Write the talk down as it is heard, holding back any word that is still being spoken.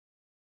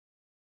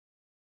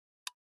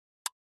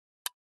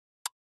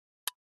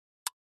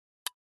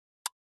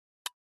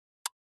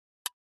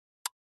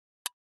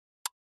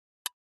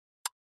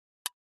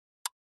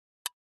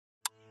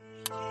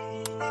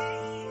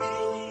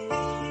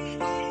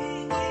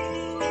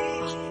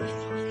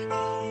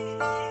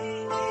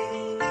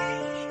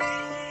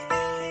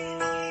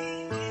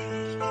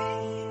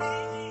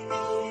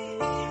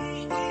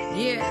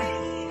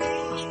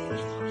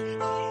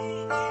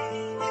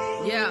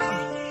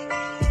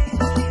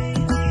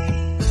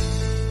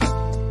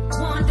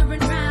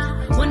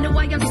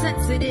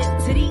sensitive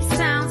to these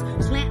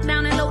sounds. Plant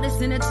down and lotus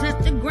and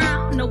attempt to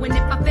ground. Knowing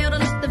if I fail to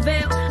lift the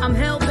veil, I'm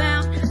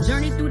hellbound.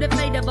 Journey through the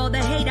fate of all the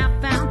hate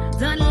I found.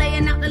 Done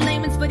laying out the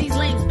layman's for these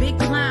lames, big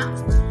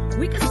clowns.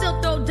 We can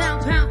still throw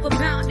down pound for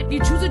pound if you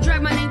choose to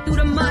drag my name through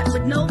the mud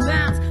with no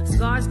bounds.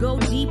 Scars go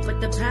deep,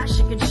 but the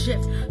passion can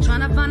shift.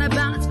 Trying to find a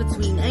balance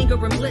between anger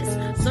and bliss.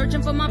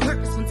 Searching for my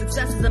purpose when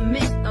success is a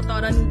myth. I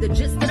thought I knew the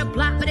gist of the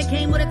plot, but it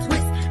came with a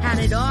twist. Had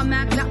it all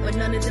mapped out, but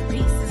none of the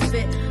pieces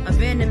fit.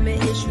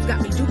 Abandonment issues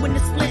got me doing the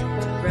split.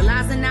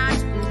 Realizing I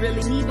didn't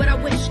really need what I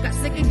wish. Got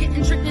sick of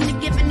getting tricked into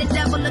giving the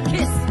devil a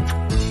kiss.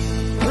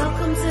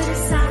 Welcome to the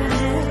side of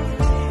hell.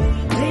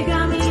 They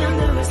got me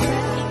under a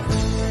spell.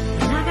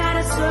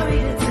 Story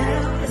to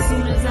tell as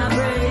soon as I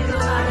break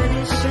out of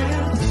this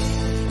shell.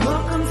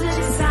 Welcome to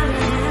the side of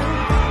hell.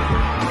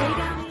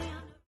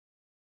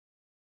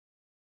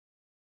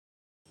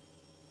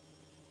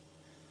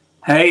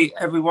 Hey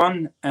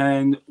everyone,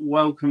 and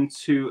welcome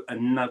to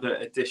another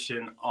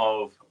edition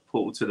of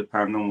Portal to the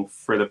Paranormal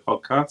Thriller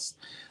podcast.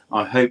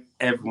 I hope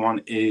everyone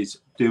is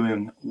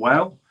doing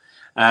well.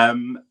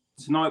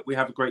 Tonight we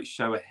have a great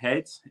show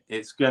ahead.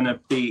 It's going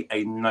to be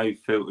a no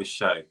filter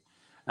show.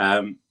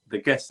 The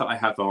guest that I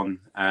have on,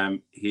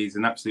 he's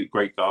an absolute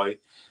great guy.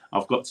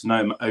 I've got to know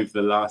him over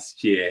the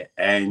last year.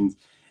 And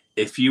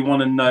if you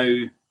want to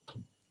know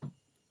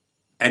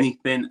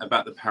anything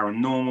about the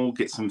paranormal,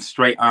 get some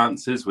straight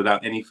answers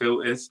without any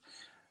filters,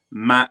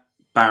 Matt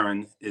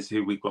Barron is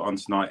who we've got on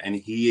tonight. And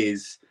he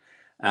is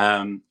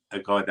a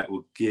guy that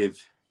will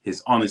give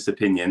his honest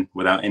opinion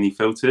without any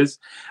filters.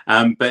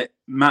 But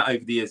Matt,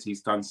 over the years,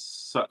 he's done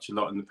such a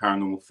lot in the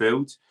paranormal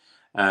field,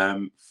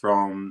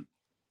 from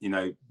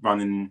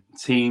running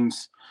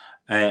teams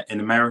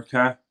in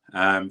America.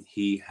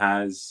 He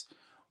has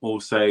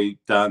also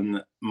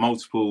done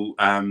multiple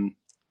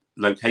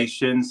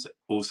locations,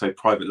 also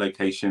private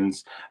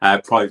locations,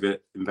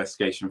 private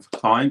investigation for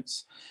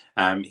clients.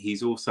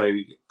 He's also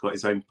got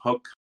his own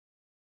podcast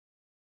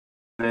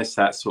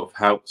that sort of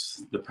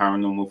helps the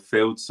paranormal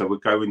field. So we'll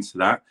go into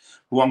that.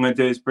 But what I'm going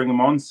to do is bring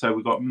him on. So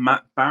we've got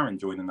Matt Barron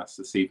joining us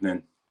this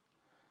evening.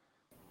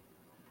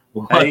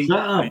 What's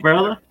up,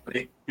 brother?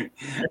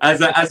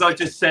 As I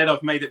just said,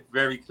 I've made it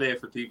very clear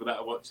for people that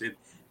are watching.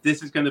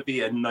 This is going to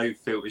be a no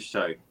filter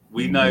show.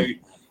 We know,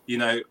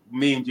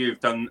 me and you have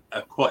done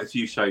quite a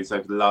few shows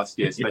over the last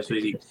year,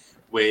 especially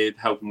with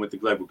helping with the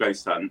Global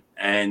Ghost Hunt.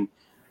 And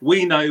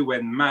we know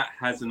when Matt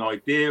has an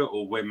idea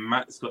or when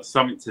Matt's got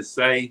something to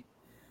say,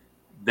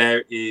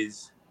 there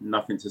is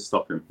nothing to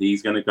stop him.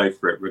 He's going to go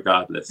for it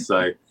regardless.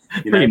 So,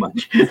 pretty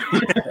much.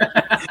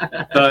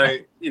 So,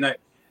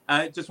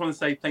 I just want to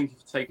say thank you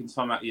for taking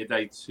time out of your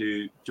day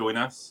to join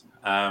us.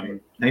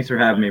 Thanks for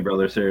having me,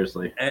 brother.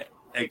 Seriously.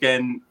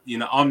 Again,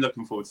 I'm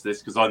looking forward to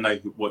this because I know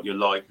what you're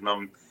like, and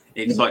I'm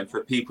excited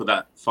for people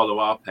that follow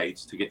our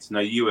page to get to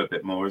know you a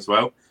bit more as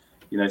well.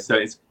 So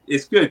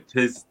it's good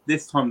because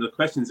this time the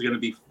questions are going to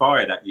be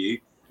fired at you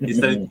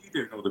instead of you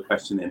doing all the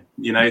questioning.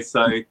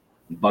 So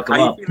buckle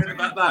how up. you feeling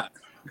about that?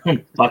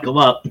 Buckle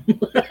up.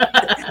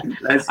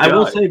 Let's I go.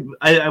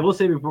 will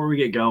say before we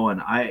get going,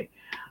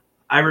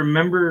 I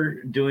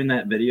remember doing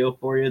that video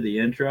for you, the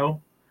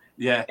intro.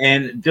 Yeah.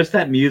 And just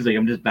that music,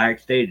 I'm just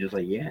backstage, just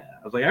like, yeah.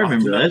 I was like, I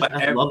remember this.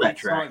 I love that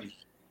track.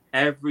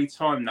 Every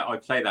time that I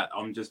play that,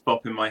 I'm just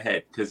bopping my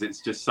head because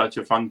it's just such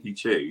a funky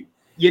tune.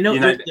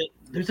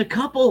 There's a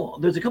couple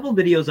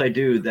videos I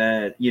do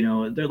that,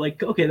 they're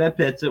like, okay, that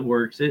fits, it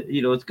works,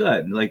 it's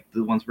good. Like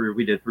the ones where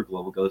we did for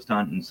Global Ghost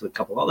Hunt and a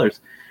couple others.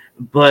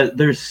 But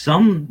there's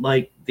some,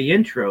 like the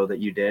intro that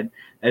you did,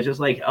 that's just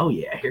like, oh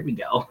yeah, here we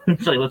go.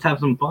 It's like, let's have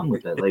some fun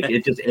with it. Like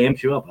it just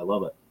amps you up. I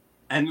love it.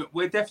 And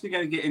we're definitely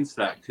going to get into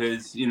that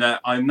because,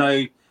 I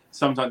know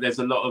sometimes there's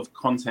a lot of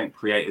content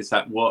creators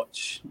that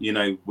watch,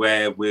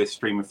 where we're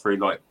streaming through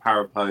like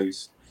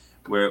Parapost,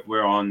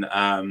 we're on,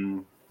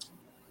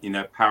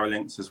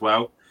 Paralinks as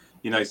well.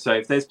 So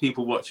if there's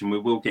people watching, we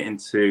will get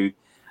into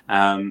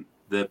the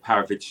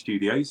Paravid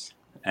Studios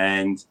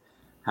and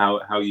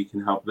how you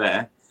can help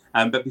there.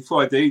 But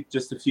before I do,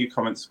 just a few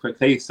comments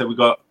quickly. So we've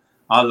got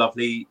our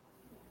lovely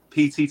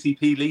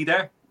PTTP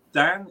leader,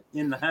 Dan,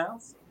 in the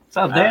house. What's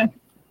up, Dan?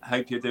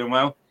 Hope you're doing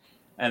well.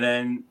 And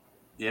then,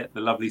 the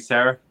lovely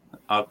Sarah,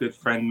 our good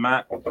friend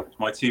Matt,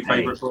 my two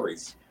favorite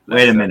boys.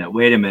 Wait a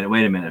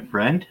minute,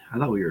 friend. I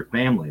thought we were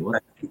family.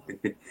 What?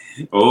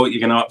 Oh, you're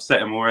going to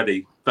upset him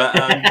already. But,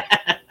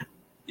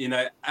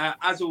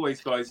 as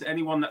always, guys,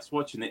 anyone that's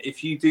watching it,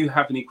 if you do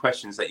have any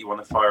questions that you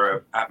want to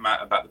fire at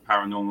Matt about the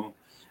paranormal,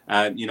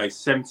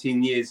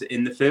 17 years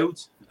in the field,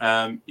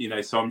 so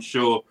I'm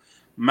sure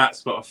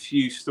Matt's got a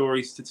few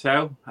stories to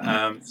tell.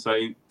 So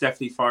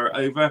definitely fire it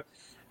over.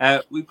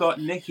 We've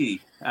got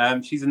Nikki.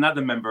 She's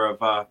another member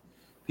of our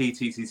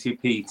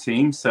PTTP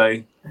team.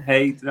 So,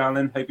 hey,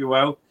 darling, hope you're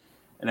well.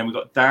 And then we've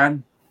got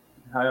Dan.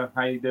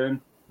 How you doing?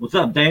 What's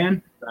up,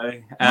 Dan?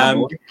 So,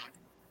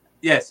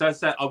 so I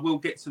said I will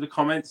get to the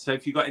comments. So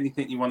if you've got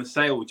anything you want to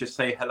say or just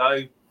say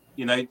hello,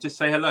 just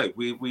say hello.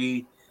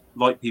 We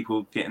like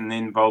people getting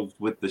involved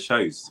with the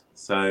shows.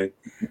 So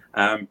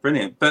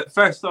brilliant. But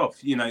first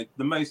off, you know,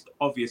 the most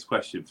obvious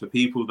question for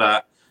people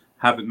that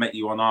haven't met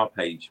you on our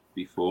page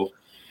before,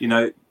 you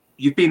know,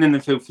 you've been in the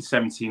field for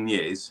 17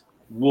 years.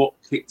 What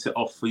kicked it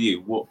off for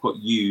you? What got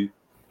you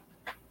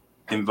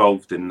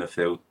involved in the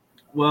field?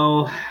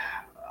 Well,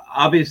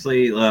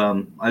 obviously,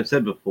 I've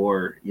said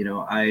before, you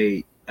know,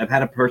 I've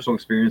had a personal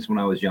experience when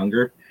I was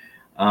younger.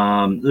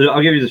 I'll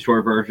give you the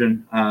short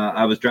version.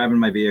 I was driving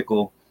my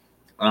vehicle,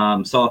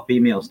 saw a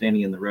female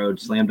standing in the road,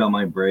 slammed on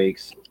my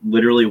brakes,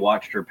 literally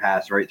watched her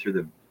pass right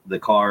through the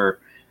car.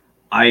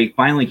 I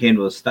finally came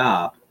to a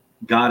stop,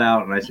 got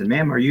out, and I said,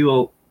 "Ma'am, are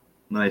you?"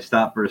 And I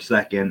stopped for a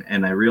second,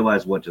 and I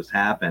realized what just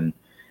happened.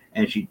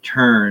 And she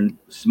turned,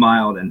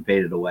 smiled, and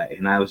faded away.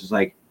 And I was just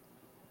like,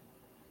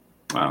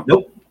 Wow.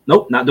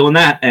 Nope, not doing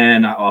that.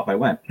 And off I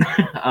went.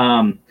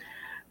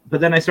 But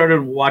then I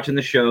started watching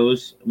the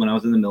shows when I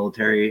was in the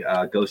military.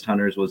 Ghost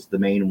Hunters was the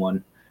main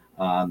one.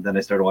 Then I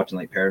started watching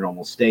like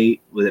Paranormal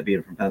State, with it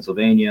being from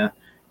Pennsylvania.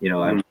 You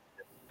know, I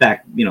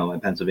back, you know, my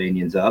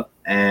Pennsylvanians up,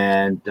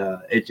 and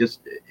it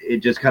just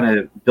kind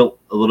of built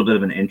a little bit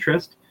of an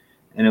interest,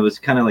 and it was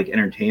kind of like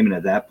entertainment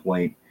at that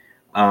point.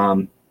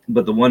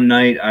 But the one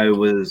night I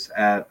was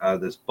at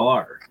this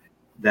bar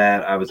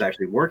that I was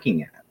actually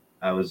working at.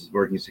 I was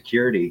working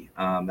security,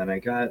 and I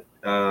got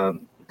a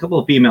couple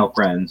of female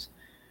friends.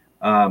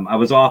 I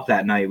was off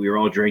that night. We were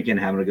all drinking,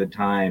 having a good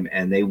time,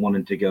 and they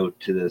wanted to go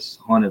to this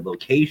haunted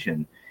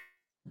location.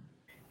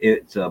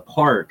 It's a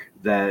park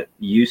that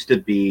used to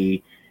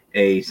be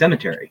a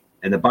cemetery,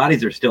 and the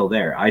bodies are still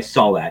there. I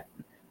saw that.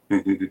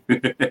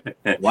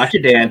 Watch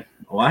it, Dan.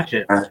 Watch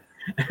it.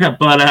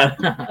 But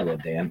I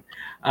love Dan.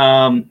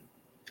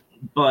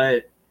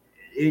 But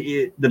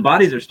the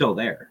bodies are still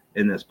there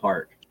in this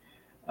park.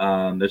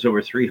 There's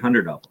over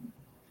 300 of them.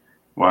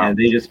 Wow. And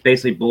they just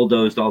basically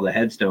bulldozed all the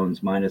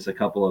headstones minus a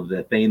couple of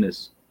the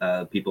famous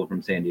people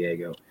from San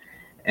Diego.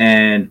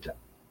 And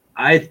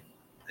I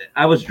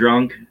was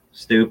drunk,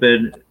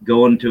 stupid,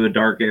 going to a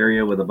dark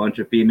area with a bunch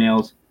of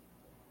females.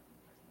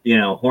 You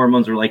know,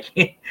 hormones were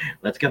like,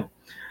 let's go.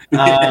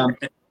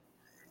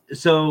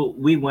 So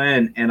we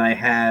went, and I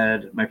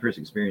had my first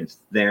experience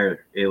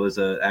there. It was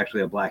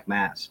actually a black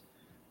mass,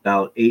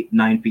 about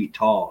 8-9 feet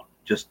tall,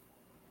 just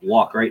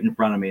walk right in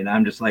front of me. And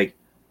I'm just like,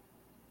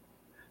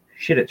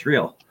 shit, it's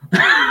real.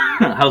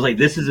 I was like,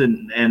 this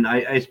isn't, and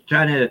I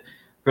kind of,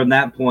 from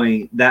that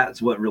point,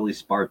 that's what really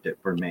sparked it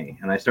for me.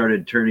 And I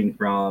started turning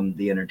from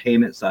the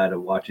entertainment side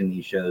of watching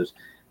these shows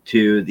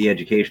to the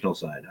educational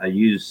side.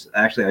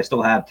 I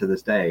still have to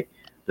this day,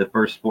 the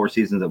first 4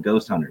 seasons of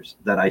Ghost Hunters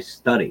that I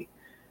study,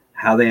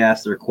 how they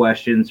ask their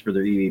questions for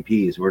their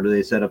EVPs, where do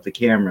they set up the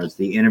cameras,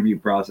 the interview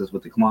process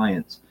with the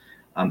clients,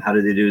 how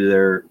do they do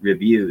their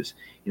reviews,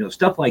 you know,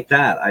 stuff like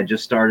that. I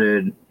just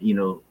started, you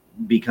know,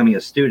 becoming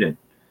a student.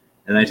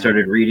 And I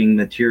started reading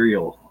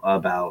material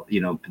about, you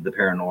know, the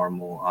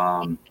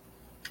paranormal.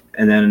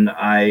 And then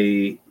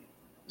I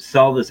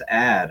saw this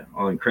ad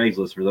on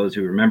Craigslist, for those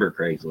who remember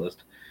Craigslist.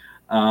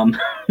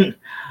 I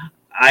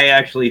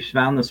actually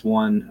found this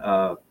one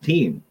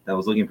team that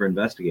was looking for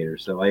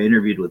investigators. So I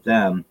interviewed with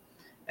them,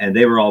 and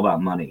they were all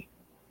about money.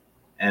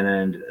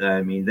 And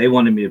I mean, they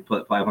wanted me to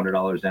put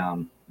 $500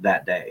 down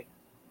that day.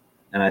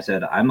 And I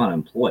said, I'm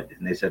unemployed.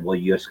 And they said, well,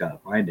 you just got to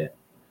find it.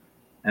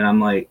 And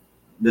I'm like,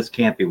 this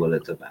can't be what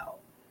it's about.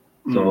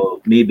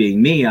 So me being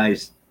me, I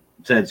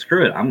said,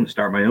 screw it. I'm going to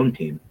start my own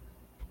team.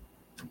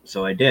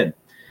 So I did.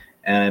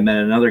 And I met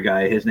another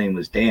guy. His name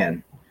was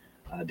Dan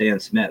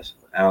Smith,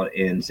 out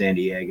in San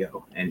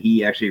Diego. And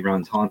he actually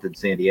runs Haunted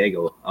San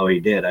Diego. Oh,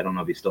 he did. I don't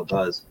know if he still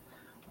does.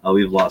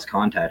 We've lost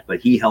contact, but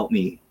he helped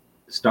me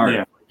start.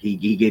 Yeah.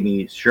 He gave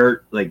me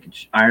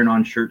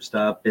iron-on shirt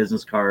stuff,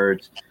 business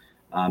cards.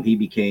 He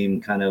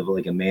became kind of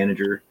like a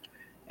manager.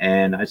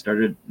 And I just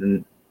started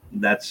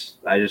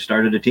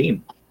a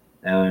team.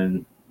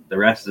 And the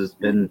rest has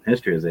been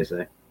history, as they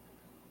say.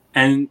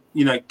 And,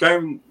 you know,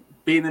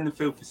 being in the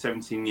field for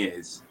 17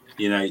 years,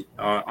 you know,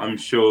 I'm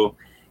sure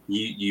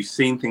you've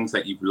seen things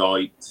that you've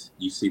liked,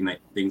 you've seen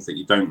things that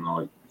you don't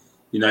like.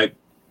 You know,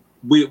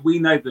 we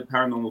know the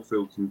paranormal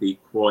field can be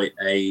quite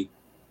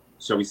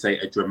shall we say,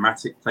 a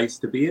dramatic place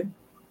to be in.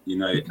 You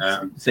know,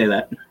 say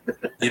that.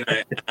 You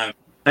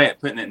know,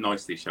 putting it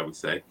nicely, shall we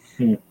say.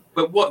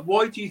 But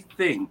why do you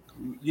think,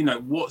 you know,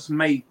 what's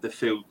made the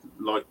field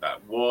like that?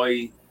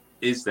 Why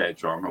is there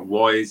drama?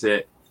 Why is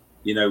it,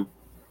 you know,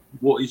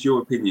 what is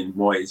your opinion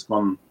why it's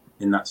gone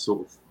in that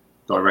sort of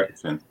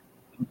direction?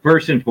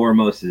 First and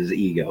foremost is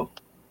ego.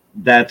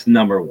 That's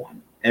number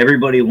one.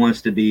 Everybody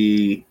wants to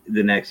be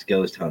the next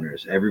Ghost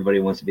Hunters. Everybody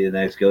wants to be the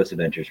next Ghost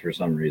Adventures for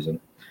some reason.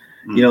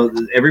 You know,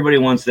 everybody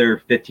wants their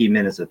 15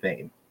 minutes of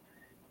fame.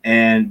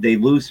 And they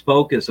lose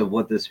focus of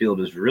what this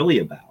field is really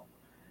about.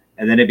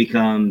 And then it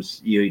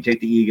becomes, you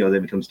take the ego, then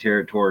it becomes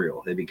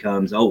territorial. It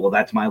becomes, oh, well,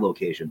 that's my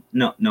location.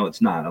 No,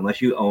 it's not.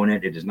 Unless you own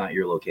it, it is not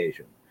your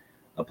location.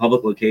 A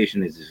public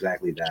location is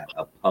exactly that,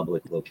 a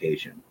public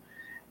location.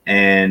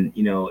 And,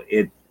 you know,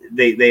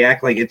 they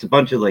act like it's a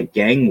bunch of like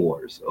gang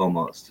wars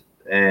almost.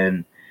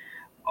 And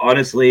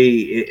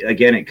honestly,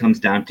 again, it comes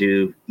down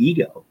to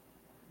ego,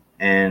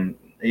 and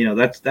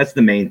that's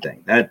the main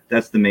thing.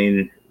 That's the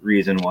main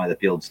reason why the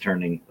field's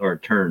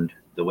turned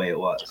the way it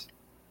was.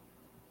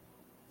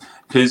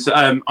 Because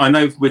I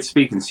know with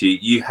speaking to you,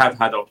 you have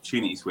had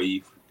opportunities where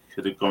you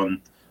could have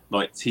gone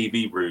like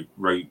TV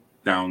route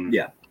down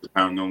the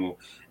paranormal,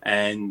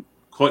 and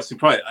quite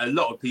surprised. A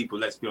lot of people,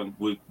 let's be honest,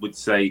 would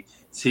say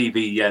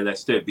TV, yeah,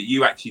 let's do it. But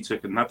you actually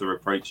took another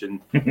approach, and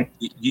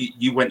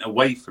you went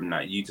away from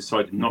that. You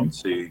decided not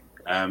to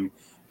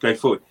go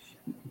forward.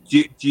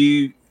 Do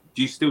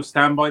you still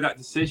stand by that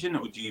decision,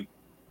 or do you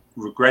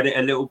regret it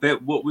a little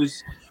bit? What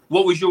was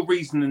your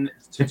reason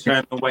to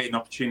turn away an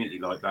opportunity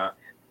like that?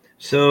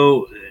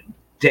 So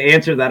to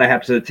answer that, I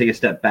have to take a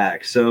step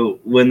back. So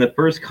when the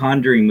first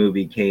Conjuring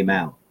movie came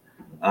out,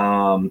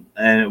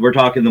 and we're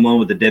talking the one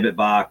with the Dybbuk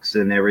box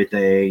and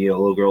everything, a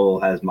little girl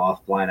has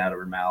moth flying out of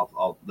her mouth,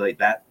 all like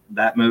that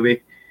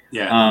movie.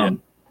 Yeah.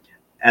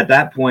 At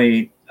that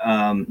point,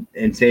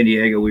 in San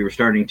Diego, we were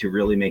starting to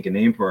really make a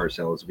name for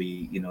ourselves.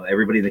 We,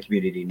 everybody in the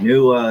community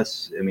knew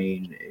us. I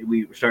mean,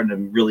 we were starting to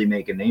really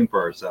make a name for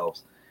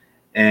ourselves.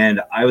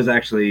 And I was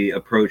actually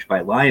approached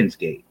by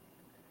Lionsgate,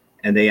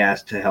 and they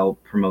asked to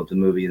help promote the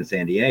movie in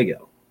San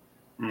Diego.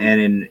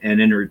 And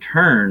in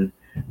return,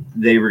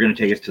 they were going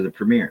to take us to the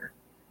premiere.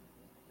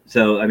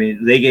 So, I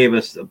mean, they gave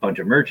us a bunch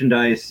of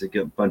merchandise,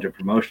 a bunch of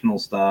promotional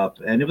stuff,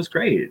 and it was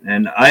great.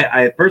 And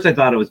I at first I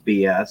thought it was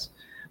BS,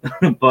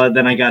 but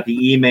then I got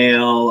the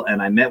email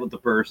and I met with the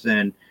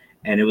person,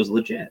 and it was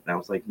legit. And I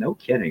was like, no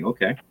kidding.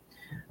 Okay.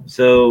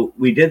 So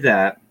we did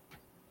that.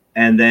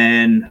 And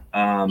then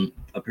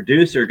a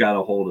producer got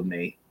a hold of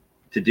me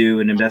to do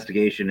an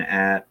investigation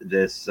at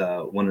this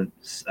one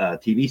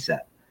TV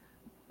set.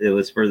 It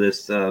was for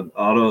this the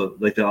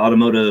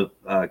automotive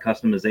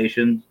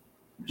customization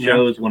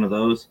shows, one of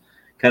those,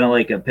 kind of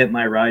like a Pimp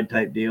My Ride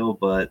type deal,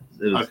 but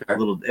it was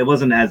it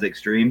wasn't as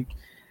extreme.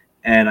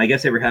 And I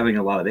guess they were having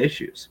a lot of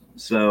issues.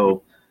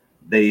 So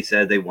they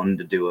said they wanted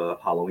to do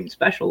a Halloween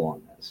special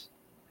on this.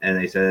 And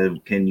they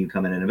said, can you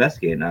come in and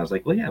investigate? And I was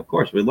like, well, yeah, of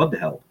course, we'd love to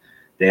help.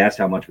 They asked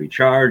how much we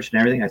charged and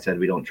everything. I said,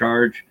 we don't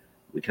charge.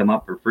 We come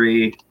up for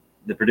free.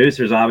 The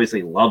producers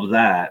obviously loved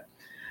that.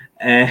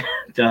 And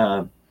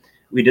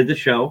we did the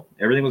show.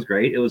 Everything was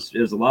great. It was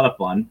a lot of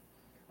fun.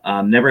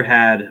 Never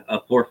had a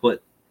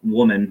 4-foot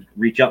woman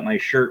reach up my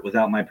shirt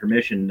without my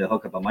permission to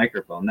hook up a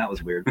microphone. That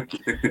was weird.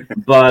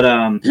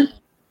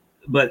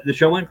 But the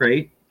show went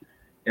great.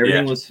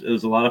 Everything was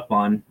a lot of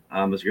fun.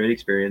 It was a great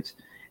experience.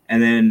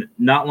 And then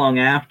not long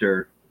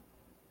after,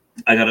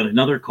 I got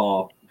another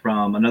call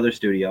from another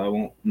studio. I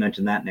won't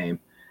mention that name.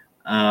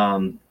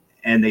 And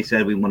they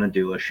said, we want to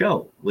do a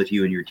show with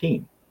you and your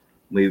team.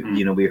 We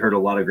heard a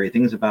lot of great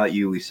things about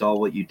you. We saw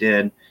what you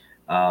did.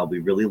 We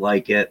really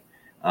like it.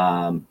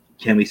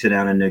 Can we sit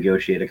down and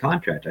negotiate a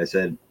contract? I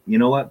said, you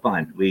know what?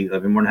 Fine.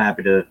 I've been more than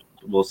happy to.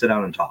 We'll sit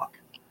down and talk.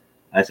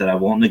 I said, I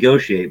won't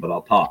negotiate, but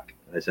I'll talk.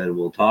 I said,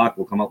 we'll talk.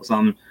 We'll come up with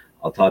something.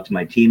 I'll talk to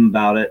my team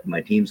about it.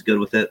 My team's good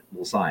with it.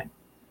 We'll sign,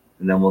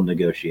 and then we'll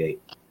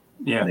negotiate.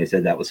 Yeah. And they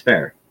said that was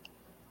fair.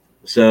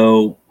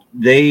 So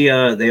they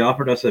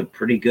offered us a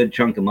pretty good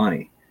chunk of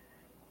money,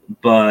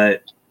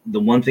 but the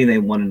one thing they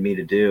wanted me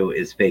to do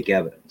is fake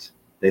evidence.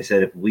 They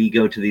said, if we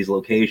go to these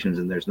locations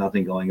and there's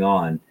nothing going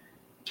on,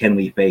 can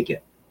we fake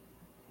it?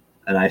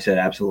 And I said,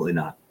 absolutely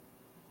not.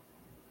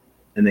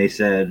 And they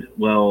said,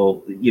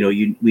 well,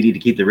 we need to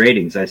keep the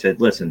ratings. I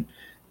said, listen,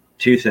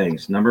 two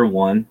things. Number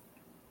one,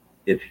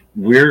 if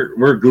we're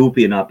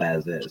goopy enough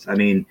as is. I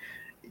mean,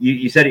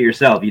 you said it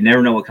yourself. You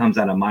never know what comes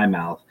out of my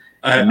mouth.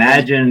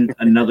 Imagine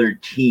another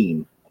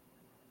team.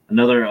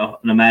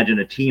 Imagine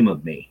a team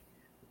of me,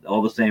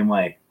 all the same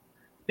way.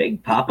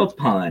 Big Papa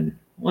Pun.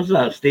 What's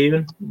up,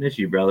 Steven? Miss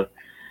you, brother.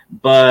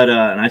 But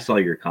and I saw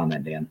your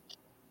comment, Dan.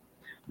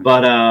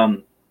 But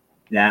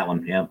that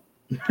one, yep.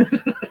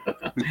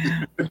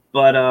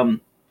 But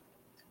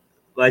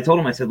I told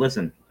him, I said,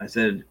 listen, I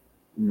said,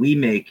 we'll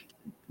make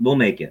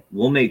it.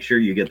 We'll make sure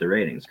you get the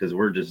ratings because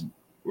we're just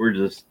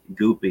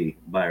goopy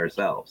by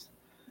ourselves.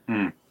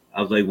 I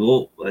was like,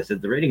 I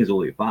said, the ratings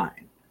will be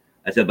fine.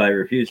 I said, but I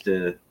refuse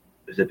to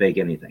fake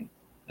anything.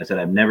 I said,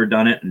 I've never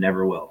done it and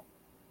never will.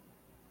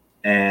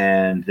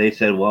 And they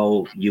said,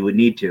 well, you would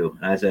need to.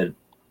 And I said,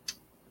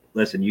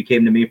 listen, you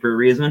came to me for a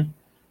reason.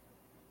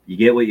 You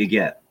get what you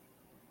get.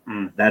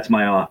 That's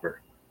my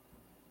offer.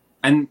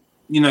 And,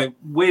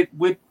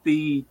 with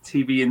the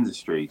TV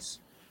industries,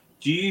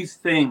 do you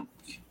think,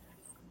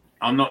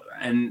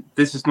 and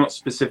this is not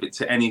specific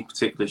to any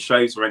particular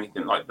shows or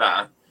anything like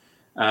that,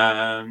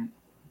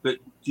 but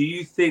do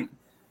you think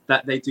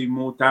that they do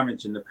more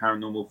damage in the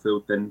paranormal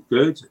field than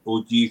good?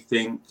 Or do you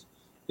think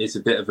it's a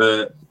bit of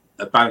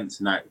a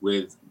balancing act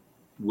with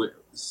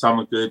some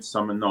are good,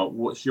 some are not?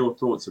 What's your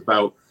thoughts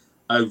about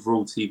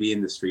overall TV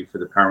industry for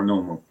the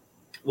paranormal?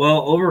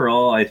 Well,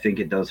 overall, I think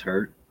it does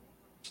hurt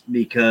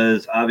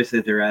because obviously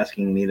if they're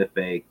asking me to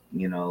fake,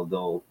 we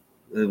know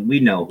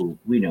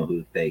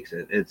who fakes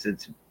it.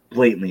 It's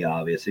blatantly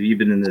obvious. If you've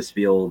been in this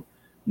field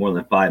more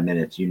than 5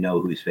 minutes, you know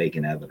who's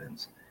faking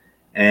evidence.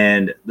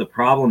 And the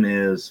problem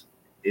is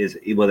is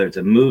whether it's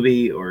a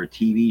movie or a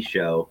TV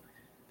show,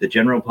 the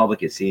general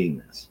public is seeing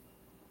this.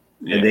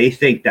 Yeah. And they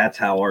think that's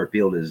how our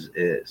field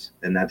is,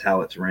 and that's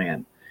how it's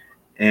ran.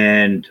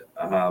 And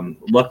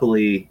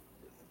luckily,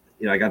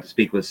 I got to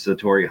speak with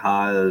Satori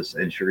Haas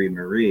and Cherie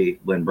Marie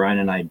when Brian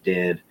and I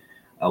did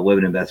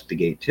Women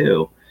Investigate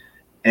too.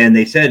 And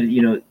they said,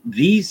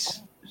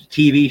 these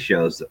TV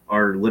shows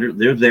are literally,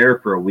 they're there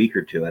for a week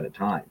or two at a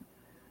time.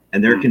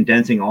 And they're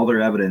condensing all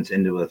their evidence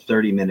into a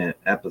 30-minute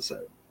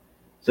episode.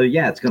 So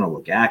yeah, it's going to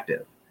look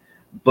active.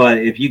 But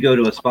if you go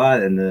to a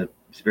spot and the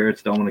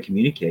spirits don't want to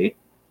communicate,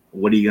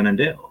 what are you going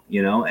to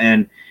do?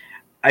 And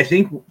I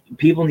think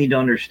people need to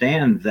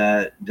understand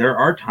that there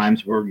are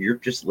times where you're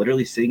just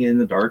literally sitting in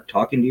the dark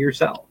talking to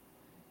yourself.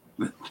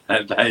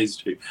 That is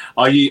true.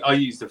 I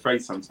use the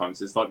phrase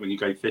sometimes. It's like when you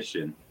go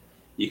fishing,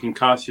 you can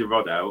cast your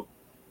rod out,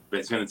 but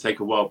it's going to take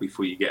a while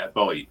before you get a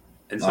bite.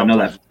 And I know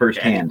that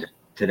firsthand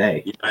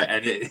today.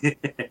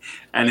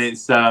 And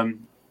it's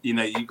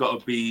you've got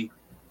to be.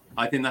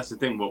 I think that's the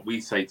thing. What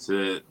we say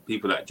to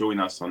people that join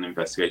us on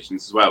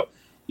investigations as well.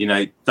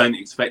 Don't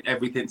expect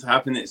everything to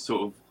happen. It's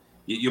sort of,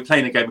 you're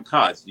playing a game of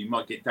cards. You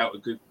might get dealt a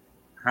good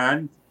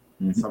hand.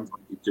 Sometimes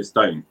you just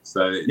don't.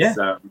 So it's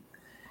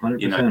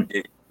 100%.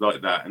 It's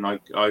like that. And I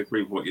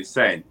agree with what you're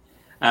saying.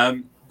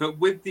 But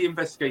with the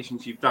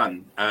investigations you've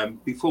done,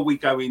 before we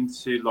go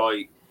into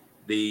like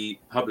the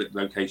public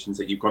locations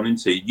that you've gone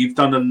into, you've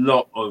done a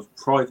lot of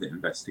private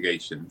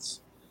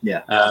investigations.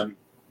 Yeah. For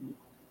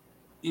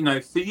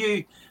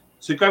you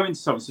to go into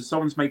someone, so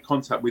someone's made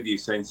contact with you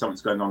saying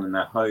something's going on in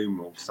their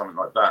home or something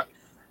like that,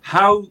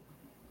 how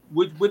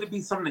would it be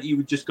something that you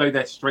would just go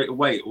there straight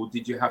away, or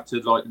did you have to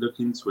like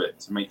look into it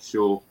to make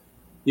sure,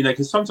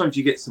 because sometimes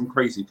you get some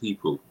crazy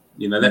people,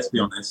 let's be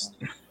honest,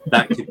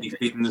 that could be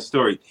feeding the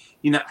story.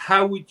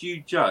 How would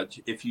you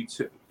judge if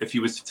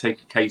you was to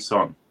take a case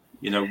on?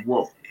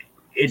 What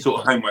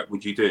sort of homework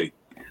would you do?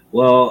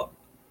 Well,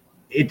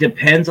 it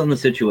depends on the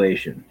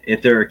situation.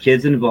 If there are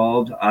kids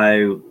involved,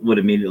 I would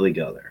immediately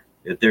go there.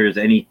 If there's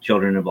any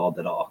children involved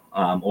at all,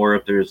 or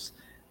if there's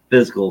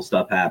physical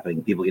stuff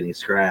happening, people getting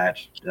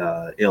scratched,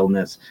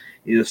 illness,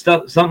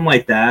 something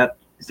like that,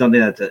 something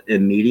that's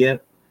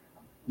immediate,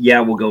 yeah,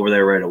 we'll go over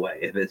there right away.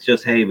 If it's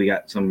just, hey, we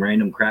got some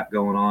random crap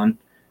going on,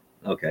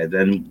 okay,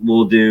 then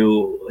we'll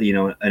do,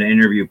 an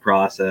interview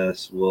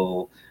process.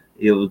 We'll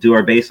do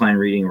our baseline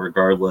reading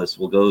regardless.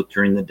 We'll go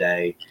during the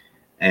day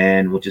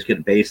and we'll just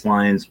get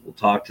baselines. We'll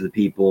talk to the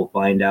people,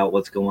 find out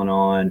what's going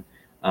on,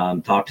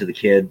 talk to the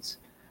kids.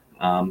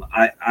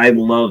 I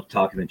love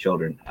talking to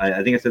children.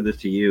 I think I said this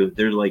to you.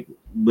 They're like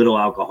little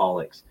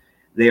alcoholics.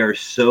 They are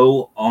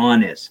so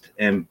honest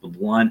and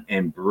blunt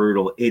and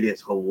brutal. It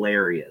is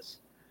hilarious.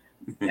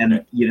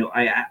 And,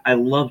 I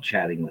love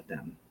chatting with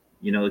them,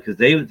 because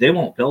they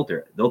won't filter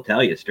it. They'll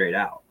tell you straight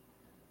out.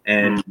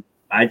 And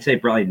I'd say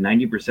probably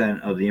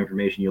 90% of the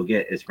information you'll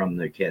get is from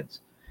their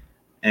kids.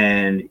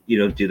 And,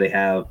 do they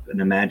have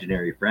an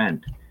imaginary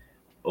friend?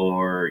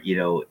 Or,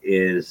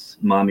 is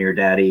mommy or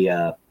daddy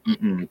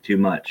too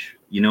much?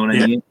 You know what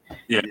I mean?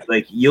 Yeah.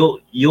 Like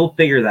you'll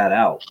figure that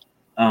out.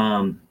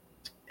 And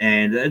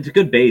it's a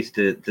good base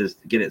to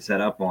get it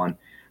set up on.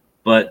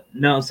 But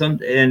no,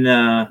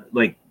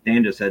 like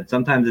Dan just said,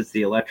 sometimes it's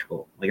the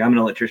electrical. Like I'm an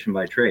electrician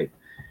by trade.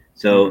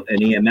 So an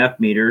EMF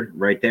meter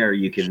right there,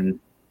 you can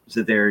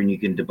sit there and you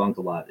can debunk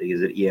a lot.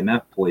 Is it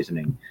EMF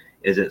poisoning?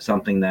 Is it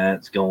something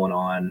that's going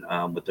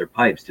on with their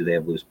pipes? Do they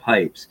have loose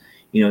pipes?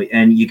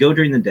 And you go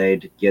during the day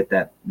to get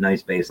that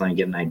nice baseline,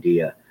 get an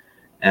idea.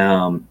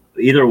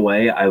 Either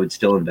way, I would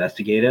still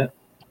investigate it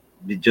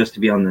just to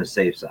be on the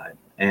safe side.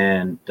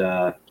 And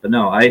but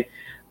no, I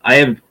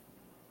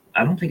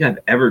don't think I've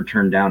ever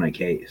turned down a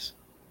case.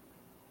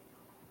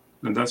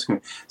 And that's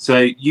good. So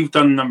you've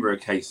done a number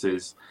of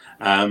cases.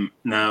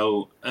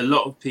 Now, a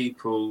lot of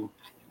people,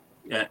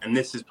 and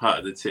this is part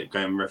of the tip,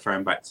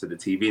 referring back to the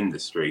TV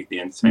industry,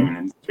 the entertainment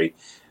industry.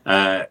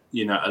 A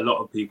lot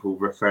of people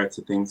refer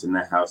to things in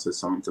their house as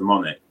something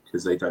demonic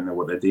because they don't know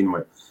what they're dealing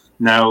with.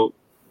 Now,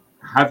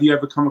 have you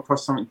ever come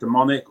across something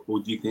demonic,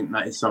 or do you think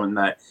that is something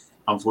that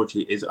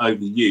unfortunately is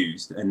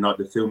overused, and like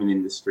the filming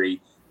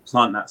industry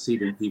plant that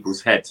seed in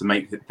people's head to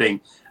make them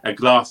think a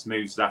glass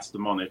moves, that's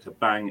demonic, a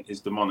bang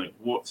is demonic?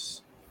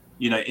 What's,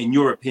 in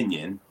your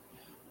opinion,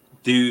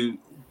 do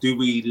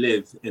we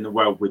live in a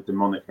world with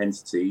demonic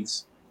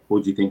entities,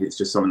 or do you think it's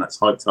just something that's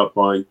hyped up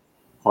by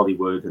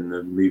Hollywood and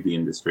the movie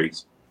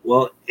industries?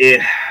 Well,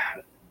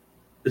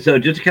 so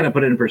just to kind of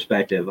put it in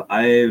perspective,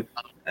 I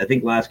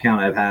think last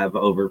count I have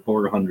over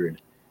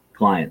 400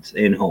 clients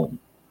in home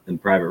and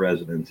private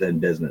residence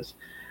and business.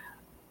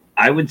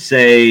 I would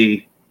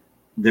say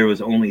there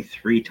was only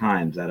 3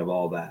 times out of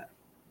all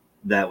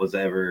that was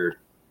ever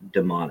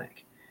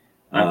demonic.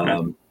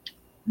 Okay.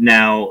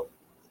 Now,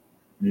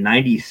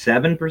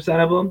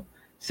 97% of them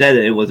said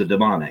that it was a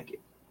demonic,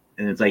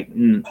 and it's like,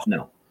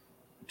 no.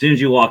 As soon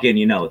as you walk in,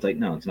 it's like,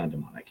 no, it's not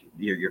demonic.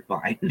 You're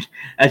fine.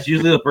 That's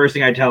usually the first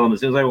thing I tell them as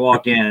soon as I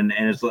walk in,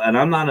 and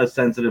I'm not as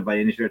sensitive by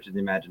any stretch of the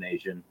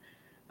imagination.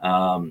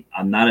 I'm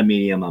not a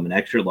medium. I'm an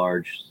extra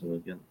large.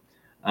 So,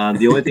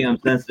 The only thing I'm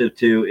sensitive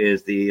to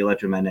is the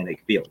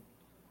electromagnetic field.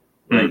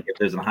 Like if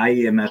there's a high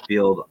EMF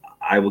field,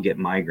 I will get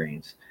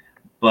migraines.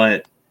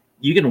 But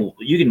you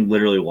can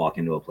literally walk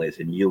into a place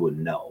and you would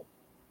know.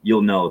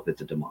 You'll know if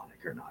it's a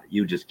demonic or not.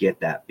 You just get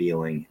that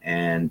feeling.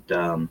 And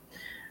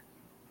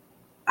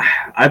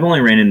I've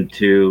only ran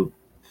into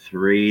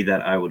 3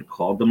 that I would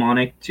call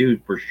demonic, 2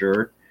 for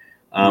sure.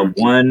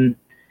 One,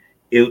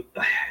 it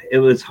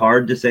was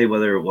hard to say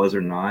whether it was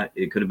or not.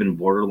 It could have been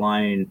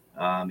borderline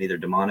either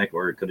demonic,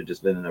 or it could have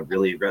just been a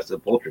really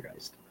aggressive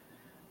poltergeist.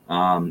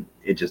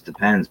 It just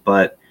depends.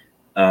 But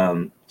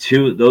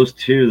those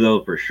two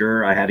though, for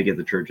sure, I had to get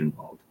the church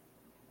involved.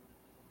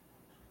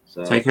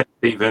 So take it,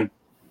 Stephen.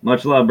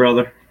 Much love,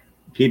 brother.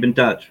 Keep in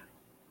touch.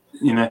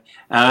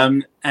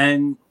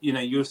 And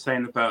you're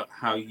saying about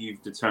how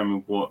you've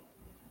determined what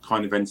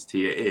kind of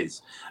entity it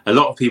is. A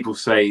lot of people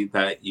say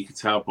that you could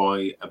tell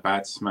by a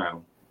bad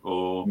smell,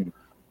 or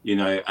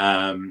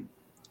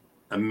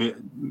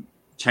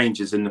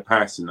changes in the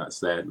person that's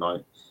there.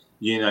 Like,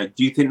 do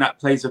you think that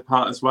plays a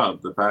part as well,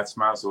 the bad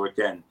smells, or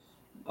again?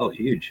 Oh,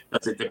 huge.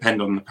 Does it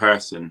depend on the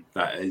person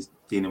that is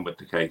dealing with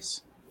the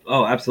case?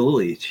 Oh,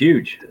 absolutely. It's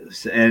huge.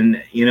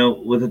 And,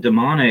 with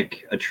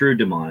a true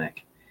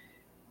demonic,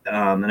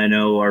 and I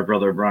know our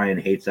brother Brian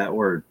hates that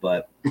word,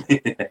 but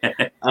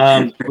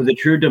with a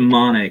true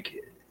demonic,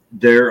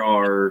 there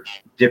are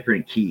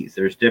different keys.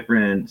 There's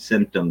different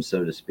symptoms,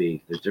 so to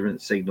speak. There's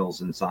different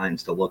signals and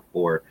signs to look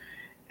for.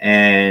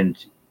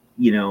 And,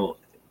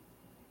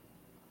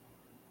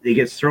 it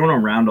gets thrown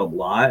around a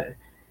lot.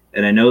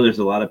 And I know there's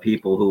a lot of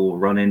people who will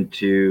run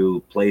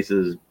into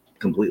places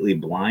completely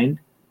blind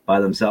by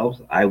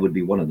themselves. I would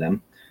be one of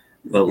them.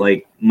 But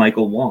like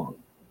Michael Wong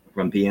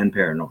from PN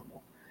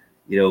Paranormal,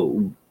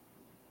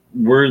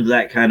 we're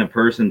that kind of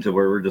person to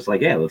where we're just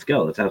like, yeah, let's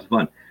go. Let's have some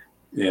fun.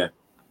 Yeah.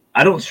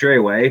 I don't stray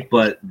away,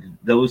 but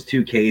those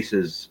 2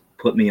 cases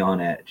put me on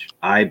edge.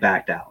 I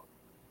backed out.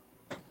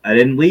 I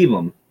didn't leave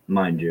them,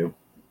 mind you.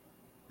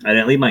 I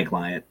didn't leave my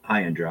client high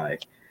and dry,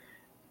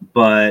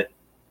 but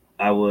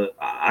I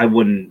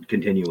wouldn't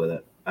continue with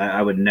it.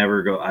 I would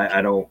never go.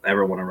 I don't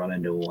ever want to run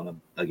into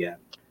one again.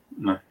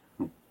 No,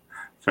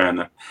 fair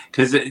enough.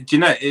 Because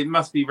it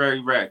must be very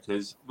rare,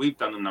 because we've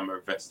done a number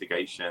of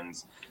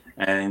investigations,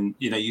 and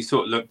you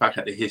sort of look back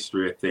at the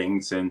history of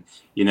things, and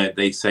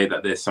they say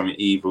that there's something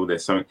evil,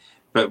 there's something,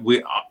 but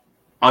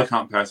I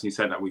can't personally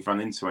say that we've run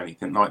into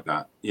anything like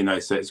that.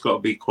 So it's got to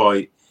be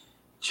quite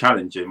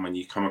challenging when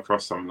you come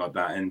across something like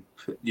that, and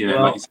like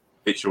you said,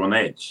 puts you on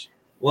edge.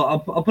 Well,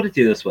 I'll put it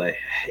to you this way: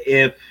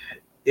 if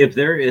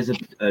there is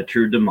a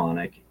true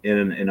demonic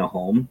in a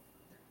home,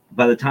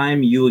 by the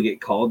time you get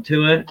called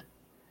to it,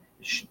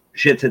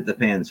 shit's hit the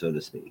fan, so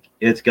to speak.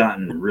 It's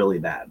gotten really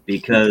bad,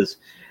 because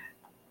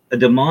a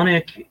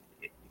demonic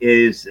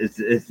is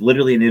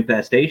literally an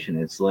infestation.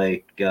 It's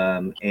like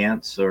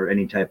ants or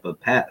any type of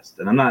pest.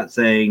 And I'm not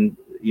saying,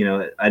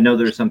 I know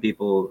there's some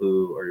people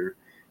who are,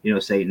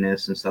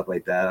 Satanists and stuff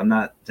like that. I'm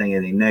not saying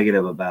anything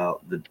negative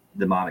about the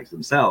demonics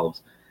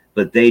themselves,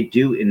 but they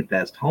do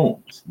infest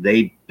homes.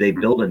 They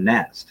build a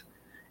nest,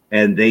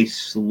 and they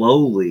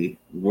slowly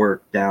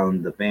work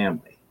down the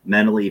family,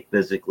 mentally,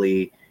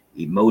 physically,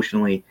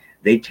 emotionally.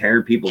 They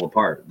tear people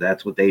apart.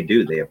 That's what they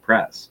do. They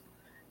oppress.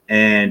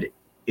 And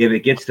if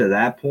it gets to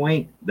that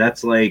point,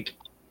 that's like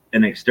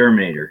an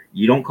exterminator.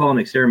 You don't call an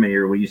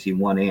exterminator when you see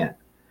one ant.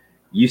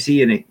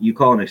 You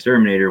call an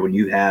exterminator when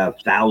you have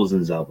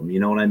thousands of them. You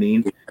know what I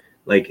mean?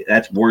 Like,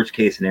 that's worst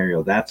case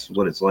scenario. That's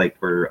what it's like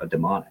for a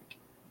demonic.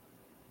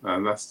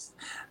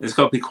 It's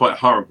got to be quite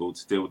horrible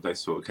to deal with those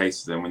sort of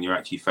cases, then, when you're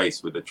actually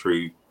faced with a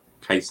true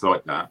case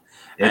like that.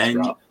 It's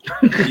rough.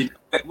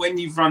 When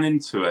you've run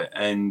into it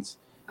and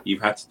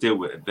you've had to deal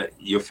with it, that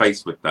you're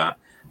faced with that,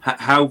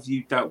 how have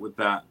you dealt with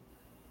that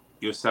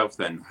yourself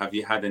then? Have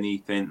you had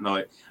anything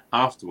like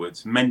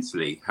afterwards,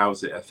 mentally,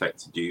 how's it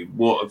affected you?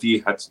 What have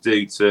you had to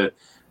do to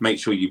make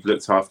sure you've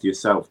looked after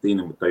yourself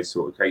dealing with those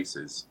sort of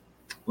cases?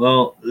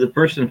 Well, the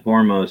first and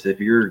foremost, if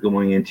you're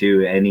going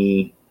into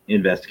any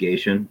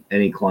investigation,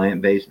 any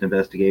client-based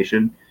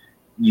investigation,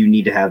 you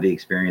need to have the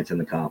experience and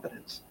the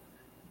competence.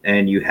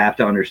 And you have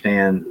to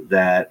understand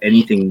that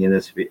anything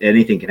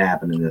can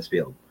happen in this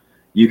field.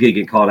 You could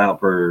get called out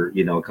for,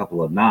 a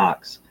couple of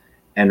knocks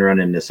and run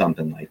into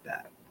something like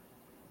that.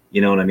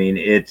 You know what I mean?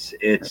 It's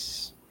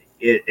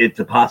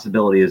a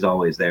possibility is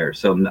always there.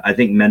 So I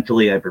think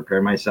mentally I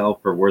prepare myself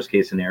for worst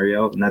case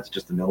scenario, and that's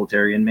just the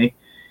military in me.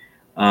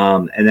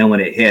 And then when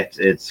it hits,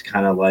 it's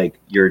kind of like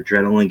your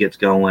adrenaline gets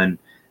going.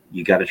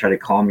 You got to try to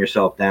calm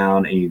yourself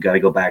down, and you got to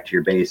go back to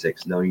your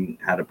basics, knowing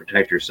how to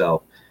protect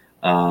yourself.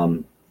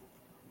 Me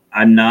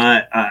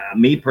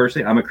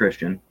personally, I'm a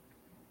Christian.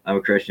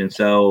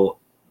 So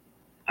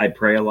I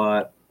pray a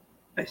lot.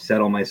 I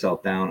settle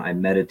myself down. I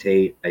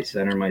meditate. I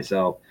center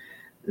myself.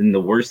 And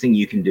the worst thing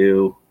you can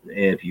do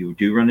if you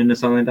do run into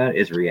something like that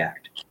is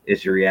react.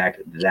 Is to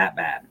react that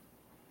bad.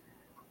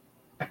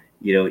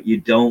 You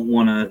don't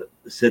want to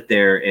sit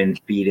there and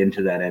feed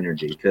into that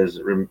energy, because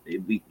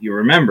you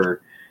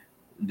remember,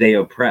 they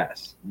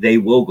oppress. They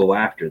will go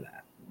after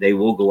that. they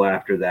will go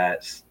after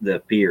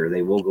the fear.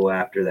 They will go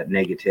after that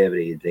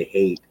negativity, the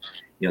hate.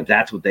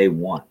 That's what they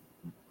want.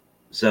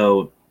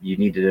 So you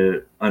need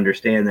to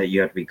understand that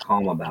you have to be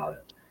calm about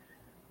it.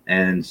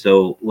 And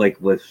so, like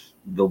with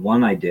the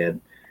one I did,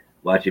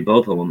 well, actually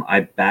both of them,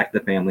 I backed the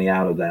family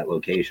out of that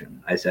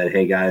location. I said,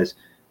 hey guys,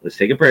 let's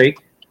take a break.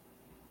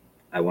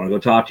 I want to go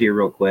talk to you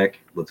real quick.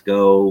 Let's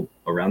go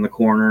around the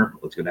corner.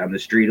 Let's go down the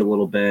street a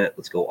little bit.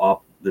 Let's go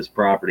off this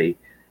property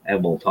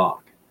and we'll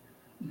talk.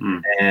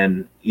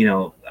 And,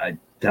 I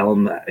tell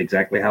them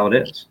exactly how it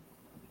is.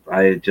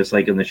 I just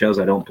like in the shows,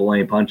 I don't pull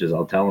any punches.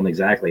 I'll tell them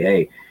exactly,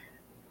 hey,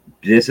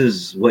 this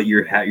is what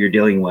you're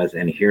dealing with,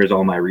 and here's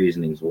all my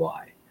reasonings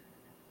why.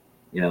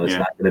 It's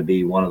not going to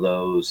be one of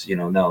those,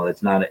 no,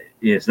 it's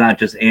not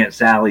just Aunt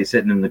Sally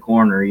sitting in the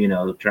corner,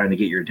 trying to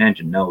get your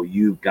attention. No,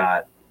 you've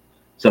got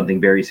something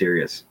very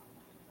serious.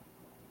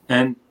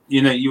 And,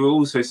 you were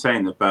also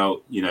saying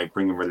about,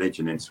 bringing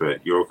religion into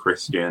it. You're a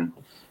Christian,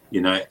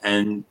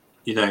 and,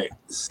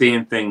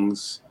 seeing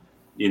things,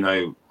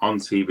 on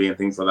TV and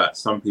things like that.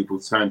 Some people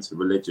turn to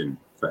religion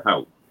for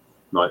help,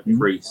 like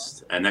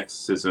priests and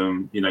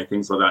exorcism,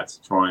 things like that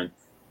to try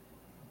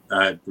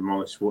and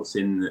demolish what's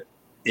in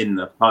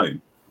the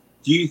home.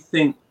 Do you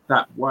think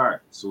that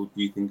works, or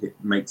do you think it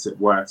makes it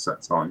worse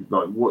at times?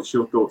 Like, what's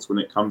your thoughts when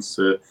it comes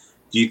to?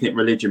 Do you think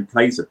religion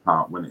plays a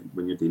part when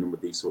you're dealing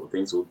with these sort of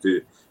things, or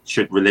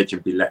should religion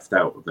be left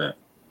out of it?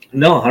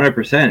 No,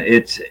 100%.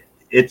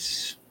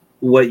 It's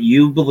what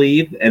you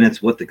believe, and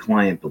it's what the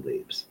client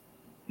believes.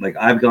 Like,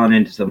 I've gone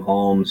into some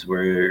homes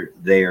where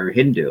they are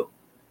Hindu,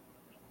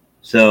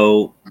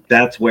 so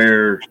that's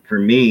where, for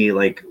me,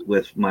 like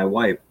with my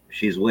wife,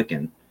 she's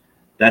Wiccan.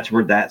 That's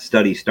where that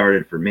study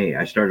started for me.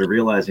 I started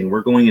realizing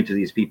we're going into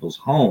these people's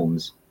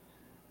homes.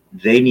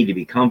 They need to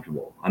be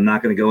comfortable. I'm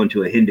not going to go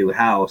into a Hindu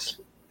house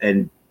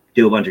and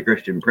do a bunch of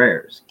Christian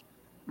prayers.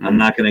 I'm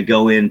not going to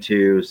go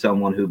into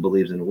someone who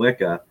believes in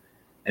Wicca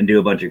and do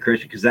a bunch of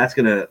Christian, because that's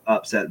going to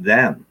upset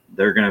them.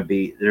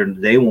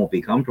 They won't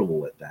be comfortable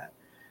with that.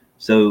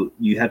 So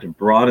you have to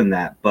broaden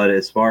that. But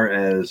as far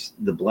as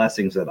the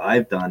blessings that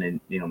I've done, and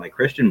my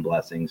Christian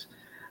blessings,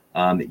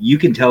 you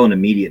can tell an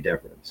immediate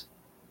difference.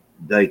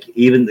 Like,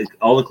 even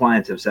all the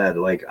clients have said,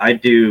 like, I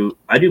do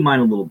mine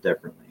a little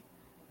differently.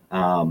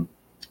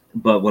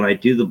 But when I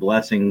do the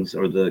blessings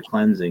or the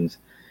cleansings,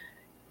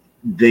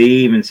 they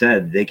even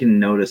said they can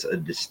notice a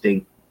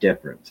distinct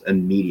difference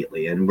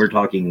immediately. And we're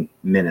talking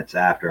minutes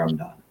after I'm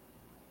done.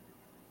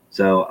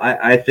 So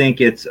I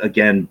think it's,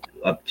 again,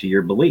 up to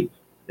your belief.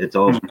 It's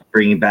all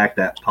bringing back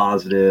that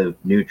positive,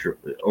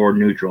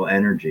 neutral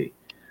energy.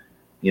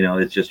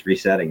 It's just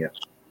resetting it.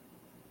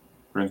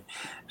 Right.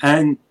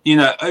 And,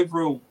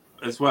 overall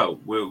as well,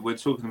 we're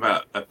talking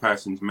about a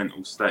person's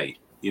mental state,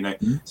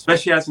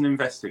 especially as an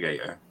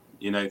investigator,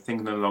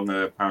 thinking along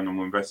a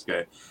paranormal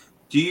investigator.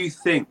 Do you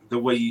think the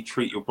way you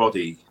treat your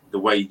body, the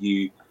way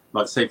you,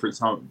 like, say, for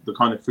example, the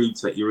kind of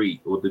foods that you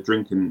eat, or the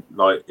drinking,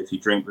 like if you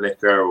drink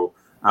liquor or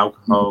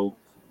alcohol,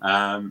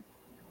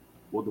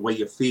 or the way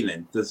you're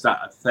feeling, does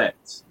that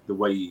affect the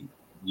way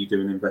you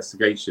do an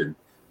investigation?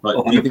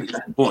 Like, do you think it's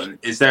important?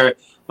 Is there,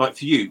 like,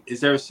 for you,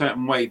 is there a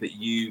certain way that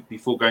you,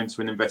 before going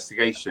to an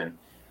investigation,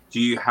 do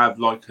you have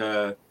like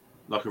a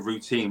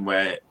routine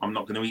where I'm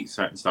not going to eat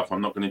certain stuff,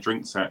 I'm not going to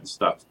drink certain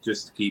stuff,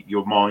 just to keep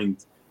your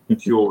mind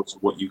pure to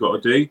what you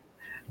got to do?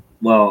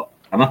 Well,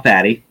 I'm a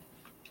fatty.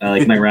 I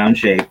like my round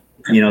shape.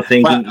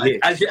 Thinking. Well,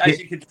 as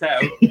you can tell,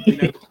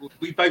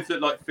 we both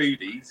look like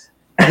foodies.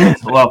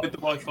 Well, with the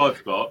wife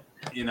I've got,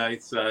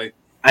 so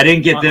I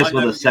didn't get this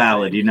with a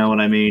salad. You know what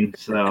I mean?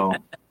 So,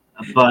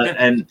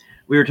 and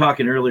we were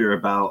talking earlier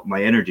about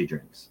my energy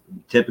drinks.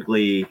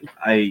 Typically,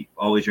 I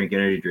always drink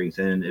energy drinks,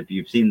 and if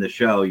you've seen the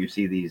show, you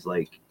see these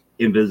like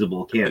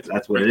invisible cans.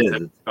 That's what it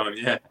is.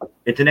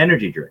 It's an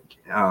energy drink.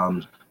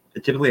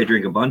 Typically, I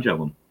drink a bunch of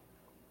them.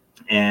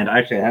 And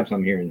actually, I have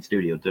some here in the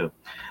studio too,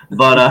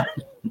 but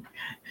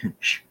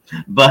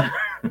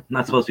I'm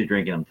not supposed to be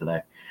drinking them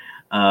today.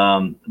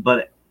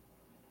 But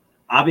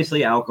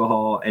obviously,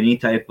 alcohol, any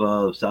type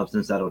of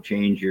substance that'll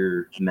change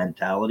your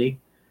mentality,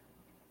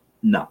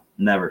 no,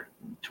 never.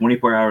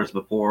 24 hours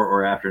before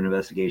or after an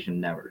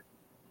investigation, never.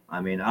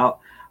 I mean, I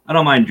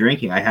don't mind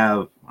drinking.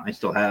 I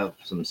still have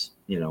some,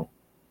 I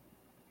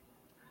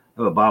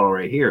have a bottle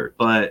right here,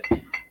 but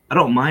I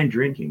don't mind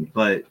drinking.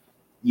 But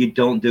you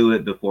don't do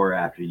it before or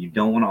after. You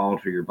don't want to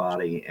alter your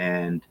body.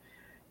 And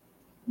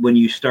when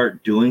you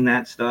start doing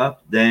that stuff,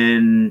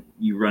 then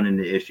you run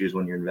into issues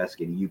when you're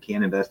investigating. You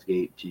can't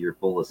investigate to your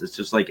fullest. It's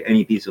just like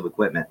any piece of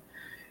equipment.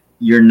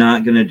 You're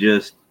not going to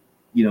just,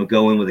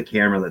 go in with a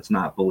camera that's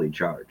not fully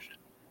charged.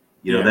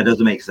 That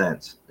doesn't make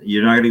sense.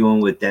 You're not going to go in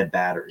with dead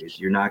batteries.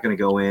 You're not going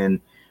to go in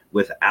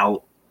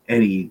without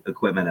any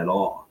equipment at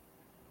all.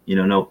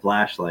 No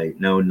flashlight,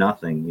 no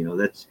nothing.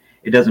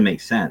 It doesn't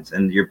make sense.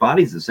 And your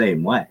body's the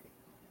same way.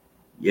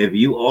 If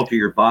you alter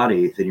your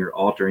body, then you're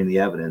altering the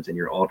evidence and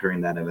you're altering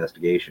that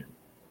investigation.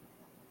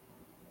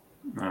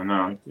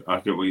 No, I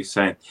get what you're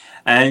saying.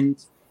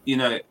 And,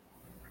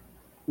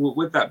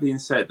 with that being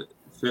said,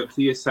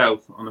 for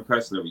yourself on a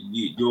personal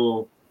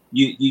level,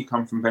 you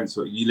come from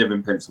Pennsylvania, you live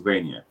in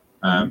Pennsylvania.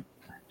 And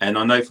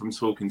I know from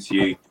talking to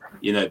you,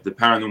 you know, the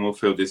paranormal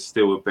field is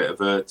still a bit of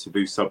a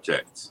taboo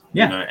subject.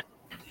 Yeah. You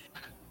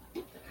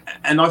know?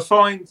 And I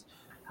find,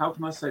 how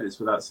can I say this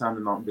without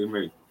sounding like I'm being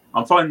rude?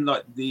 I'm finding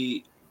like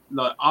the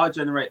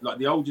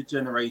older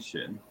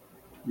generation,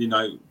 you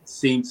know,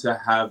 seem to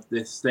have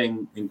this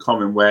thing in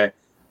common where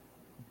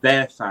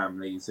their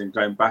families, and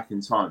going back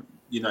in time,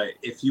 you know,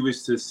 if you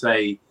was to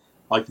say,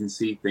 I can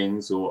see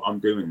things or I'm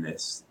doing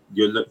this,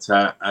 you're looked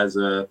at as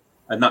a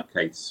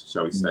nutcase,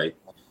 shall we say.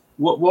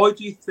 Why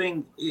do you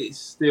think it's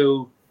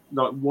still,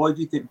 like, why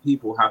do you think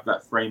people have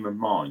that frame of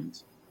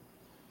mind?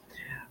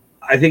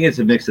 I think it's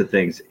a mix of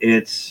things.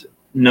 It's,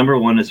 number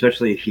one,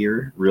 especially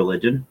here,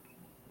 religion.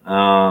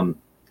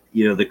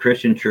 You know, the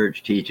Christian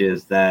church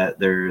teaches that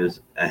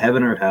there's a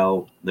heaven or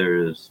hell.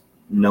 There's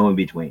no in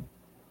between.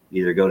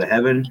 You either go to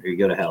heaven or you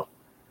go to hell.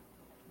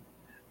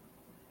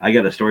 I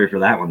got a story for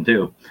that one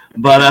too.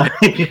 But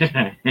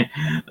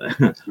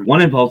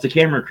one involves a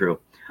camera crew.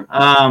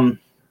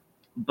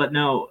 But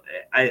no,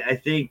 I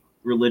think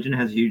religion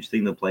has a huge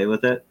thing to play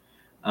with it.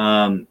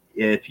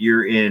 If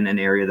you're in an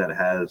area that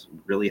has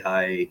really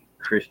high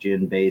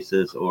Christian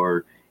basis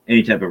or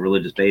any type of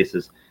religious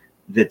basis,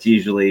 that's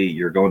usually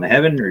you're going to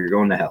heaven or you're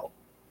going to hell.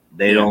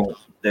 They don't.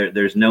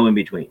 There's no in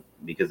between,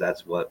 because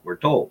that's what we're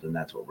told and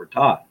that's what we're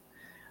taught.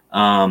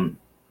 At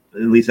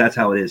least that's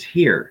how it is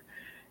here.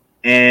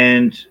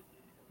 And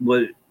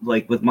what,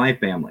 like with my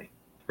family,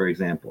 for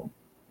example,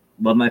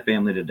 love my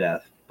family to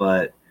death,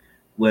 but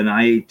when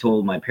I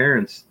told my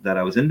parents that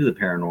I was into the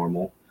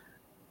paranormal,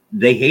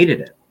 they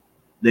hated it.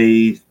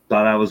 They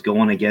thought I was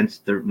going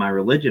against my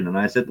religion. And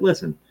I said,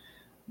 listen,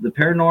 the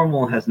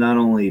paranormal has not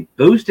only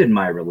boosted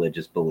my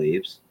religious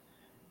beliefs,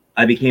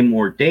 I became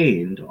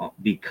ordained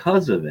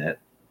because of it.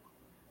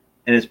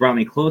 And it's brought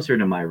me closer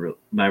to my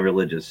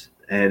religious.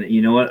 And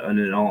you know what? And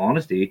in all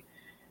honesty,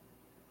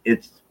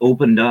 it's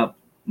opened up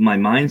my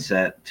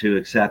mindset to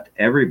accept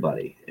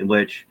everybody, in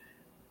which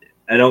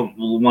I don't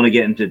want to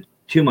get into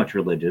too much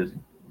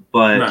religion,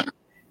 but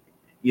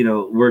you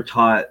know, we're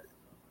taught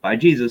by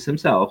Jesus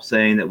himself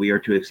saying that we are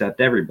to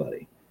accept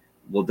everybody.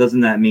 Well,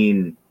 doesn't that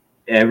mean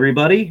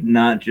everybody,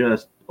 not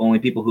just only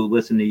people who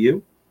listen to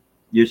you?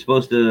 You're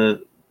supposed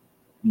to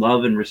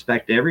love and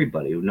respect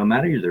everybody, no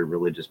matter their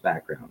religious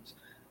backgrounds.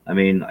 I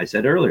mean, I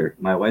said earlier,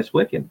 my wife's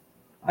Wiccan.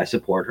 I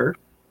support her.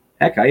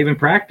 Heck, I even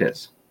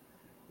practice.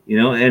 You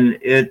know, and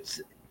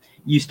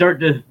you start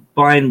to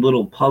find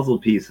little puzzle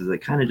pieces that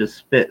kind of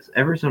just fit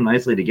ever so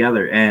nicely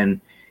together. And,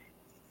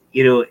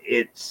 you know,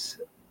 it's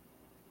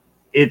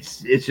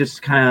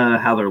just kind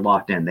of how they're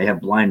locked in. They have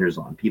blinders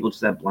on. People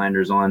just have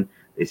blinders on.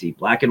 They see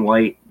black and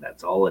white.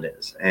 That's all it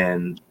is.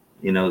 And,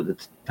 you know,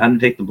 it's time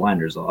to take the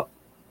blinders off.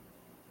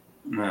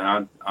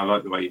 No, I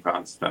like the way you've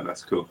answered that.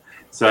 That's cool.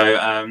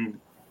 So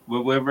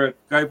we'll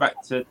go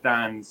back to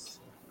Dan's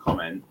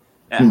comment.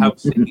 It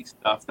helps to eat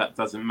stuff that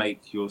doesn't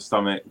make your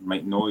stomach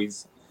make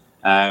noise.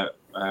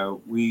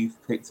 We've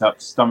picked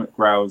up stomach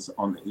growls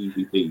on the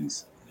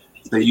EVPs.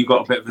 So you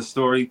got a bit of a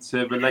story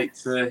to relate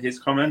to his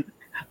comment?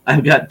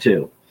 I've got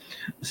two.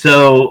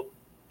 So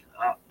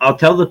I'll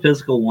tell the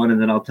physical one,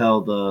 and then I'll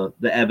tell the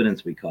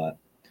evidence we caught.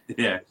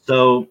 Yeah.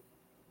 So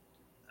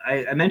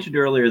I mentioned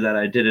earlier that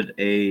I did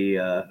a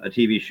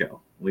TV show.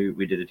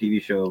 We did a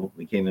TV show.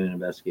 We came in and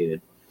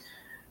investigated.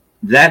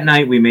 That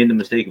night, we made the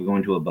mistake of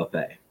going to a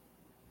buffet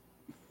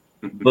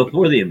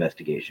before the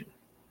investigation.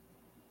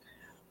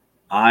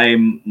 I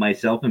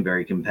myself am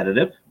very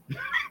competitive.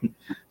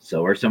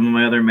 So are some of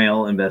my other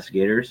male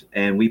investigators,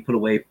 and we put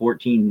away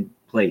 14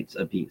 plates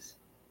apiece.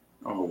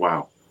 Oh,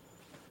 wow.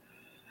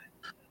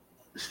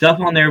 Stuff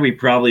on there we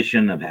probably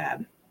shouldn't have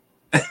had.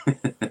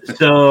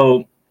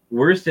 So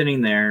we're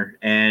sitting there,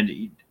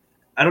 and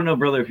I don't know,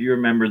 brother, if you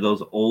remember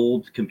those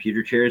old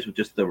computer chairs with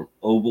just the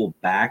oval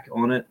back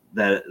on it.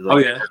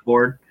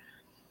 Board.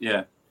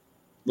 Yeah.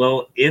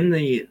 Well, in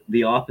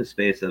the office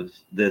space of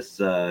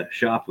this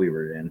shop we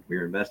were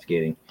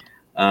investigating,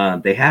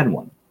 they had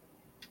one.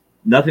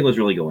 Nothing was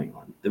really going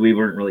on. We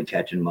weren't really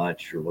catching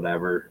much or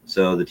whatever.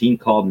 So the team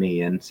called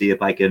me and see if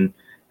I can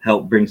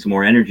help bring some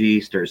more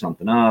energy, stir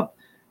something up.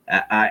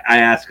 I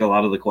ask a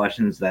lot of the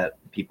questions that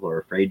people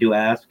are afraid to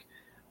ask,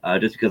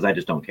 just because I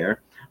just don't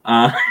care.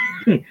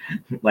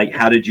 Like,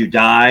 how did you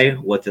die?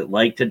 What's it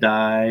like to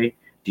die?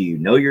 Do you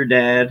know you're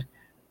dead?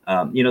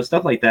 You know,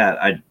 stuff like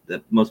that.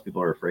 That most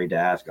people are afraid to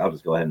ask. I'll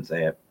just go ahead and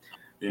say it.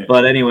 Yeah.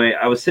 But anyway,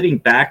 I was sitting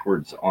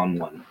backwards on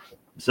one.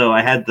 So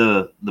I had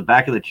the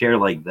back of the chair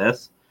like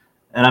this,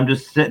 and I'm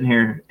just sitting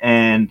here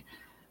and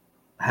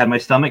had my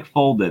stomach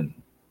folded,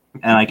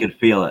 and I could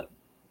feel it.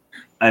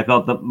 I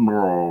felt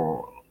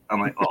I'm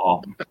like,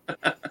 oh.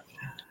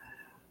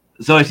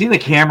 So I see the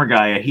camera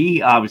guy.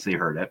 He obviously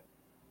heard it.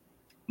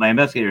 My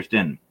investigators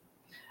didn't.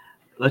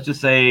 Let's just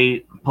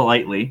say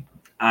politely,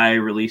 I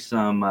released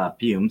some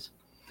fumes.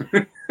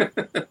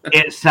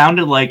 It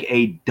sounded like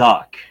a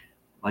duck.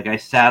 Like I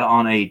sat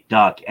on a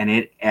duck, and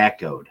it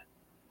echoed.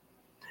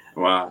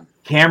 Wow.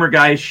 Camera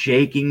guy's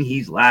shaking.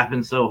 He's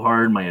laughing so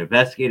hard. My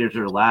investigators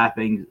are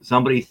laughing.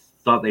 Somebody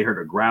thought they heard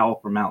a growl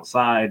from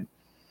outside.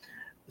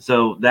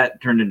 So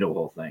that turned into a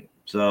whole thing.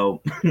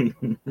 So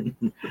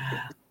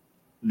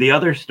the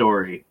other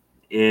story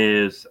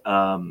is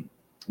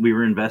we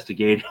were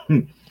investigating.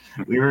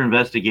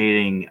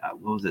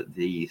 What was it?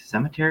 The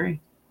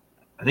cemetery?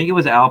 I think it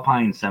was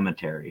Alpine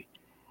Cemetery,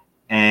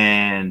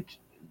 and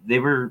they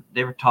were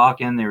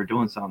talking. They were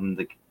doing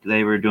something.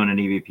 They were doing an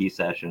EVP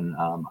session.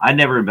 I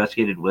never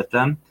investigated with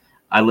them.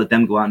 I let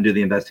them go out and do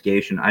the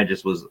investigation. I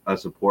just was a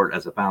support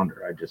as a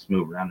founder. I just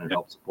moved around and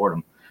helped support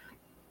them.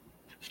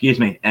 Excuse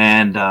me.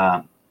 And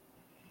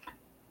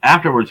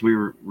afterwards, we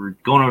were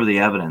going over the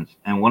evidence,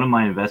 and one of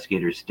my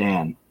investigators,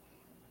 Stan,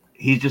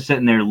 he's just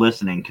sitting there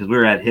listening because we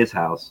were at his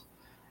house,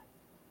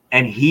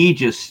 and he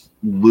just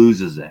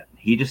loses it.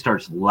 He just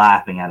starts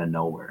laughing out of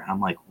nowhere. And I'm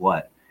like,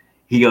 what?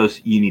 He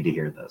goes, you need to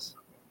hear this.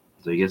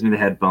 So he gives me the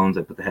headphones.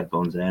 I put the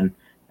headphones in,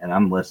 and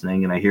I'm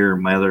listening, and I hear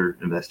my other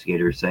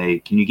investigator say,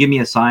 can you give me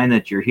a sign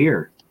that you're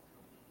here?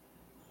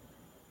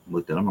 I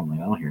looked at him. I'm like,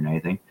 I don't hear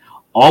anything.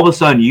 All of a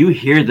sudden, you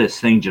hear this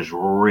thing just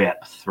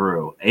rip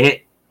through.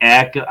 It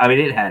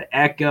had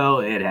echo.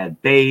 It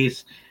had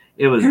bass.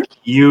 It was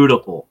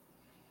beautiful.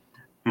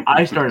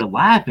 I started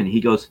laughing.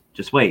 He goes,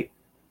 just wait.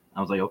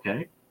 I was like,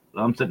 okay.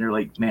 I'm sitting there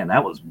like, man,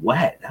 that was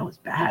wet. That was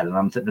bad. And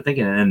I'm sitting there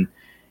thinking, and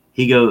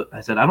he goes, I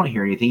said, I don't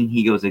hear anything.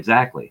 He goes,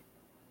 exactly.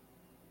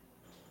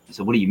 I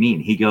said, what do you mean?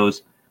 He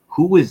goes,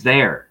 who was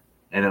there?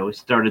 And I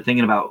started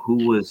thinking about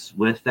who was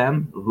with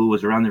them, who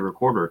was around the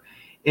recorder.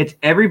 It's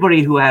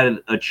everybody who had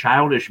a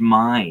childish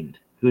mind,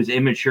 who's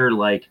immature,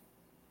 like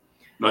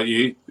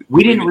you.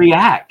 We didn't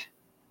react.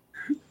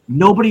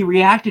 Nobody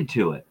reacted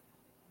to it.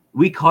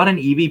 We caught an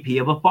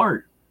EVP of a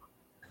fart.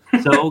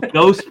 So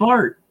ghost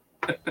fart.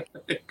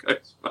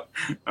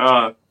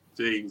 Oh,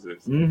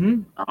 Jesus.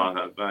 Mm-hmm.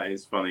 Oh, that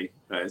is funny.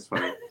 That is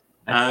funny.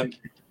 And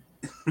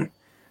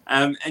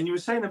you were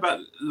saying about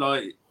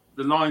like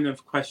the line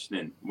of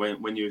questioning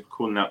when you were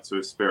calling out to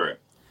a spirit.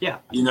 Yeah.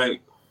 You know,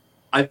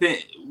 I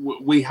think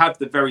we have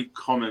the very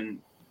common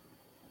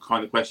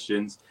kind of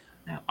questions.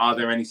 Yeah. Are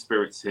there any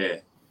spirits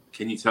here?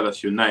 Can you tell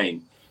us your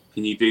name?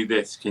 Can you do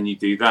this? Can you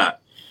do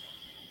that?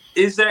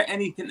 Is there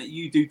anything that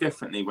you do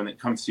differently when it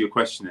comes to your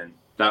questioning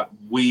that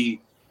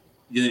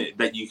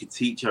that you could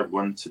teach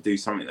everyone to do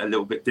something a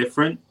little bit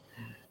different?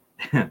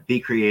 Be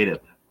creative.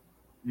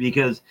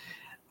 Because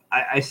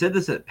I said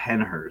this at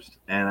Pennhurst,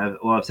 and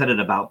I've said it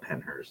about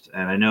Pennhurst.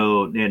 And I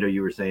know, Nando,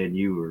 you were saying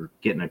you were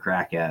getting a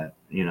crack at,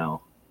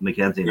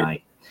 Mackenzie and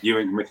I. You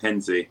and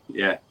Mackenzie,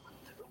 yeah.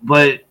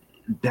 But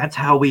that's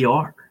how we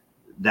are.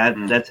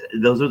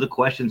 Those are the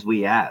questions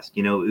we ask.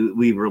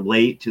 We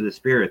relate to the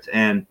spirits.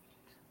 And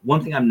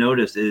one thing I've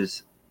noticed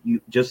is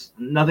just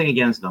nothing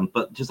against them,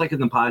 but just like in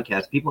the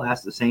podcast, people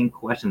ask the same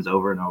questions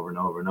over and over and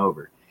over and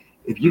over.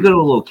 If you go to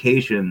a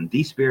location,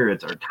 these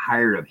spirits are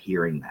tired of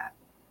hearing that.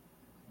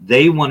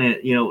 They want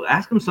to,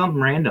 ask them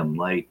something random,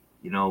 like,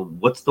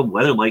 what's the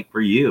weather like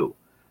for you?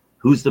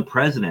 Who's the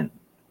president?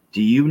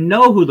 Do you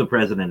know who the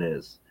president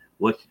is?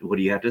 What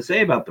do you have to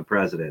say about the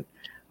president?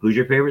 Who's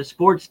your favorite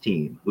sports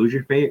team? Who's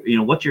your favorite,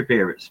 what's your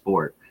favorite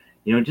sport?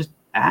 Just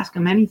ask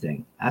them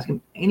anything. Ask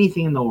them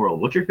anything in the world.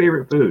 What's your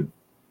favorite food?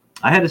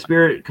 I had a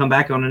spirit come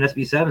back on an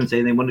SB7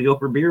 saying they wanted to go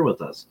for beer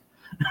with us.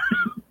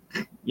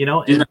 I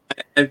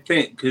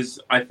think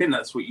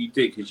that's what you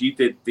did, because you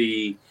did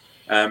the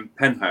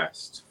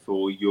Pennhurst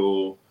for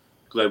your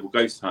Global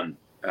Ghost Hunt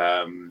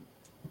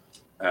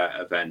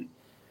event,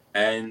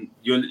 and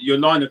your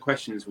line of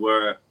questions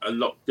were a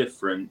lot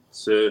different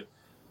to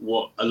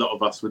what a lot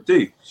of us would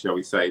do, shall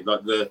we say,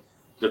 like the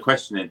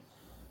questioning.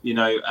 Do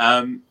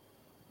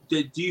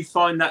you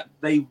find that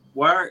they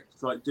work,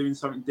 like doing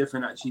something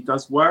different actually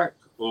does work,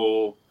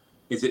 or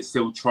is it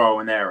still trial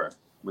and error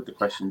with the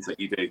questions that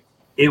you do?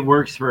 It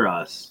works for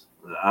us.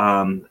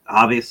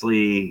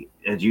 Obviously,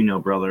 as you know,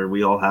 brother,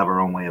 we all have our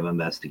own way of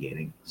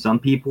investigating. Some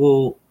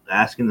people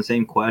asking the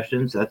same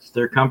questions, that's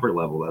their comfort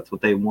level. That's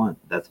what they want.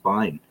 That's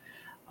fine.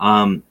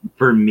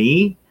 For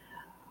me,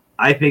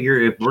 I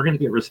figure if we're going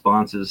to get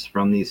responses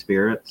from these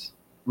spirits,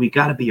 we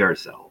got to be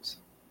ourselves.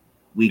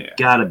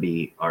 Got to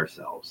be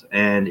ourselves.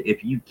 And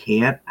if you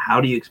can't,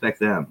 how do you expect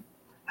them?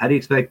 How do you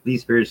expect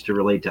these spirits to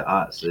relate to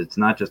us? It's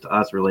not just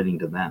us relating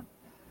to them.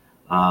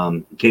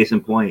 Case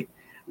in point,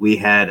 we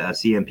had a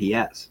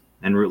CMPS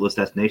and Rootless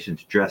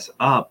Destinations dress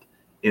up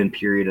in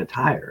period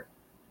attire.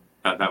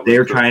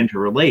 They're cool. Trying to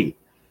relate.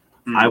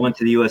 Mm-hmm. I went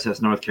to the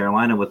USS North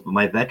Carolina with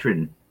my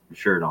veteran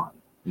shirt on,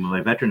 my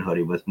veteran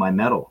hoodie with my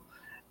medal,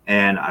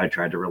 and I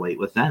tried to relate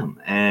with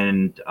them.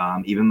 And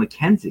even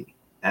Mackenzie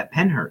at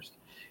Pennhurst.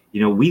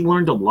 We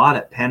learned a lot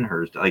at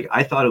Pennhurst. Like,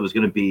 I thought it was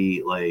going to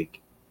be like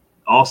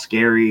all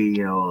scary,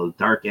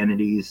 dark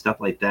entities, stuff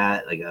like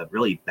that, like a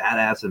really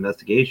badass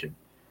investigation.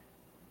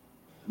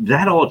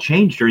 That all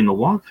changed during the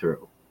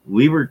walkthrough.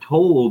 We were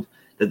told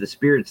that the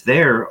spirits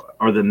there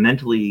are the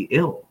mentally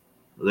ill.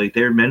 Like,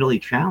 they're mentally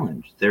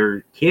challenged.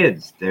 They're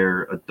kids.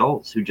 They're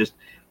adults who just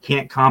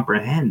can't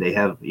comprehend. They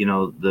have,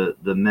 the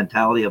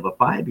mentality of a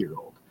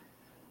 5-year-old.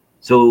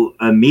 So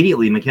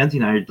immediately, Mackenzie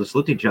and I just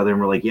looked at each other and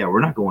we're like, yeah,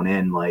 we're not going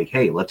in like,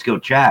 hey, let's go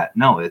chat.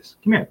 No, it's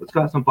come here, let's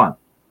go have some fun.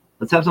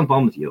 Let's have some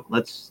fun with you.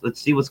 Let's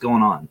see what's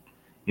going on.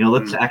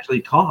 Let's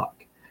actually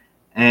talk.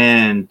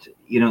 And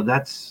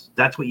that's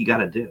what you got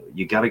to do.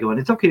 You got to go in.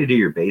 It's okay to do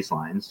your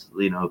baselines.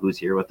 Who's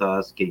here with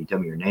us? Can you tell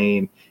me your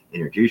name?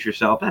 Introduce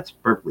yourself. That's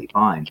perfectly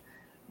fine.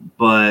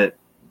 But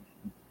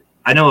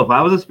I know if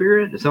I was a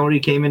spirit, if somebody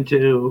came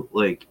into,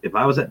 like, if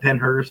I was at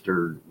Pennhurst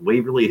or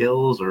Waverly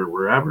Hills or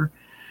wherever,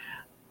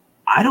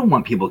 I don't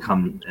want people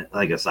come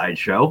like a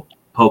sideshow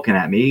poking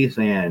at me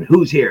saying,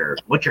 who's here?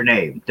 What's your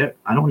name?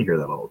 I don't want to hear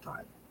that all the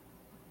time.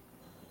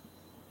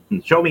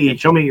 And show me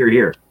you're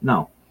here.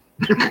 No.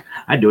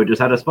 I do it just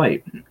out of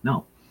spite.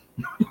 No.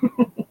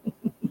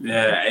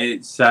 Yeah,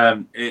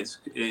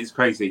 it's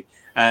crazy.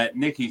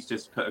 Nikki's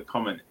just put a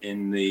comment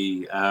in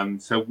the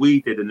so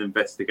we did an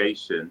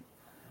investigation,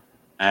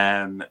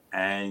 and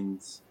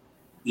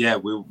yeah,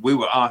 we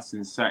were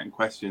asking certain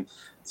questions.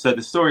 So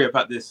the story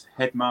about this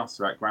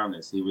headmaster at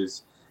Groundless, he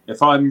was,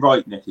 if I'm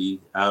right,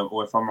 Nikki,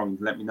 or if I'm wrong,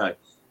 let me know.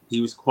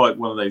 He was quite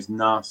one of those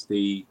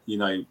nasty,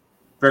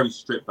 very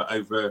strict, but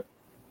over,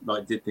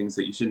 like, did things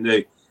that you shouldn't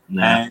do.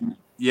 Nah. And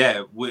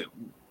yeah,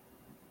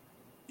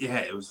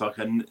 it was like,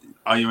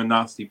 are you a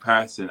nasty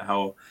person?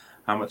 How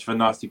much of a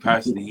nasty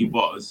person he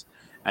was.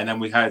 And then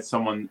we had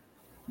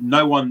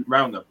no one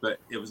round us, but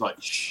it was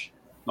like, shh,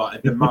 like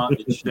a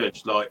demanded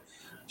shush. Like,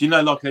 do you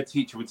know, like a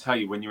teacher would tell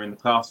you when you're in the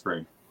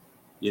classroom,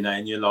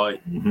 and you're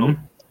like, oh,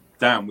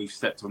 damn, we've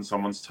stepped on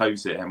someone's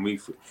toes here.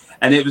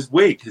 And it was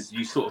weird because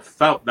you sort of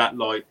felt that,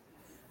 like,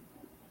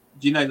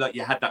 like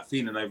you had that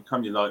feeling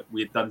overcome you, like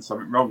we had done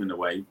something wrong in a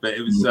way. But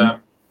it was,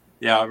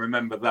 yeah, I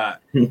remember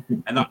that.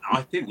 And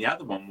I think the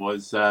other one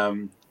was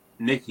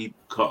Nikki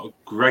got a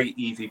great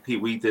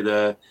EVP. We did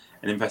an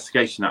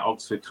investigation at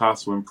Oxford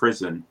Castle and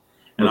Prison.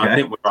 And I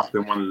think we're up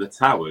in one of the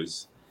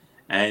towers.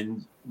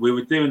 And we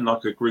were doing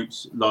like a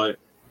group's, like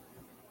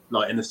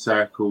in a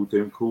circle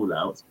doing call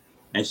outs.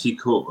 And she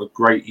caught a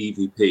great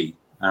EVP.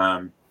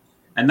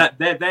 And that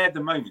they're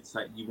the moments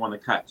that you want to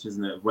catch,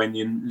 isn't it? When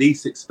you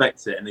least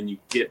expect it and then you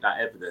get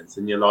that evidence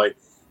and you're like,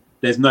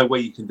 there's no way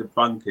you can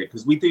debunk it.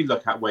 Because we do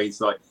look at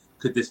ways like,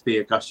 could this be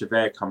a gush of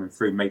air coming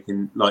through,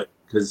 making, like,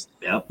 because,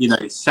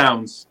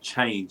 sounds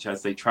change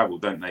as they travel,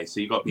 don't they? So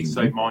you've got to be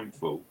so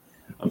mindful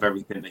of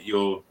everything that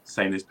you're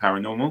saying is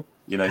paranormal,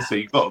 so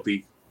you've got to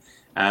be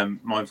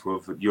mindful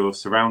of your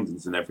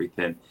surroundings and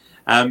everything.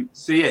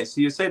 So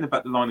you're saying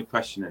about the line of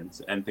questioning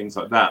and things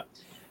like that.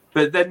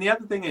 But then the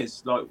other thing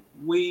is, like,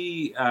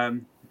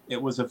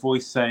 it was a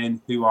voice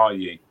saying, who are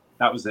you?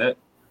 That was it.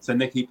 So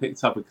Nikki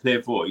picked up a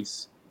clear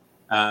voice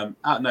out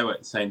of nowhere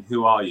saying,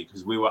 who are you?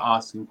 Because we were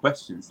asking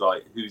questions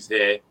like, who's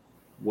here?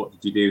 What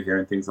did you do here?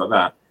 And things like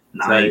that.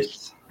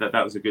 Nice. So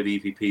that was a good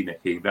EVP,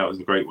 Nikki. That was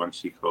a great one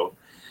she caught.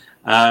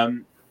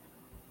 In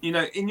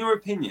your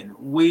opinion,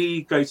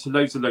 we go to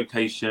loads of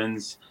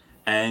locations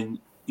and,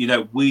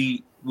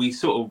 we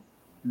sort of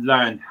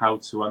learn how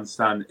to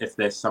understand if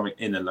there's something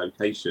in a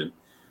location.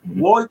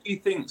 Why do you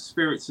think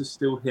spirits are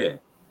still here?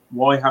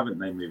 Why haven't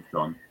they moved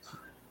on?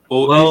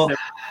 Or is there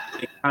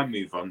they can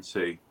move on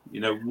to?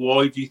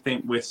 Why do you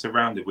think we're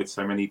surrounded with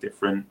so many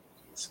different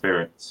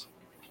spirits?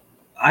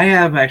 I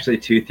have actually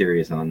two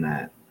theories on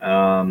that.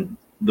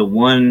 The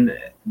one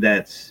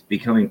that's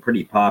becoming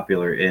pretty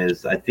popular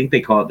is, I think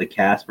they call it the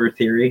Casper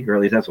theory, or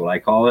at least that's what I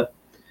call it.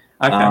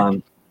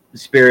 Okay.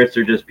 Spirits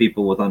are just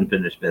people with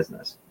unfinished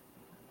business.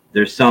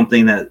 There's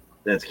something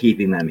that's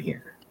keeping them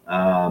here.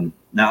 Now,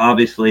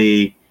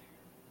 obviously,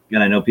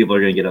 and I know people are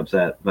going to get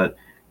upset, but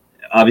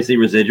obviously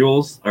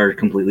residuals are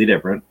completely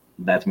different.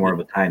 That's more of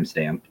a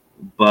timestamp.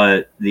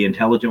 But the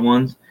intelligent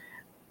ones,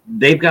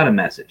 they've got a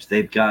message.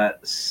 They've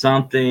got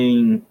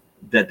something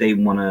that they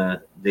want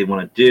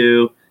to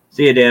do.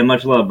 See you, Dan.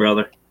 Much love,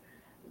 brother.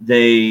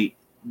 They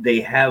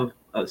have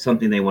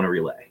something they want to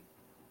relay.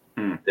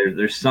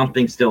 There's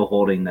something still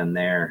holding them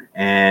there.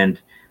 And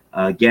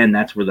again,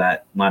 that's where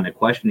that line of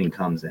questioning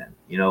comes in.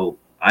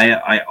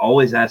 I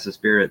always ask the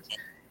spirits,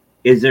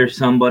 is there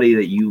somebody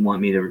that you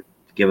want me to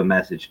give a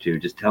message to?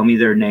 Just tell me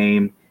their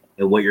name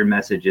and what your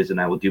message is,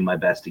 and I will do my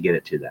best to get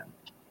it to them.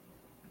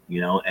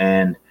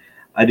 And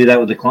I do that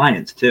with the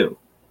clients too,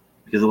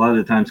 because a lot of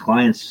the times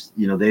clients,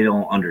 they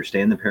don't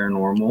understand the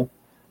paranormal.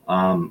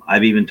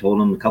 I've even told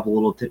them a couple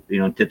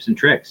little tips and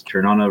tricks.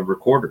 Turn on a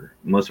recorder.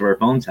 Most of our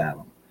phones have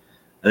them.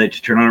 They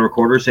just turn on a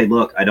recorder, say,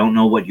 look, I don't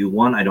know what you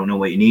want. I don't know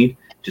what you need.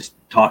 Just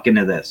talk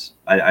into this.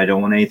 I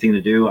don't want anything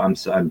to do. I'm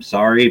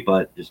sorry,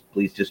 but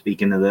please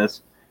speak into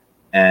this,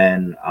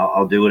 and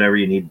I'll do whatever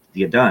you need to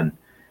get done.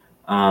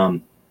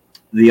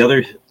 The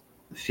other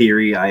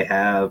theory I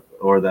have,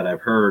 or that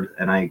I've heard,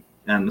 and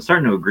I'm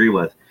starting to agree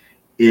with,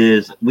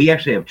 is we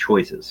actually have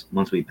choices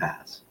once we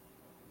pass.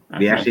 Okay.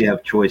 We actually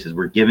have choices.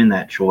 We're given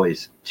that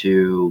choice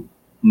to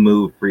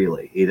move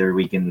freely. Either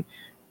we can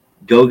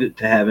go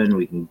to heaven,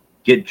 we can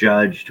get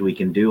judged, we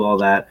can do all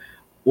that,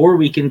 or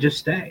we can just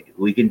stay.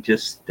 We can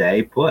just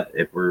stay put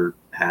if we're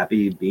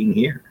happy being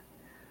here,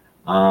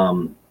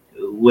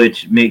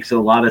 which makes a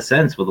lot of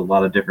sense with a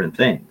lot of different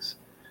things.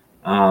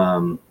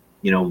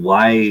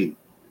 Why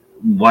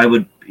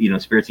would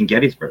spirits in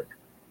Gettysburg?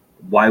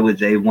 Why would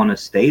they want to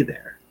stay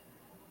there?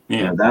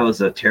 Yeah. That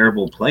was a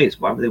terrible place.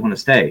 Why would they want to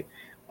stay?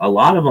 A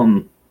lot of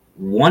them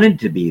wanted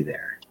to be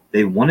there.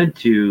 They wanted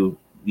to,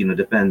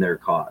 defend their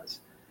cause.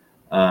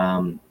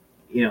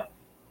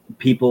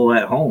 People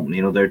at home,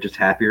 they're just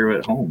happier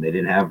at home. They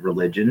didn't have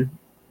religion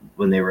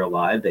when they were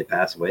alive. They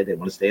pass away. They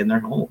want to stay in their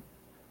home.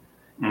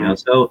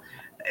 So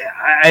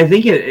I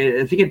think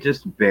it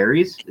just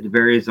varies. It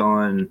varies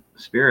on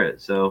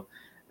spirit. So,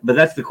 but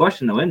that's the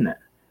question, though, isn't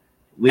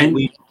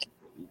it?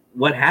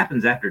 What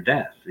happens after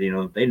death? They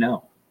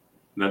know.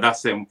 No,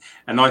 that's it.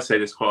 And I say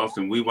this quite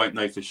often. We won't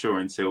know for sure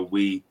until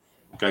we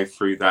go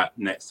through that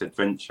next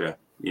adventure,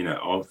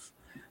 of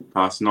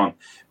passing on.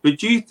 But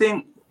do you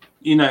think,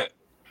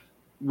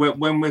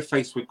 when we're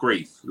faced with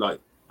grief, like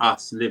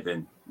us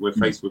living, we're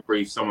faced with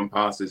grief, someone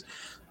passes.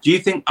 Do you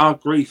think our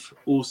grief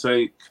also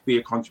could be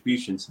a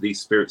contribution to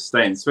these spirits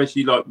staying,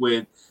 especially like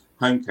with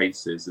home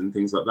cases and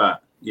things like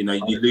that? You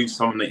lose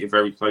someone that you're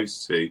very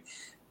close to.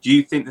 Do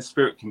you think the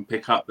spirit can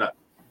pick up that,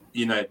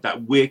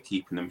 that we're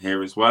keeping them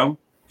here as well?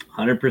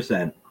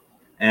 100%.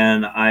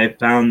 And I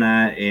found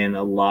that in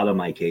a lot of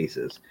my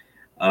cases.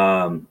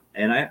 And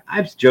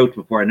I've joked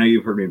before. I know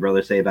you've heard me,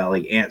 brother, say about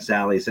like Aunt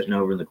Sally sitting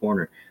over in the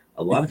corner.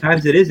 A lot of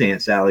times it is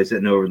Aunt Sally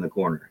sitting over in the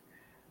corner.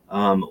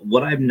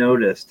 What I've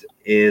noticed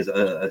is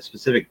a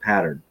specific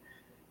pattern.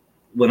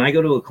 When I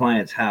go to a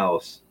client's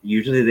house,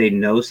 usually they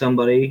know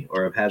somebody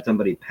or have had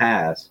somebody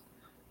pass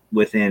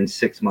within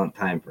 6-month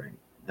time frame.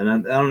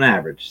 And on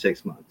average,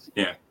 6 months.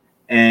 Yeah.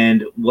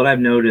 And what I've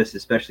noticed,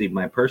 especially in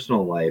my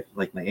personal life,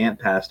 like my aunt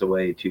passed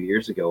away 2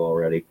 years ago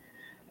already.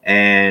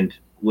 And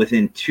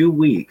within 2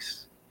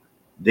 weeks,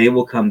 they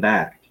will come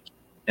back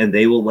and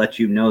they will let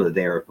you know that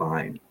they are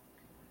fine.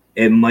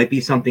 It might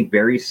be something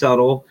very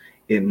subtle.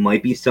 It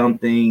might be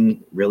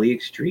something really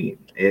extreme.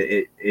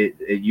 It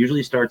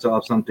usually starts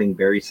off something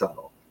very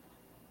subtle.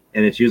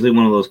 And it's usually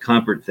one of those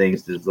comfort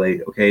things that's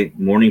like, okay,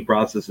 mourning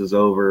process is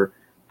over.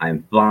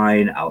 I'm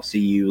fine. I'll see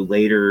you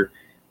later.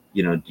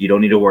 You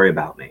don't need to worry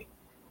about me.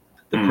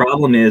 The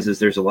problem is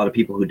there's a lot of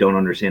people who don't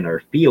understand our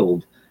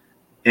field,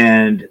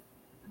 and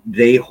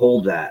they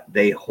hold that.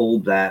 They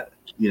hold that,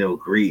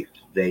 grief.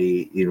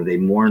 They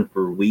mourn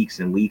for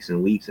weeks and weeks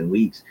and weeks and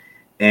weeks,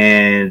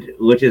 and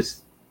which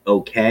is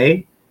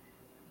okay.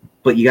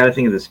 But you got to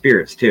think of the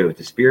spirits too. If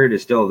the spirit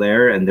is still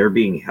there and they're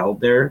being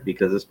held there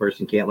because this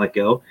person can't let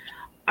go,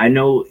 I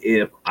know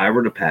if I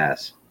were to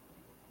pass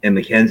and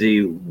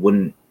Mackenzie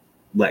wouldn't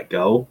let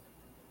go,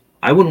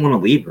 I wouldn't want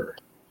to leave her.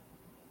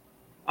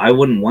 I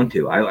wouldn't want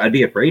to. I'd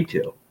be afraid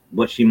to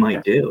what she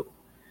might do.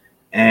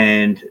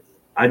 And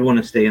I'd want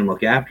to stay and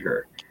look after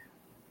her.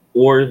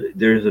 Or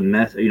there's a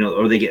mess,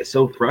 or they get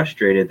so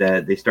frustrated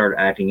that they start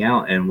acting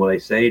out. And what I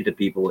say to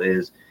people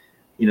is,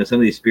 some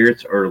of these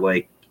spirits are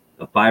like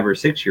a 5 or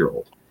 6 year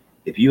old.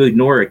 If you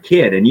ignore a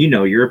kid, and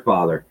you're a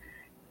father,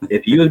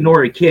 if you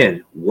ignore a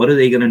kid, what are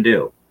they going to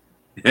do?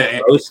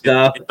 Throw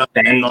stuff. It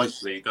doesn't end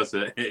nicely, does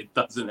it? It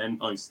doesn't end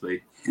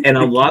nicely. And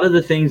a lot of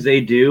the things they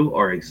do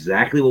are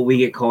exactly what we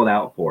get called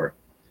out for.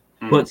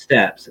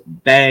 Footsteps,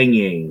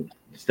 banging,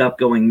 stuff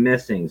going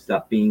missing,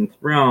 stuff being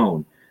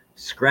thrown,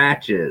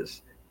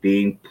 scratches,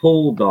 being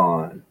pulled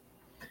on.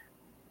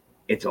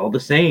 It's all the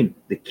same.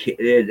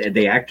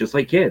 They act just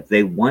like kids.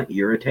 They want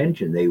your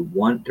attention. They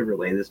want to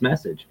relay this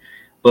message.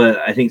 But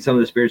I think some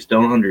of the spirits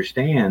don't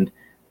understand.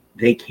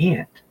 They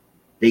can't.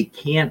 They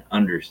can't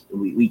understand.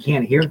 We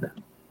can't hear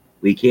them.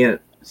 We can't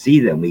see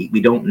them.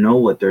 We don't know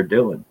what they're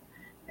doing.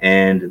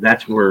 And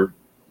that's where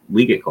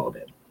we get called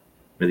in,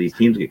 or these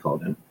teams get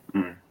called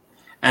in.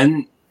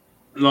 And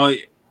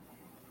like,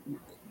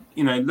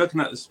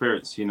 looking at the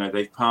spirits,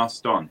 they've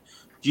passed on.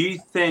 Do you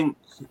think,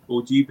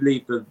 or do you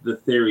believe the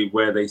theory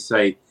where they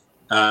say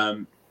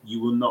you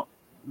will not,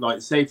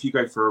 like, say if you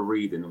go for a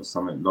reading or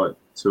something, like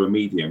to a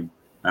medium,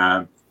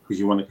 because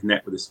you want to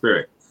connect with the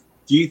spirit,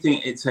 do you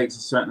think it takes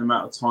a certain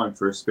amount of time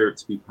for a spirit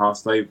to be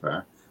passed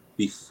over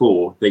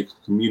before they can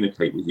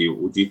communicate with you?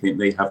 Or do you think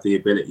they have the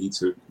ability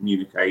to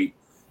communicate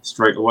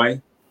straight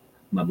away?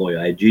 My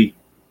boy IG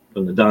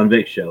from the Don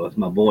Vick show. That's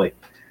my boy.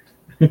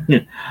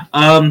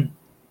 I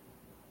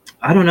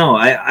don't know.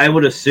 I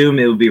would assume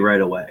it would be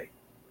right away.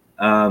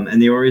 And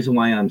the only reason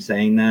why I'm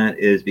saying that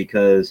is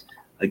because,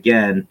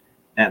 again,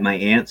 at my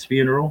aunt's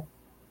funeral,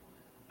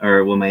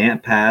 or when my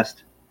aunt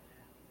passed,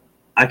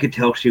 I could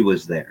tell she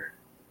was there.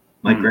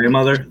 My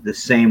grandmother, the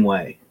same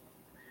way.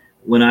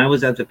 When I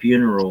was at the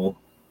funeral,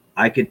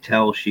 I could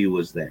tell she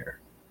was there.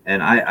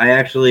 And I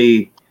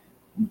actually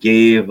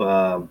gave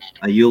a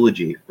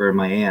eulogy for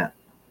my aunt.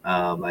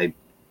 I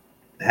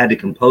had to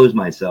compose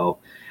myself.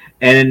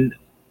 And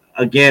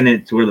again,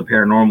 it's where the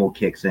paranormal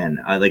kicks in.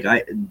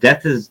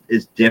 Death is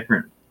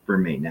different for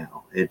me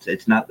now.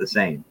 It's not the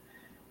same.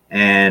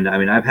 And I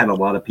mean, I've had a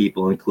lot of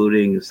people,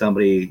 including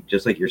somebody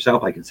just like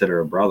yourself, I consider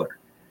a brother.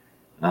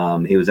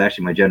 He was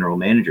actually my general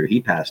manager. He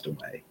passed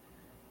away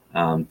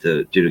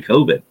due to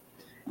COVID.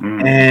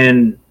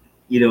 And,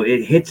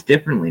 it hits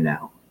differently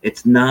now.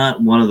 It's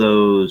not one of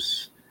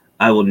those,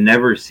 I will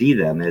never see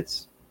them.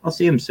 It's, I'll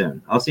see him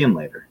soon. I'll see him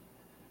later.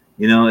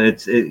 You know,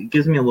 it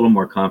gives me a little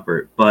more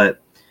comfort.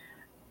 But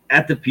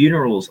at the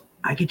funerals,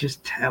 I could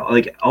just tell,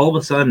 like, all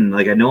of a sudden,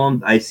 like, I know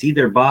I see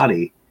their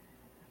body,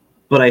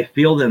 but I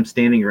feel them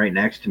standing right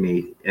next to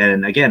me.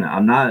 And again,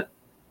 I'm not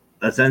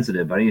a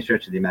sensitive by any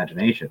stretch of the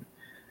imagination.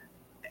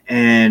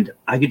 And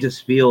I could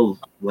just feel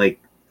like,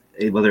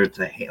 whether it's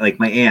like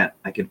my aunt,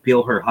 I could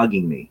feel her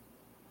hugging me.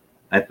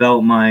 I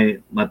felt my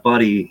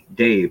buddy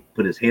Dave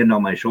put his hand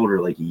on my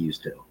shoulder like he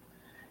used to.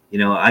 You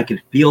know, I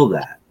could feel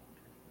that.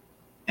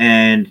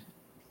 And,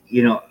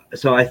 you know,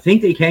 so I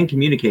think they can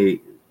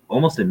communicate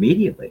almost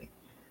immediately.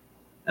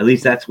 At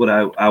least that's what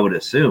I would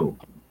assume,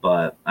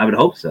 but I would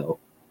hope so.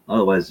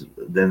 Otherwise,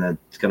 then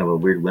that's kind of a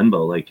weird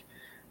limbo, like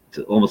it's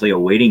almost like a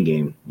waiting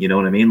game. You know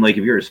what I mean? Like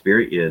if you're a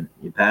spirit, you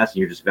pass and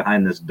you're just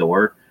behind this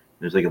door.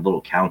 There's like a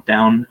little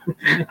countdown.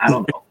 I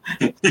don't know.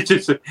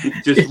 just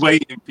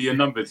waiting for your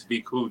number to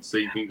be called so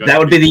you can go. That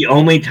would be the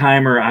only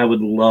timer I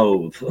would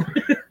loathe.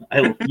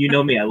 You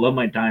know me, I love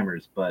my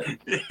timers, but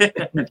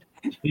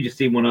you just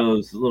see one of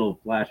those little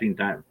flashing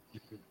timers.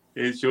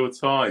 It's your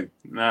time.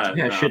 No,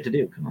 shit to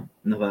do. Come on.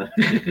 No,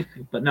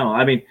 but no,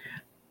 I mean,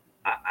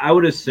 I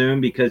would assume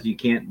because you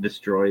can't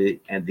destroy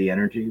the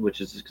energy,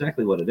 which is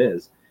exactly what it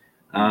is.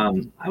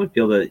 I would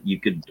feel that you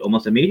could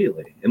almost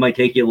immediately. It might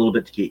take you a little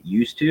bit to get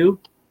used to,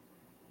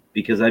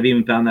 because I've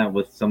even found that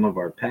with some of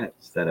our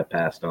pets that have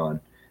passed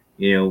on.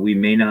 You know, we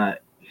may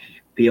not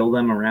feel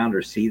them around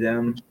or see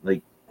them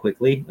like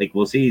quickly. Like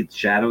we'll see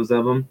shadows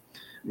of them.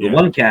 The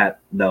one cat,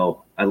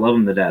 though, I love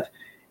him to death.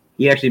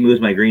 He actually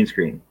moves my green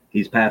screen.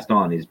 He's passed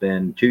on. He's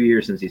been 2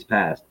 years since he's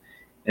passed.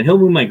 And he'll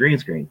move my green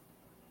screen.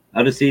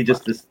 I'll just see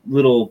just this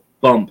little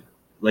bump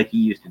like he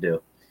used to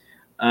do.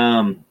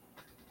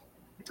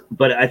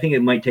 But I think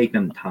it might take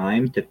them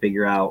time to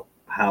figure out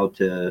how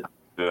to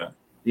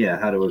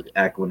how to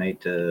acclimate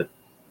to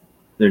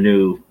their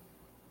new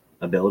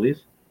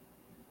abilities.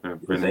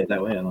 Say it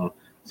that way. I don't know.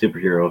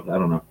 Superhero. I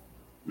don't know.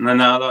 No,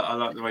 I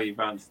like the way you've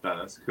answered that.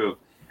 That's cool.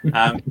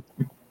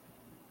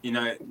 You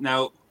know,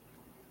 now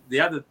the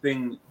other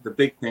thing, the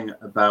big thing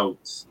about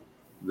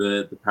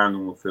the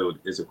paranormal field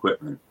is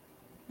equipment.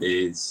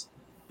 There's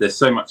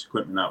so much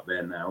equipment out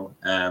there now,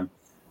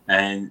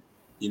 and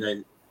you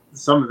know,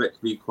 some of it can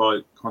be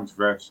quite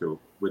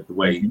controversial with the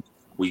way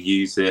we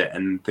use it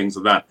and things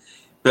like that.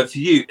 But for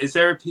you, is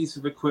there a piece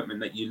of equipment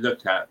that you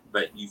look at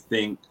that you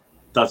think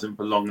doesn't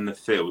belong in the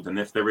field? And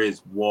if there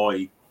is,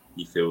 why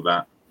you feel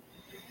that?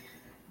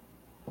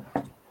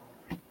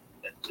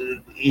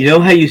 You know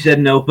how you said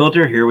no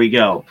filter? Here we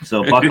go.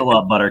 So buckle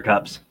up,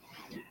 buttercups.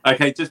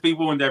 Okay, just be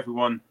warned,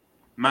 everyone.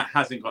 Matt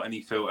hasn't got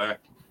any filter.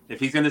 If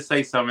he's going to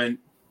say something,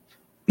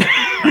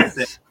 that's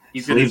it.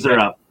 Sleeves are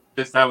up.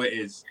 Just how it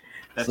is.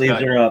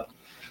 Sleeves are up.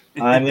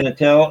 I'm going to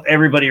tell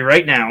everybody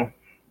right now,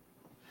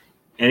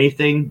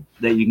 anything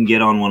that you can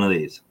get on one of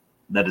these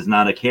that is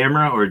not a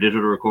camera or a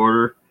digital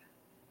recorder,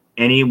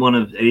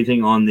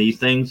 anything on these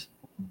things,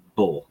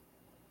 bull.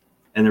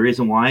 And the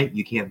reason why,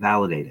 you can't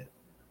validate it.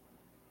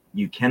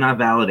 You cannot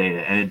validate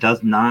it, and it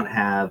does not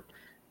have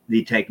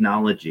the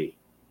technology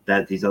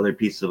that these other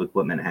pieces of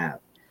equipment have.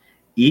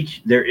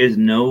 There is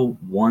no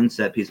one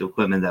set piece of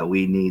equipment that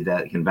we need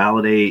that can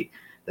validate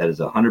that is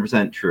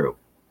 100% true.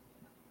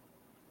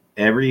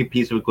 Every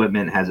piece of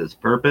equipment has its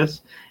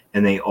purpose,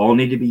 and they all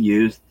need to be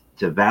used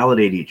to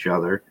validate each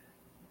other.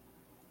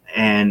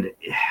 And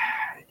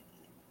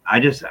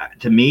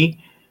to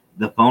me,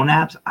 the phone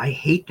apps, I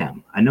hate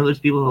them. I know there's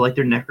people who like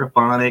their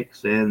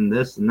necrophonics and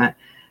this and that.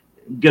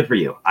 Good for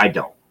you. I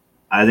don't.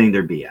 I think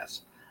they're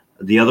BS.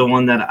 The other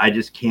one that I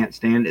just can't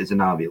stand is an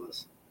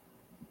Ovilus.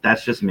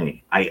 That's just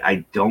me.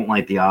 I don't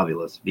like the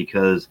Ovilus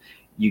because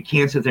you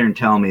can't sit there and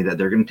tell me that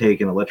they're going to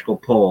take an electrical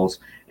pulse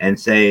and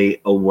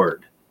say a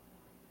word.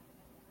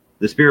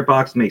 The spirit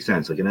box makes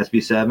sense. Like an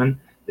SB7,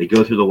 they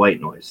go through the white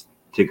noise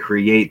to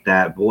create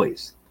that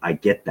voice. I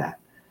get that.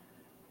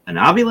 An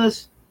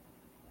Ovilus,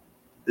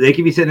 they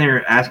could be sitting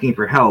there asking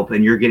for help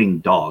and you're getting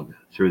dogged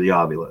through the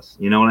Ovilus.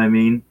 You know what I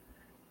mean?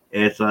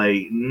 It's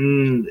like,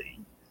 to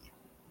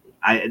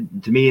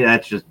me,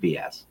 that's just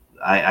BS.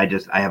 I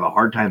have a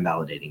hard time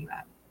validating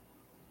that.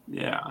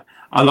 Yeah,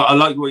 I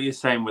like what you're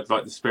saying with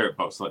like the spirit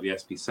box, like the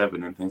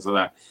SP7 and things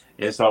like that.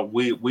 It's like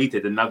we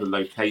did another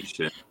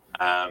location,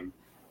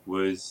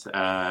 was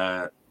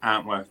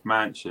Antwerp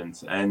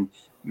Mansions, and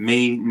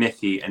me,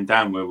 Nikki, and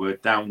Dan were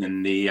down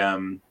in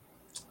the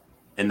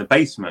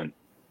basement,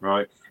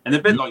 right? And a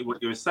bit like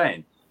what you were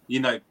saying, you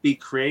know, be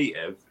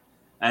creative,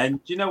 and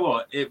you know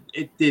what,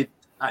 it did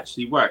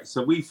actually work.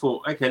 So we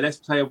thought, okay, let's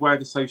play a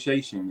word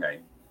association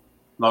game.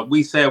 Like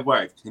we say a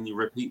word, can you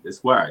repeat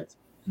this word?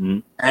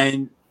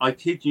 And I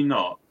kid you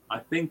not, I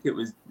think it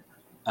was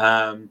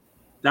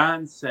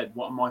Dan said,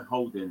 what am I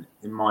holding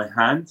in my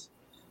hand?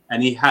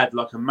 And he had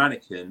like a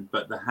mannequin,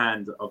 but the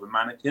hand of a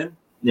mannequin.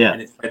 Yeah.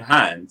 And it said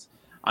hand.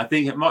 I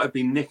think it might have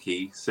been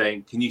Nikki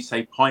saying, can you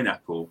say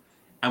pineapple?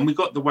 And we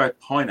got the word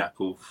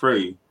pineapple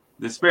through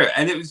the spirit.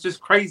 And it was just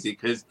crazy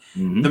because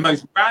the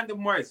most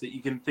random words that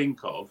you can think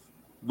of,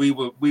 we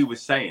were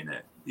saying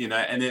it, you know,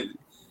 and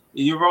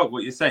you're right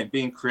what you're saying,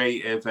 being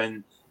creative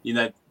and you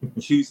know,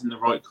 choosing the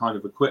right kind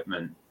of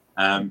equipment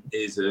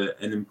is an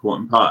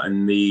important part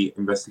in the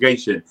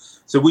investigation.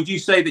 So would you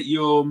say that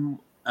you're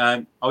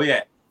and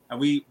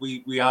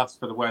we asked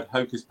for the word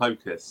hocus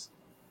pocus.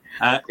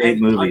 Great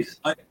movies.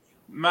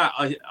 Matt,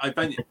 I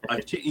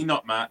cheat you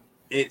not, Matt.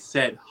 It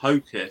said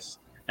hocus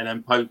and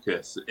then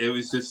pocus. It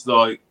was just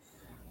like,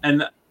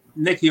 and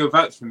Nikki will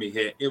vouch for me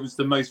here. It was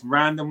the most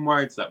random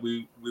words that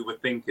we were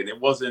thinking. It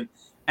wasn't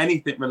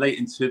anything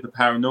relating to the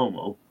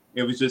paranormal.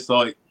 It was just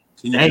like,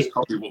 can you just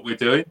copy what we're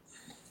doing?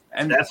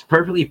 And that's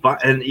perfectly fine.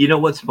 And you know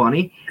what's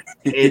funny?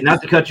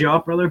 Not to cut you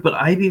off, brother, but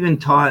I've even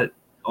taught.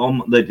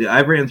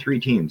 I've ran 3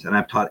 teams, and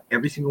I've taught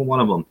every single one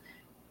of them.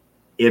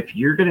 If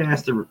you're going to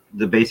ask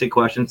the basic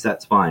questions,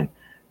 that's fine.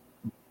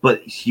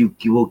 But you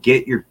will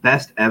get your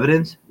best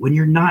evidence when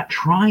you're not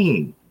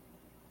trying.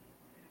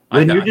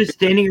 When you're just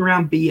standing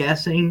around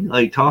BSing,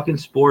 like talking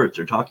sports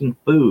or talking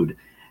food.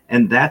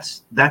 And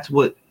that's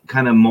what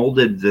kind of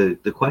molded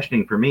the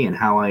questioning for me and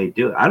how I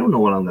do it. I don't know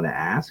what I'm going to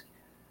ask.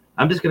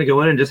 I'm just going to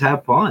go in and just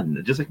have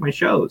fun, just like my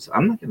shows.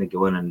 I'm not going to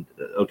go in and,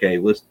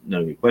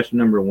 question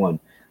number 1.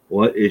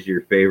 What is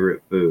your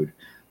favorite food?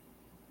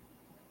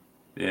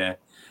 Yeah.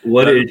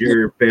 What is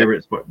your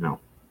favorite sport? No.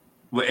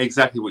 Well,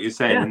 exactly what you're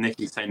saying, and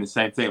Nikki's saying the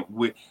same thing.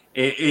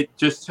 It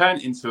just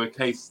turned into a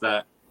case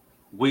that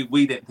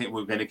we didn't think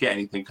we were going to get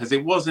anything because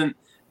it wasn't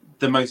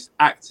the most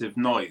active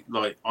night,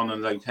 like on a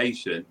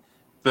location.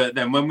 But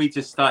then when we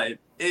just started,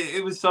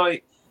 it was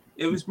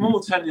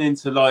more turning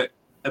into like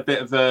a bit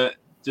of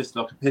just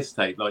like a piss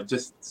take, like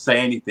just say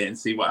anything and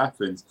see what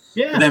happens.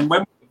 Yeah. But then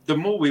the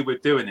more we were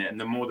doing it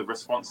and the more the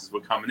responses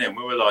were coming in,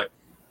 we were like,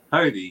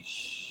 holy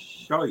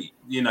shite,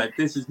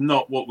 this is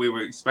not what we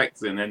were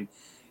expecting. And,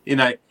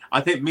 I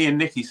think me and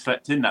Nikki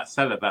slept in that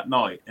cellar that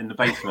night in the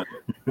basement,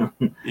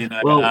 and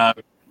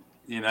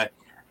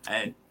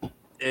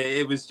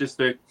it was just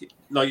like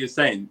you're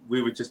saying,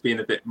 we were just being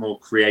a bit more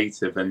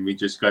creative and we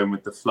just going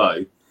with the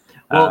flow.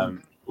 Well,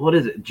 what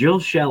is it? Jill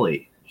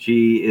Shelley.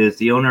 She is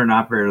the owner and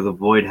operator of the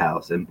Boyd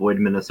House in Boyd,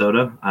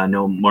 Minnesota. I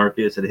know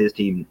Marcus and his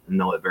team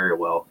know it very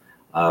well.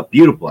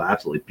 Beautiful,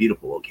 absolutely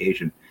beautiful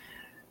location.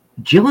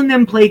 Jill and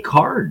them play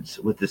cards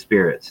with the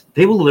spirits.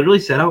 They will literally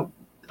set out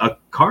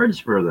cards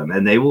for them,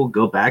 and they will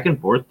go back and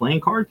forth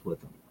playing cards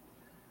with them.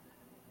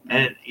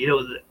 And,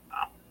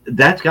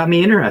 that's got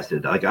me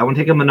interested. Like, I want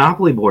to take a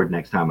Monopoly board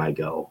next time I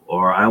go,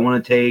 or I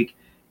want to take,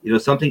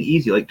 something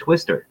easy like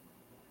Twister.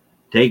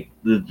 Take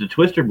the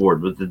Twister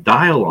board with the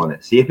dial on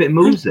it. See if it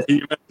moves it. Can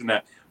you imagine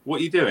that? What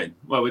are you doing?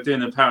 Well, we're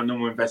doing a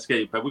paranormal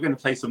investigation, but we're going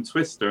to play some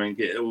Twister and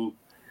get it all.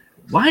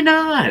 Why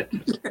not?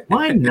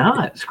 Why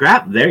not?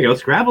 There you go.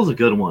 Scrabble's a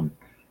good one.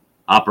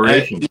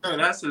 Operation.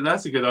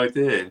 That's a good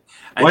idea.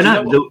 And why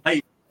not?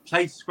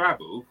 Play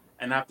Scrabble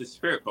and have the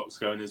spirit box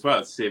going as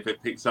well to see if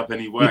it picks up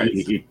any words.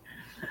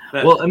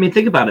 Well, I mean,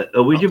 think about it.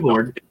 A Ouija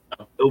board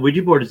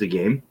is a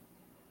game.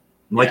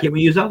 Why can't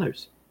we use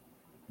others?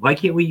 Why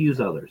can't we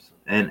use others?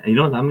 And you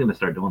know what? I'm going to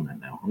start doing that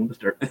now. I'm just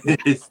going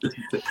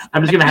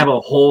to have a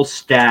whole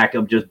stack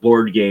of just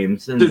board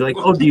games and be like,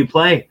 oh, do you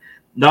play?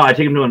 No, I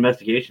take them to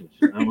investigations.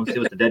 I want to see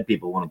what the dead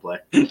people want to play.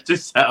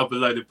 Just set up a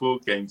load of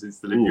board games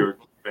instead of your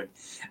equipment.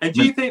 And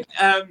do you think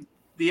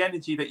the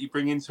energy that you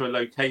bring into a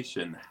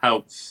location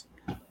helps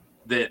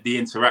the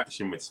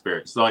interaction with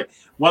spirits? Like,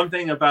 one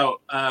thing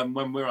about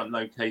when we're on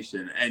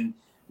location, and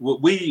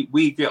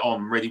we get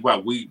on really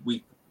well.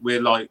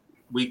 We're like,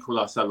 we call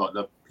ourselves like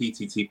the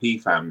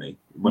PTTP family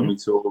when we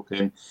talk,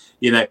 and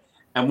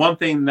and one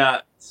thing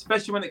that,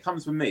 especially when it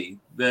comes from me,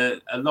 a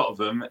lot of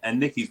them, and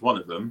Nikki's one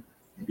of them,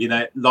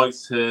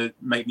 likes to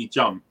make me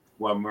jump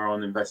when we're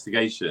on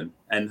investigation,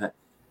 and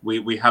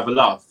we have a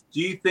laugh. Do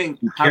you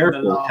think? Be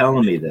careful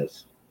telling me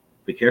this.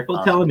 Be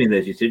careful telling me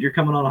this. You said you're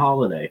coming on a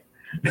holiday.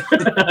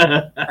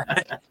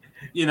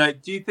 Do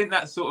you think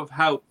that sort of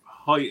helped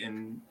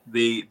heighten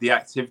the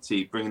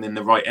activity, bringing in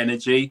the right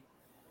energy?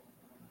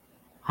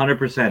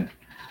 100%,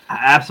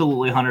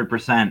 absolutely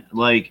 100%.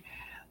 Like,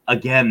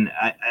 again,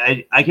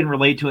 I can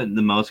relate to it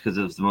the most because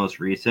it was the most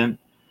recent.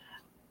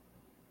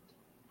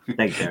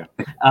 Thanks, Sarah.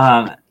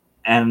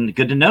 And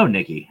good to know,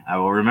 Nikki. I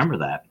will remember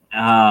that.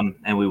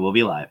 And we will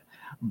be live.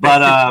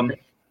 But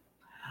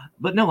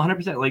no,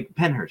 100%. Like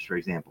Pennhurst, for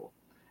example.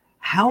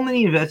 How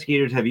many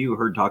investigators have you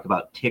heard talk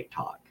about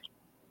TikTok?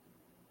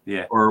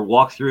 Yeah. Or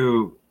walk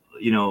through,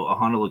 a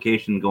haunted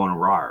location going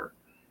rawr?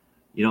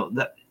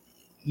 That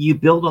you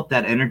build up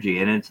that energy,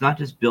 and it's not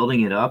just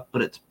building it up,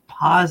 but it's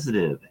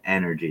positive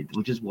energy,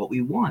 which is what we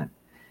want.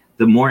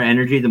 The more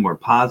energy, the more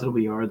positive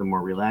we are, the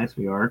more relaxed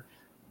we are.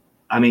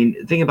 I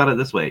mean, think about it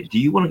this way. Do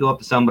you want to go up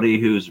to somebody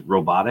who's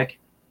robotic,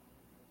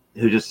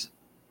 who just,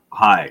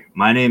 hi,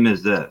 my name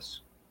is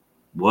this.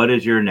 What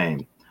is your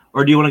name?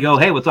 Or do you want to go,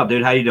 hey, what's up,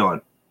 dude? How you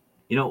doing?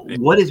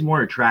 What is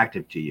more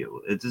attractive to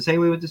you? It's the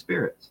same way with the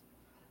spirits.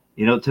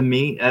 To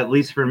me, at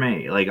least for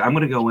me, like, I'm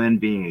going to go in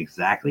being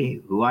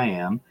exactly who I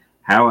am,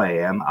 how I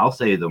am. I'll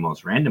say the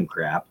most random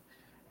crap,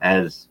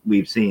 as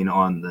we've seen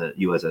on the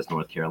USS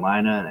North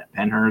Carolina and at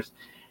Pennhurst.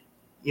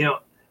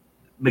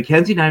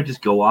 Mackenzie and I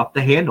just go off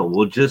the handle.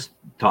 We'll just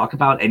talk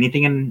about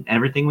anything and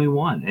everything we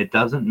want. It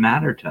doesn't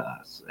matter to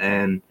us.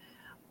 And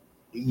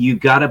you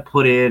got to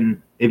put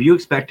in, if you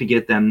expect to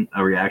get them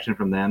a reaction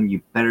from them,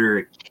 you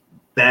better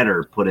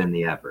put in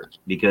the effort,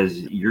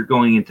 because you're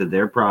going into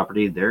their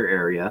property, their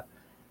area.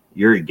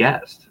 You're a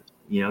guest.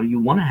 You know, you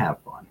want to have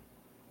fun.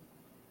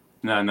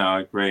 No, I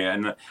agree.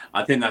 And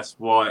I think that's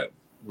why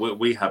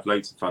we have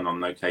loads of fun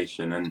on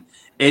location. And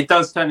it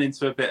does turn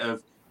into a bit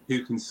of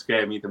who can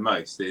scare me the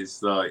most.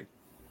 It's like,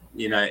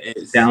 you know,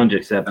 it's challenge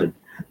accepted.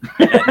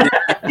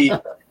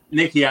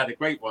 Nikki had a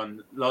great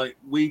one. Like,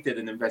 we did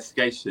an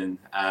investigation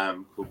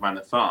called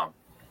Manor Farm,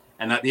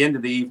 and at the end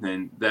of the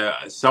evening,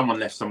 someone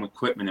left some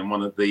equipment in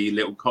one of the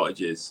little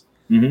cottages.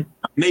 Mm-hmm.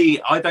 Me,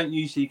 I don't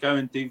usually go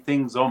and do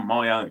things on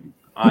my own.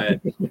 I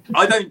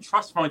don't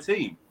trust my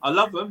team. I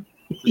love them,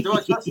 but do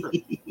I trust them?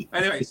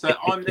 Anyway, so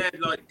I'm there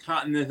like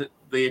cutting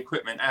the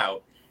equipment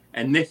out,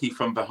 and Nikki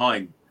from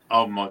behind.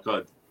 Oh my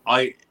god,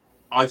 I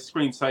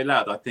screamed so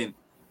loud. I think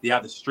the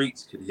other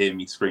streets could hear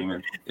me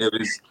screaming. It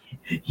was.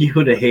 You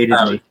would have hated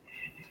me.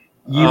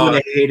 You would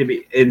have hated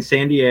me in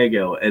San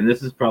Diego, and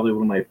this is probably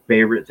one of my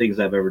favorite things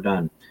I've ever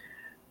done.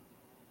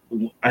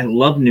 I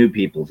love new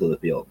people to the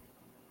field.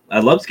 I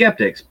love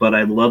skeptics, but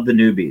I love the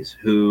newbies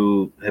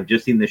who have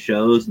just seen the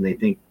shows and they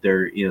think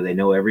they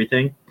know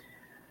everything.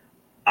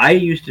 I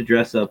used to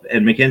dress up,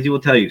 and Mackenzie will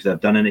tell you because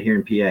I've done it here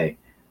in PA.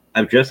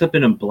 I've dressed up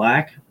in a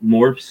black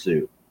morph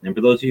suit. And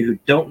for those of you who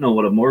don't know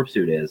what a morph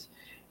suit is,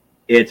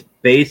 it's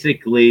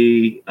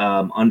basically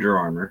Under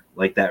Armour,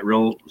 like that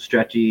real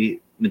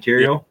stretchy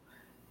material. Yep.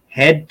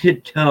 Head to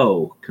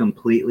toe,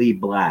 completely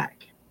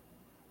black.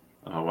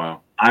 Oh,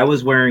 wow. I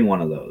was wearing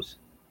one of those.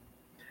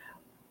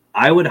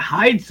 I would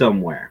hide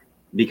somewhere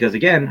because,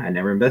 again, I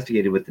never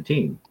investigated with the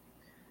team.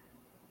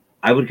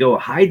 I would go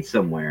hide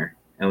somewhere,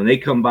 and when they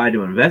come by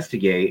to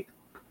investigate,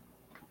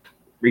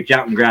 reach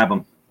out and grab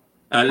them.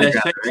 Let's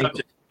change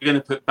subject. You're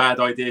going to put bad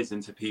ideas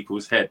into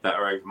people's head that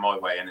are over my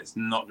way, and it's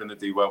not going to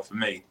do well for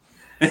me.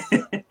 We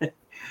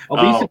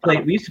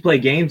used to play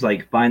games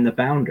like Find the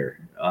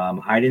Founder,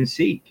 hide and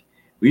seek.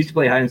 We used to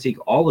play hide and seek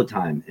all the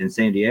time in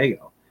San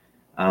Diego.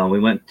 We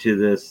went to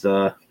this.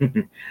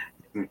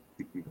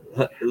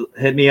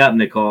 Hit me up,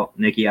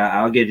 Nikki.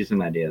 I'll give you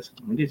some ideas.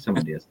 I'll give you some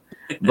ideas.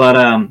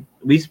 But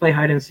we used to play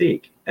hide and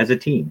seek as a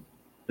team,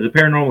 as a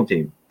paranormal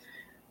team.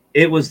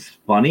 It was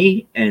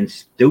funny and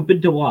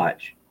stupid to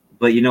watch,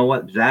 but you know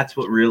what? That's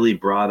what really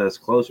brought us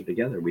closer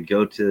together. We'd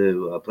go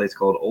to a place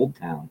called Old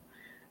Town,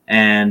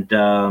 and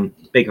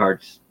big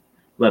hearts,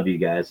 love you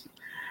guys,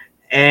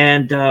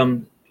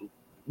 and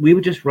we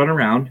would just run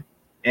around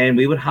and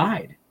we would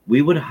hide.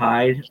 We would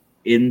hide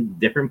in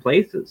different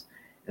places,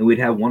 and we'd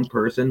have one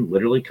person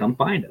literally come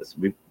find us.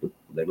 We would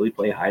literally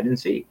play hide and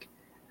seek,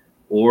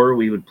 or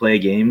we would play a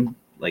game,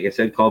 like I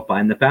said, called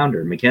Find the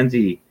Founder.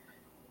 Mackenzie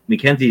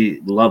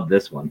loved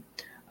this one.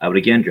 I would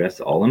again dress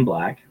all in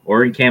black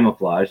or in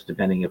camouflage,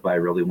 depending if I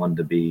really wanted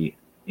to be,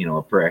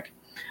 a prick.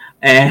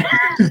 And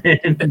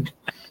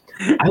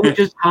I would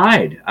just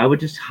hide. I would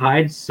just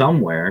hide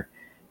somewhere.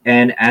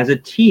 And as a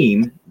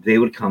team, they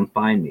would come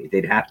find me.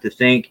 They'd have to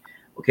think,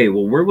 okay,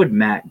 well, where would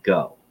Matt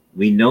go?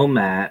 We know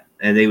Matt,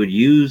 and they would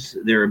use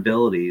their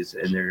abilities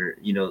and their,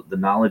 the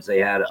knowledge they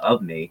had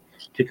of me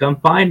to come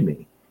find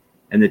me.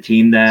 And the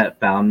team that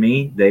found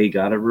me, they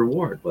got a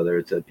reward, whether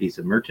it's a piece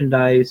of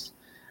merchandise,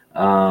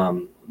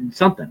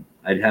 something.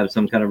 I'd have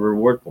some kind of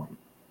reward for them.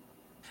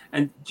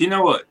 And do you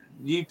know what?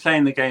 You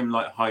playing the game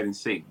like hide and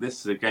seek,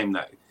 this is a game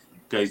that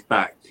goes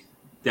back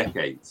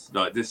decades.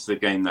 Like, this is a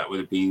game that would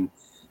have been,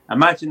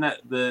 imagine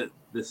that the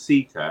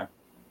seeker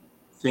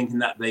thinking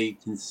that they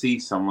can see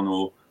someone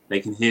or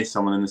they can hear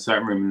someone in a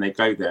certain room, and they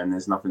go there and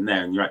there's nothing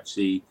there, and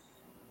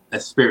a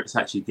spirit's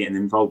actually getting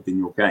involved in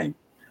your game.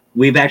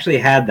 We've actually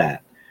had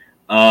that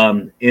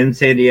in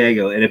San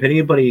Diego. And if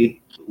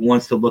anybody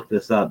wants to look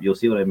this up, you'll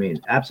see what I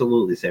mean.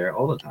 Absolutely, Sarah,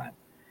 all the time.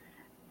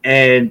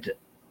 And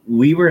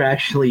we were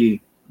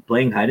actually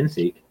playing hide and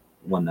seek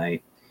one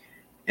night,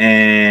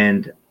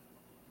 and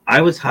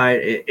I was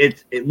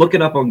look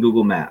it up on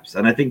Google Maps,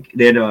 and I think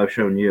Nando, I've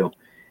shown you.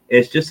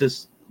 It's just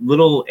this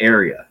little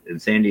area in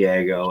San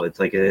Diego. It's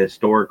like a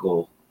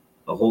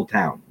whole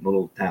town,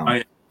 little town.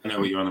 I know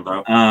what you're on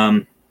about.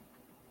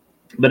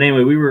 But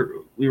anyway,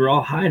 we were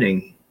all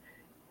hiding,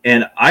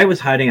 and I was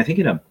hiding, I think,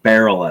 in a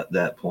barrel at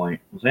that point.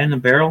 Was I in the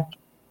barrel,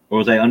 or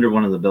was I under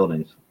one of the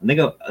buildings?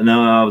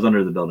 I was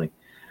under the building.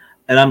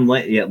 And I'm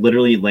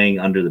literally laying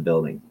under the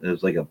building. It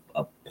was like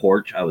a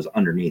porch. I was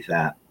underneath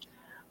that.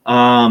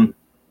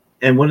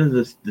 And one of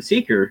the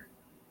seeker,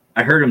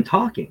 I heard him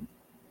talking.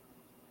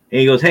 And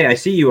he goes, "Hey, I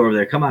see you over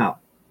there. Come out.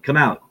 Come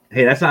out.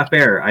 Hey, that's not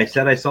fair. I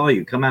said I saw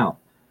you. Come out."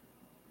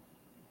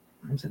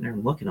 I'm sitting there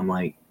looking. I'm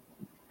like,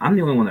 I'm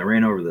the only one that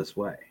ran over this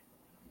way.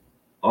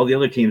 All the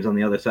other teams on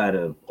the other side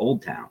of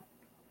Old Town.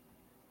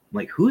 I'm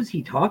like, who is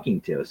he talking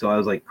to? So I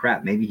was like,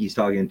 crap, maybe he's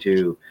talking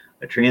to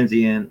a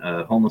transient,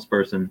 a homeless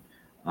person,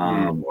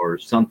 or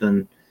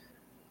something.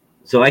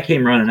 So I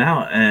came running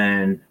out,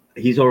 and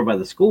he's over by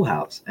the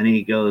schoolhouse, and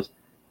he goes,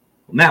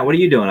 Matt, what are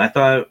you doing? I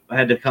thought I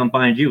had to come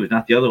find you. It's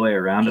not the other way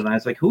around. And I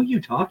was like, who are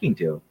you talking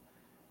to?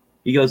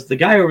 He goes, the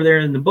guy over there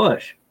in the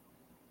bush.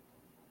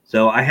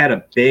 So I had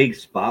a big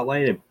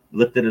spotlight and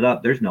lifted it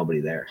up. There's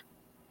nobody there.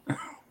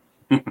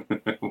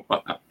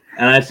 Wow.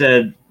 And I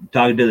said,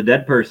 talking to the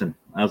dead person.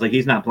 I was like,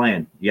 he's not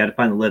playing. You got to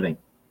find the living.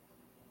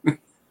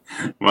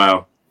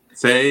 Wow.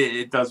 So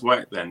it does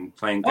work then,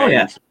 playing games. Oh,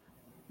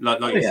 yeah.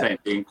 Like you're saying,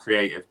 being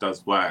creative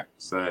does work.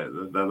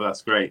 So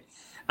that's great.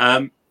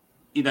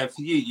 You know,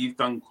 for you, you've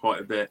done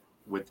quite a bit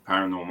with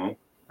paranormal.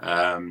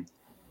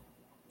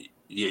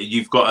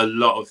 You've got a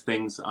lot of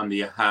things under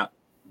your hat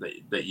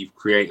that you've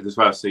created as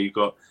well. So you've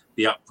got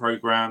the Up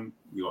program,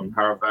 you've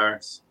got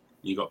Paraverse,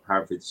 you've got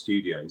Paravid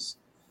Studios.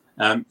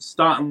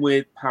 Starting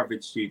with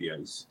Paravid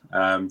Studios,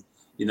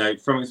 you know,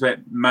 from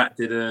expect Matt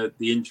did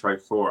the intro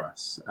for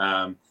us.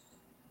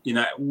 You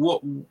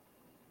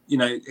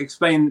know,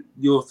 explain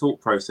your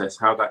thought process,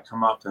 how that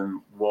come up,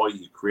 and why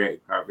you created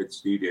Paravid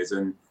Studios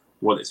and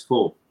what it's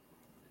for.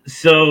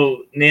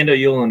 So, Nando,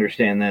 you'll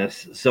understand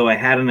this. So I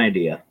had an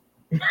idea.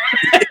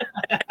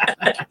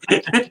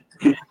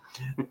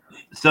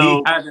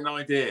 So he had an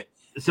idea.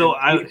 So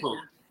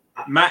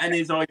Matt and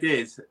his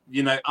ideas,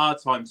 you know, our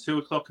time,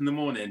 2:00 in the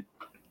morning.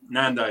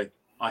 Nando,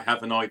 I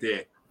have an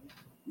idea.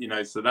 You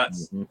know, so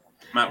that's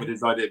Matt with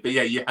his idea. But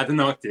yeah, you had an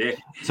idea.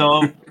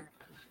 So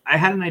I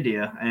had an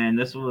idea, and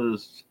this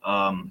is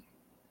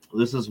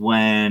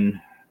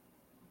when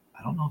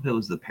I don't know if it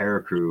was the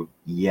Paracrew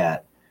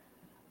yet,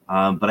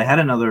 but I had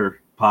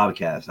another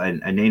podcast.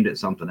 I named it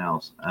something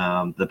else,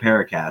 the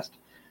Paracast,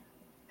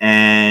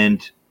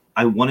 and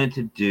I wanted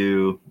to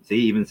do. See,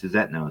 even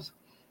Suzette knows.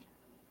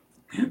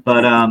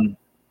 But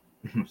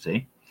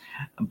see,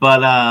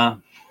 but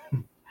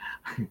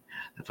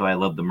that's why I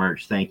love the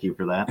merch. Thank you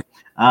for that.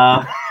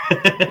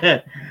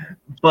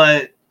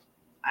 But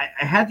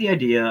I had the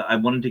idea. I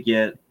wanted to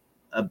get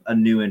a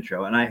new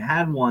intro, and I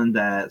had one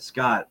that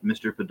Scott,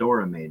 Mr.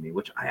 Fedora, made me,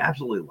 which I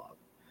absolutely love.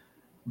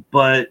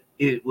 But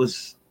it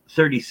was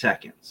 30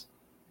 seconds,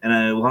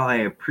 and while I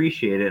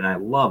appreciate it and I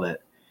love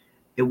it,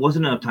 it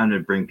wasn't enough time to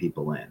bring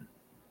people in.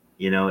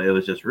 You know, it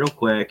was just real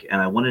quick,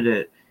 and I wanted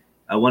to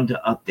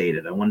update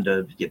it. I wanted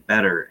to get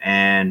better,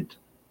 and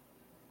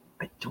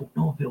I don't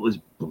know if it was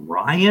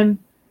Brian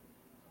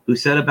who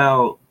said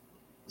about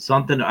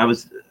something.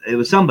 It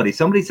was somebody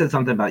said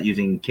something about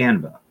using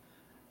Canva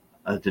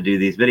to do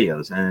these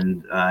videos,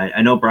 and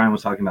I know Brian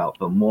was talking about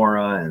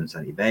Filmora and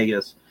Sunny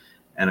Vegas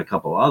and a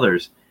couple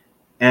others,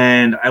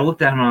 and I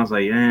looked at him and I was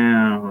like,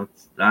 yeah,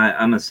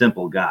 I'm a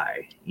simple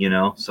guy, you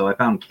know. So I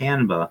found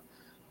Canva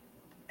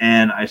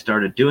and I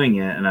started doing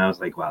it, and I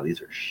was like, wow,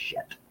 these are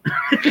shit.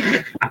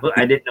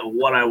 I didn't know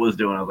what I was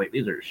doing. I was like,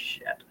 these are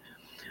shit.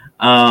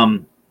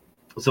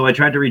 So I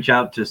tried to reach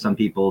out to some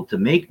people to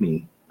make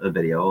me a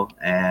video,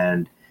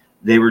 and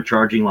they were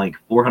charging like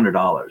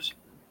 $400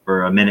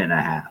 for a minute and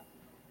a half.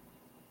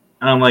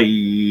 And I'm like,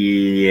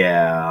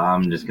 yeah,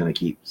 I'm just going to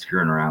keep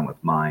screwing around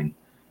with mine.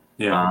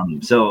 Yeah.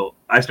 So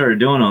I started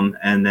doing them,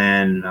 and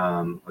then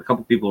a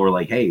couple people were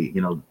like, hey,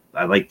 you know,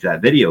 I liked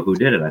that video. Who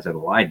did it? I said,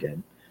 well, I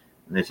did.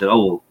 And they said,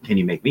 oh, well, can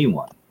you make me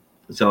one?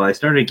 So I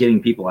started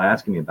getting people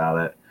asking me about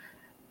it.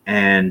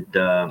 And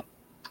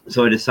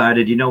so I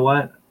decided, you know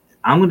what?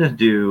 I'm going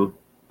to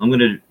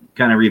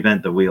kind of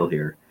reinvent the wheel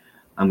here.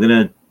 I'm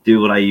going to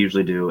do what I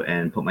usually do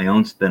and put my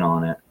own spin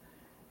on it.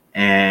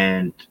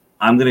 And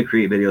I'm going to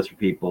create videos for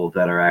people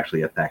that are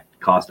actually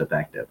cost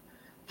effective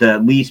to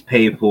at least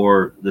pay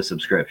for the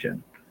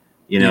subscription,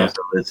 you know, so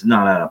it's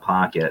not out of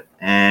pocket.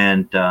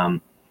 And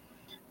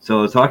so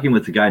I was talking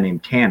with a guy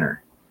named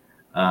Tanner.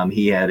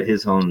 He had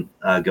his own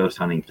ghost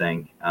hunting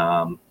thing.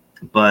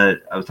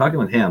 But I was talking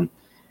with him,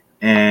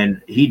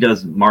 and he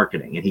does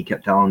marketing, and he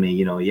kept telling me,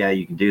 you know, yeah,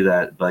 you can do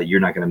that, but you're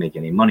not going to make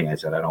any money. I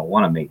said, I don't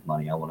want to make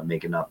money. I want to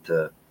make enough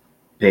to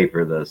pay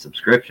for the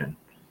subscription.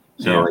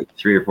 So like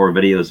 3 or 4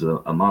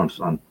 videos a month,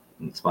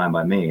 it's fine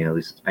by me. At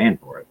least it's paying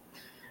for it.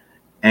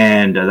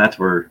 And that's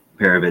where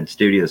Paravid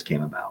Studios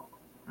came about.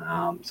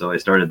 So I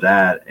started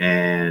that,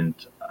 and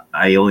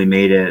I only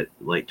made it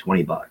like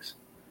 $20,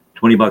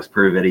 $20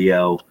 per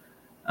video,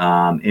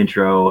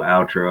 intro,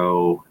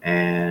 outro,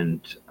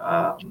 and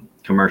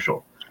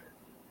commercial.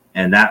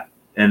 And that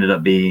ended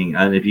up being,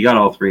 and if you got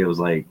all 3, it was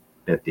like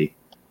 50.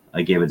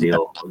 I gave a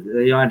deal.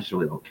 You know, I just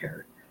really don't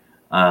care.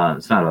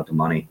 It's not about the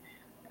money.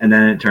 And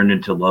then it turned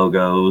into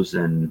logos,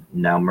 and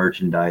now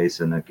merchandise,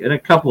 and a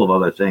couple of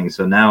other things.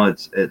 So now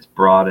it's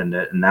broadened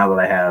it, and now that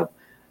I have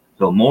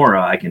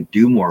Filmora, I can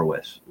do more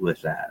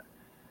with that.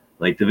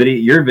 Like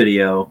your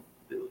video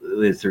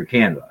is through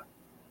Canva.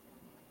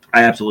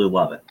 I absolutely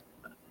love it.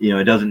 You know,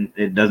 it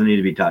doesn't need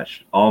to be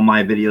touched. All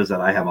my videos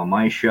that I have on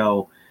my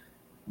show,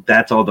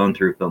 that's all done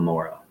through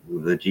Filmora.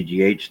 The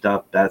GGH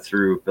stuff, that's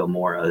through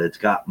Filmora. It's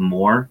got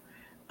more,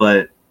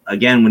 but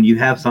again, when you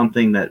have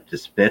something that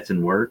just fits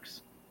and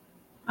works,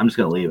 I'm just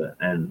gonna leave it.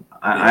 And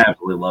I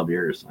absolutely love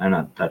yours. I'm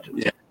not touching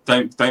it.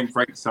 Yeah, don't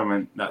break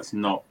something that's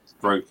not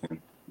broken.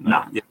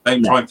 No. Yeah,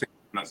 don't try and fix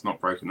something that's not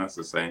broken. That's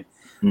the same.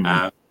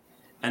 Mm-hmm.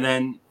 And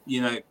then,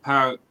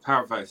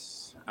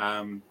 Paraverse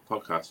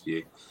podcast for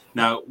you.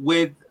 Now,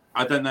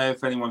 I don't know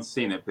if anyone's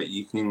seen it, but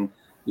you can,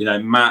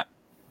 Matt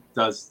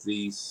does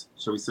these,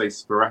 shall we say,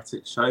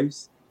 sporadic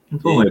shows.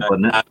 That's one way of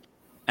putting it.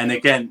 And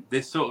again,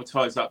 this sort of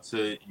ties up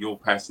to your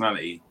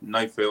personality.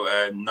 No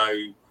filter,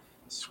 no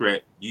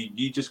script.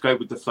 You just go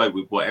with the flow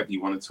with whatever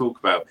you want to talk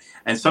about.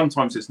 And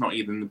sometimes it's not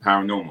even the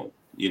paranormal.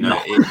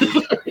 No.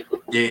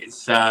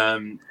 It's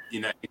it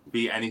could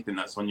be anything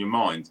that's on your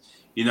mind.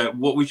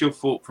 What was your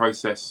thought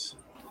process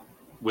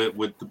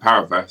with the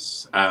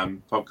Paraverse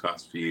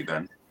podcast for you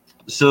then?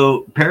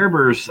 So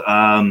Paraverse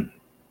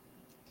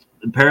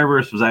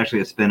was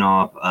actually a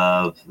spinoff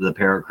of the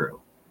Paracrew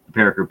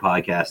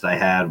podcast I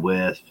had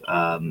with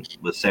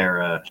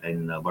Sarah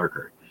and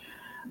Lurker.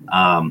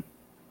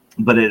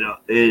 But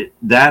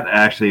that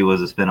actually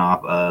was a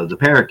spinoff of the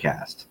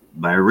Paracast,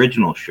 my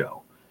original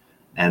show.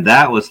 And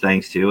that was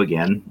thanks to,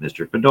 again,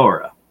 Mr.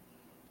 Fedora,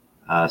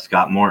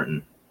 Scott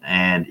Morton,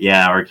 and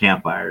our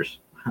campfires.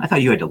 I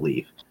thought you had to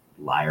leave.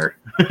 Liar.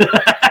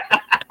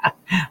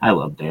 I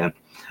love Dan.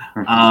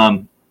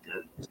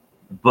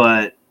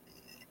 But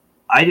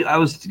I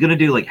was going to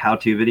do like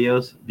how-to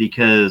videos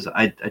because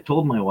I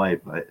told my wife,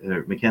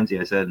 Mackenzie,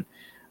 I said,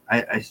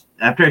 I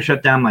after I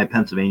shut down my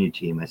Pennsylvania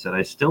team, I said,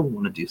 I still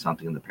want to do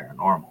something in the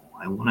paranormal.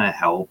 I want to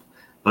help,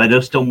 but I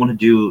just don't want to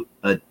do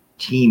a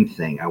team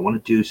thing. I want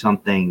to do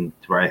something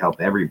to where I help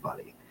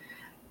everybody.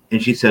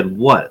 And she said,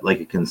 what? Like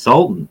a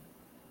consultant?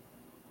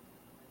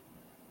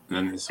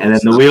 And then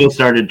the wheels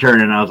started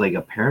turning. I was like,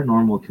 a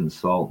paranormal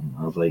consultant.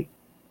 I was like,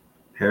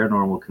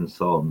 paranormal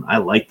consultant. I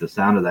like the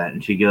sound of that.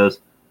 And she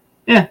goes,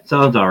 yeah,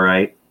 sounds all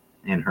right,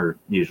 in her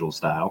usual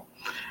style.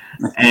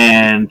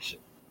 And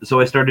so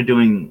I started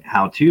doing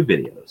how-to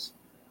videos.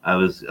 I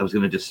was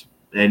going to just,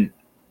 and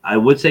I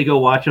would say go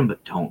watch them,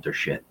 but don't. They're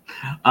shit.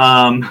 They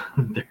are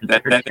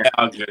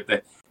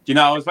good.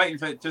 I was waiting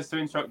for, just to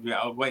interrupt you,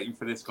 I was waiting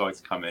for this guy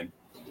to come in.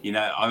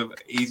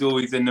 He's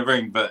always in the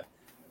room, but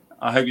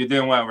I hope you're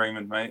doing well,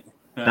 Raymond, mate.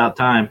 About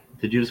time.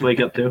 Did you just wake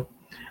up too?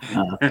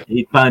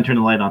 He finally turned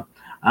the light on.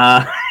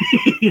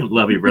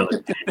 Love you,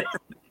 brother.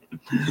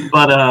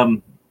 But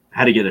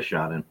had to get a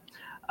shot in.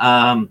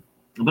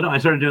 But no, I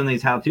started doing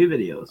these how-to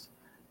videos,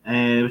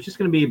 and it was just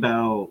going to be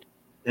about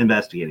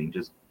investigating,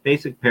 just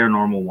basic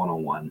paranormal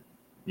 101,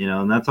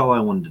 and that's all I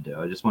wanted to do.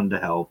 I just wanted to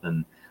help,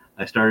 and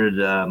I started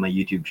my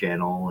YouTube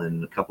channel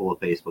and a couple of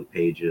Facebook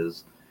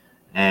pages,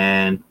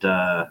 and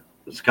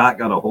Scott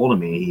got a hold of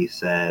me. He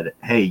said,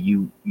 hey,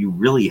 you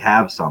really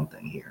have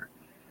something here.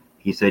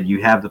 He said,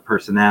 you have the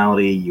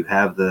personality, you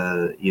have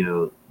the,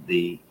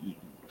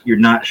 you're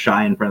not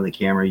shy in front of the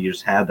camera. You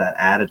just have that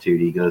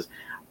attitude. He goes,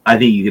 I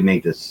think you can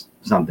make this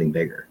something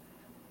bigger.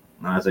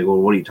 And I was like,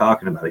 well, what are you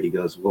talking about? He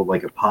goes, well,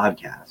 like a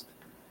podcast.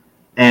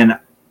 And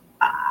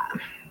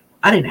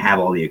I didn't have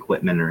all the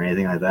equipment or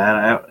anything like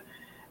that.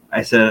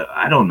 I said,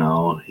 I don't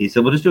know. He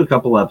said, we'll just do a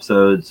couple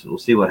episodes. We'll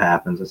see what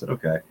happens. I said,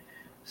 okay.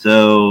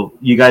 So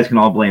you guys can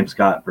all blame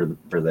Scott for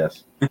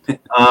this.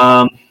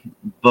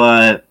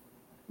 But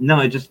no,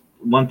 it just,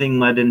 one thing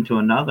led into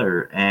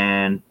another.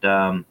 And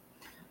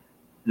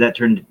that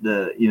turned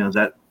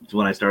that's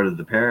when I started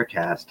the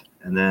Paracast,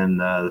 and then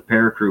the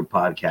Paracrew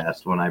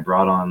podcast when I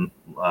brought on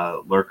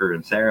Lurker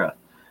and Sarah.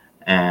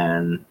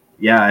 And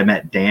I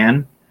met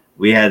Dan.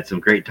 We had some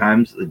great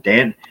times.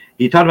 Dan,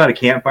 he talked about a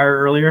campfire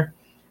earlier.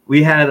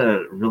 We had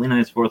a really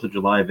nice 4th of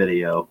July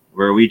video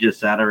where we just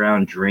sat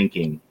around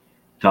drinking,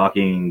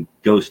 talking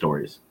ghost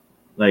stories.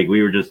 Like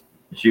we were just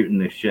shooting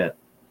this shit.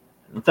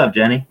 What's up,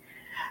 Jenny?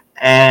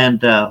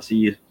 And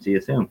see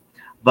you soon.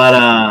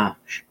 But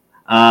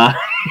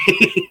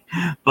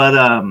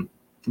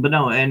but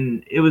no,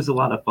 and it was a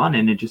lot of fun,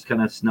 and it just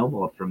kind of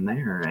snowballed from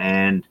there.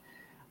 And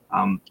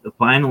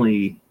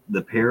finally,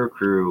 the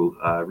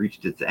Paracrew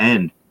reached its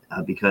end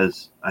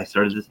because I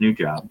started this new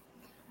job,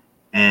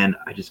 and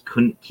I just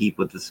couldn't keep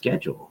with the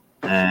schedule.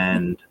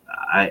 And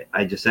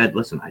I just said,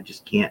 listen, I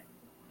just can't,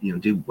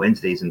 do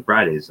Wednesdays and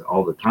Fridays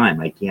all the time.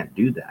 I can't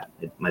do that.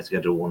 My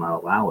schedule will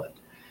not allow it.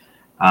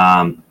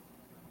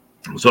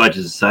 So I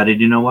just decided,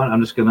 you know what?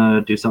 I'm just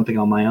gonna do something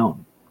on my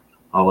own.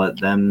 I'll let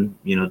them,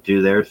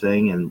 do their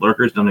thing. And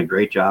Lurker's done a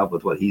great job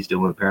with what he's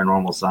doing with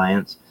paranormal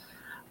science.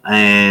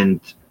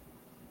 And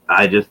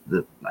I just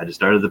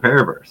started the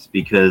Paraverse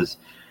because,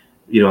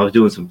 I was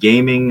doing some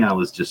gaming. I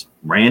was just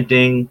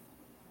ranting,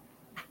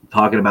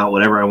 talking about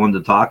whatever I wanted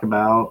to talk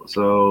about.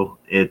 So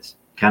it's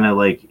kind of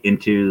like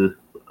into,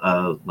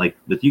 like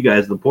with you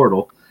guys, the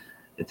portal.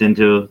 It's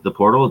into the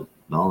portal.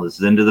 Well, this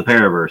is into the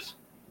Paraverse.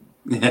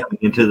 Yeah.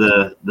 Into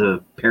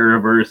the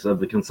Paraverse of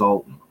the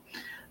consultant.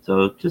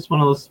 So just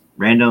one of those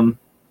random,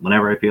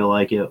 whenever I feel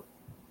like it,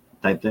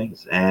 type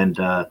things. And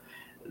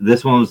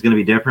this one was going to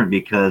be different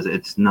because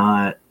it's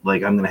not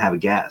like I'm going to have a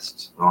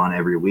guest on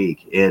every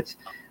week.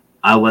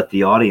 I'll let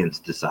the audience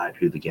decide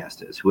who the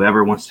guest is.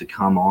 Whoever wants to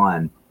come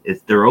on,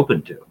 they're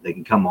open to. They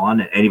can come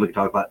on and anybody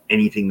can talk about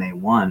anything they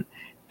want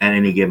at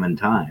any given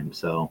time.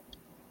 So,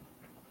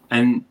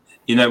 and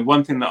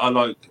one thing that I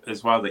like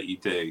as well that you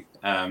do,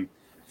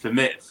 for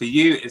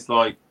you, it's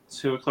like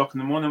 2 o'clock in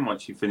the morning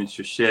once you finish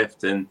your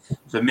shift. And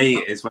for me,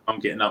 it's when I'm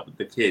getting up with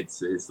the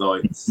kids. It's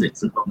like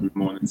 6 o'clock in the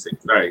morning,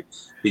 6:30.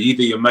 But you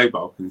do your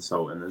mobile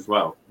consulting as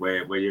well,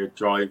 where you're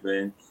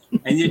driving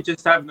and you're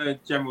just having a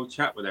general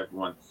chat with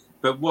everyone.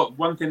 But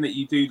one thing that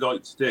you do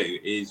like to do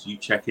is you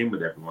check in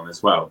with everyone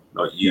as well.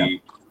 Like you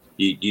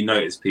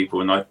notice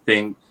people, and I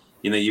think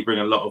you bring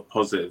a lot of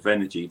positive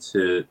energy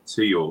to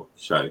your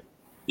show.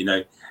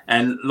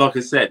 And like I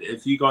said,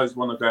 if you guys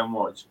want to go and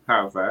watch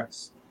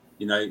Paraverse,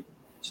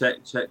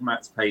 check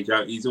Matt's page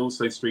out. He's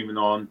also streaming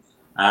on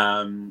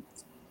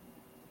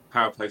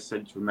Parapost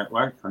Central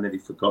Network. I nearly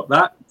forgot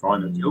that.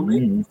 Brian will kill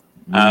me.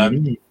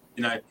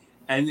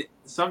 And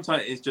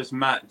sometimes it's just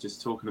Matt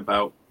just talking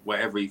about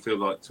whatever he feels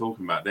like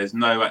talking about. There's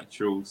no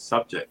actual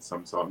subject.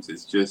 Sometimes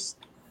it's just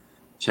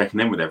checking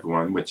in with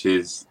everyone, which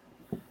is.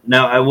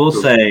 Now I will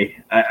say,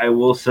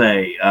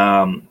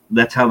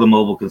 that's how the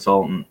mobile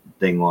consultant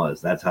thing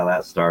was. That's how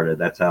that started.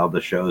 That's how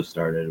the show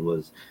started.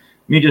 Was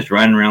me just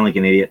running around like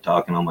an idiot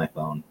talking on my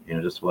phone,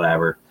 just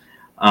whatever.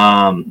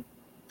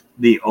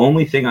 The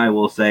only thing I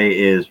will say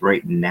is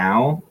right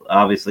now,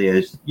 obviously,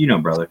 as you know,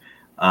 brother,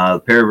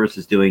 Paraverse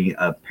is doing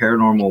a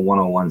Paranormal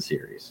 101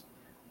 series.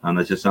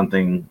 That's just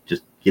something,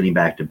 just getting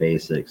back to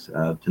basics.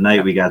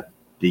 Tonight we got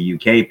the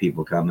UK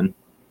people coming.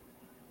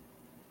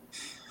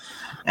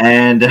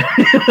 And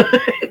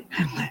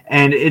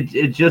and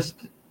it's just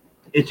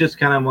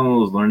kind of one of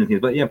those learning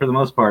things. But yeah, for the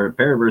most part,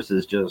 Paraverse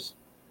is just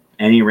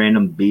any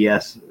random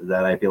BS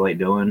that I feel like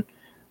doing,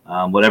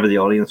 whatever the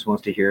audience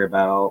wants to hear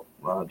about.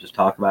 Just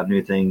talk about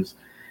new things.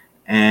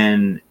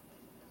 And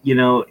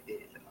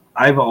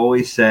I've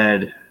always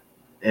said,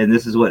 and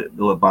this is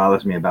what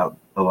bothers me about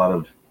a lot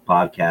of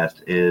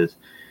podcasts, is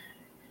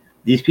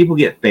these people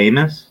get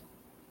famous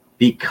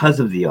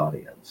because of the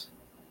audience.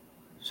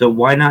 So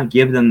why not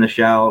give them the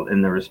shout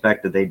and the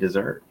respect that they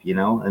deserve?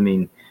 I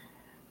mean,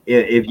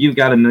 if you've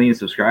got 1 million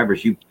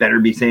subscribers, you better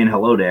be saying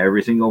hello to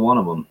every single one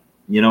of them.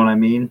 You know what I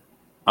mean?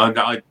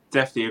 I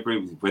definitely agree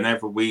with you.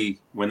 Whenever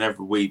we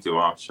do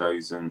our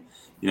shows, and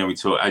we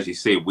talk, as you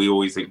see, we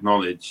always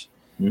acknowledge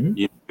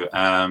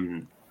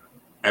everyone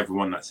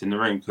that's in the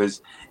room,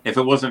 because if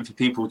it wasn't for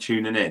people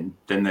tuning in,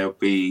 then there'll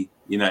be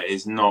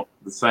it's not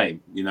the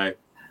same. And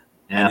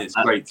it's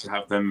great to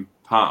have them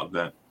part of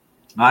it.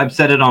 I've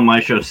said it on my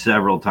show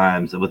several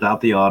times that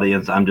without the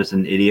audience, I'm just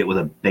an idiot with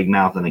a big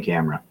mouth and a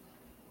camera.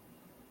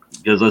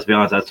 Because let's be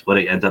honest, that's what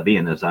it ends up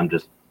being. Is I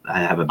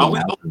have a big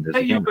mouth and just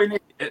a camera.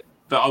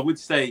 But I would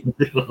say,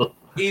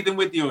 even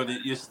with the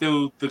audience, you're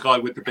still the guy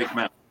with the big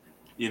mouth.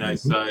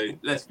 So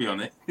let's be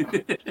honest.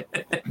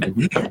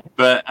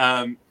 But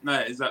no,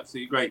 it's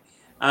absolutely great.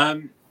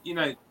 I've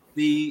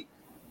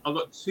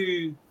got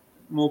 2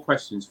 more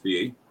questions for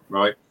you,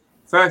 right?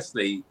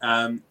 Firstly,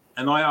 and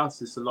I ask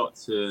this a lot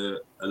to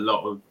a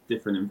lot of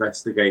different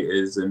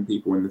investigators and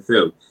people in the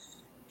field.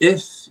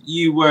 If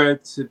you were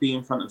to be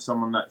in front of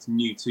someone that's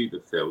new to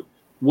the field,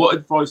 what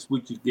advice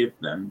would you give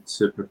them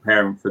to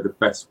prepare them for the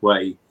best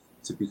way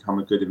to become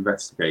a good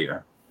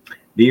investigator?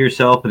 Be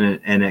yourself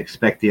and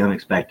expect the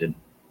unexpected,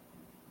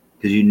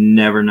 because you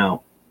never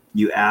know.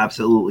 You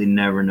absolutely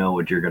never know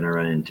what you're going to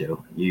run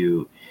into.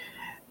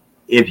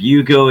 If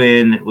you go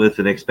in with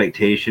an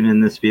expectation in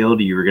this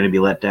field, you're going to be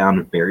let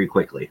down very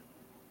quickly.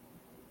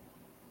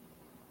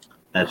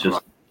 That's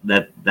just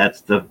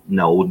that's the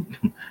no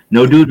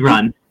dude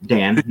run,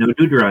 Dan. No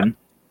dude run.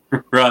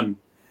 Run.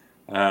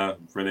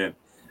 Brilliant.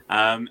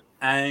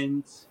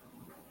 And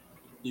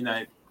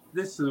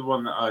this is the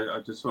one that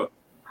I just thought,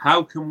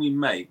 how can we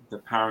make the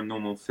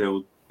paranormal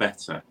field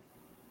better?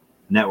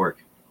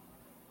 Network.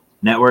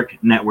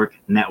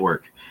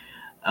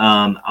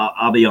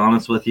 I'll be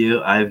honest with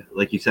you.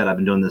 Like you said, I've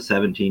been doing this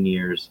 17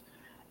 years,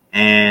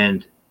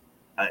 and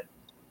I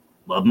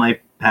love my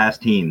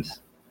past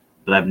teams,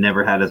 but I've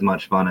never had as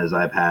much fun as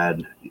I've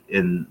had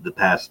in the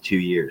past 2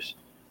 years.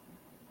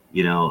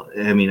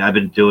 I mean, I've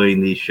been doing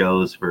these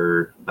shows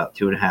for about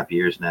 2.5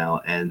 years now,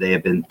 and they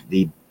have been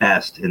the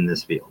best in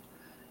this field.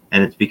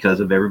 And it's because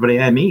of everybody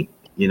I meet,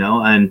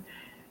 and,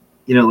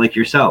 like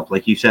yourself,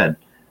 like you said,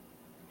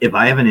 if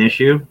I have an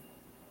issue,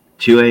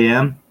 2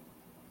 a.m.,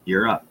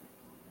 you're up.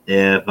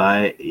 If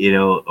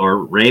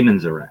or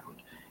Raymond's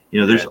around,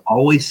 there's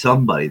always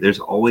somebody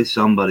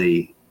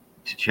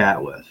to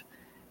chat with.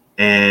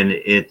 And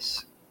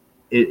it's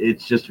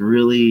just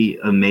really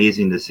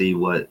amazing to see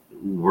what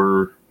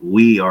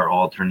we are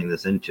all turning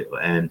this into.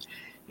 And,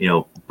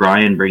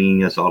 Brian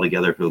bringing us all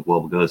together for the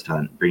Global Ghost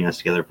Hunt, bringing us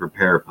together for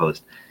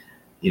Parapost.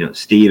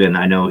 Steven,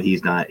 I know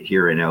he's not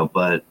here right now,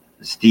 but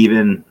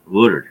Steven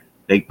Woodard,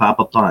 Big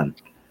Papa Pun,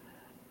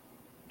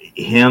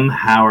 him,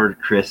 Howard,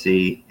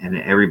 Chrissy, and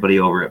everybody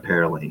over at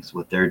Paralinks,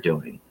 what they're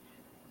doing,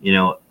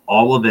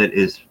 all of it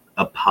is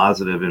a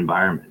positive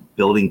environment,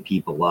 building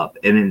people up.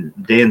 And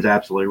Dan's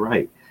absolutely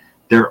right.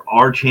 There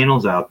are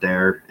channels out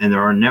there and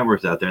there are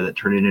networks out there that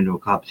turn it into a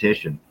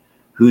competition.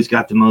 Who's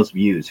got the most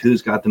views?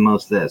 Who's got the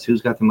most this?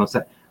 Who's got the most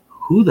that?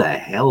 Who the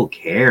hell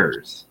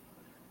cares?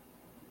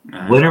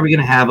 When are we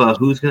going to have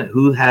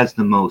who has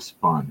the most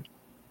fun?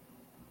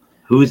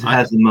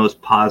 has the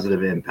most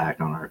positive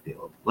impact on our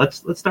field?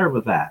 Let's start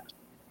with that.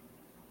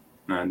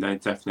 No,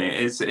 definitely.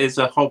 It's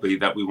a hobby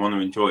that we want to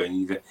enjoy.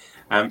 And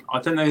I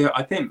don't know.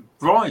 I think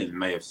Brian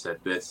may have said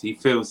this. He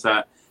feels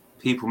that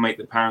people make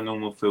the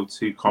paranormal feel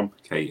too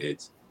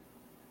complicated,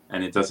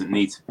 and it doesn't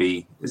need to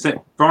be. Is it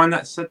Brian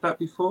that said that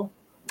before?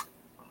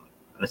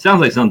 It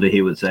sounds like something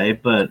he would say,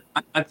 but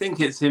I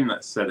think it's him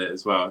that said it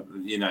as well.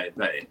 You know,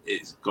 that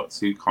it's got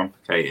too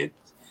complicated,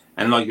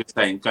 and like you're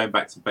saying, going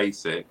back to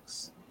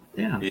basics,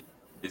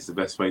 is the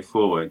best way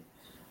forward.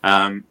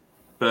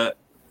 But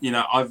you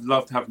know, I've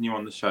loved having you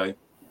on the show.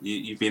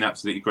 You've been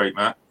absolutely great,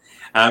 Matt.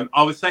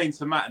 I was saying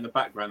to Matt in the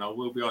background, I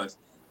will be honest.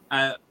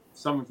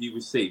 Some of you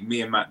will see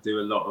me and Matt do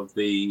a lot of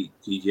the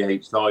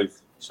GGH live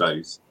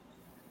shows,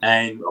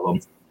 and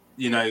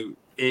you know,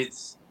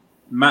 it's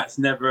Matt's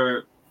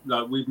never.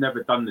 Like, we've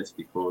never done this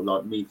before,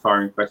 like me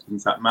firing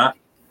questions at Matt,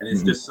 and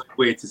it's just so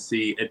weird to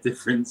see a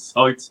different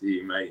side to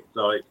you, mate,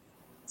 like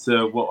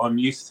to what I'm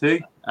used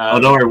to.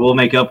 Don't worry, we'll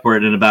make up for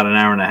it in about an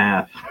hour and a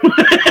half.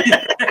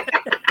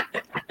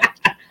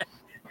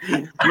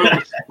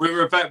 we'll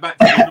revert back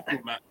to the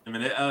normal, Matt, in a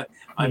minute.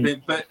 I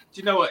think, but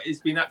do you know what? It's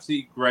been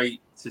absolutely great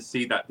to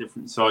see that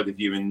different side of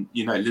you, and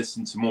you know,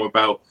 listen to more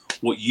about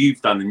what you've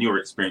done and your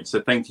experience.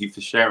 So thank you for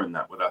sharing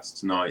that with us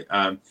tonight.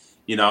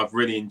 You know, I've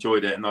really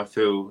enjoyed it, and I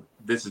feel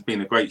this has been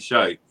a great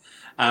show.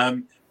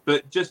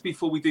 But just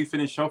before we do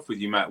finish off with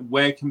you, Matt,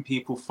 where can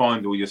people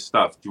find all your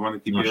stuff? Do you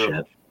want to give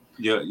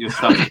your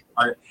stuff?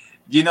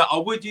 You know, I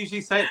would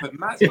usually say it, but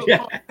Matt's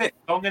got it.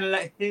 I'm going to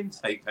let him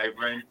take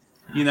over. And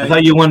you know, I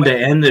thought you wanted to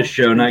end this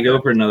show, not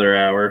go for another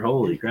hour.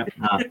 Holy crap!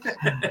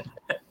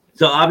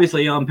 So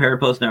obviously on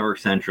Parapost Network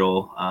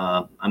Central,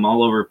 I'm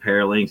all over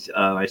Paralinks.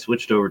 I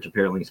switched over to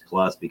Paralinks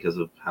Plus because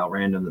of how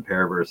random the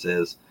Paraverse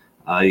is.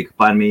 You can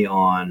find me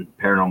on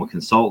Paranormal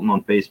Consultant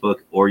on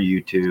Facebook or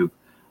YouTube.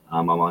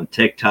 I'm on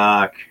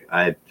TikTok.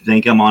 I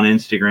think I'm on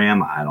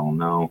Instagram. I don't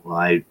know.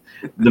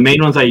 The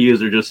main ones I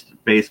use are just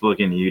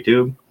Facebook and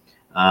YouTube.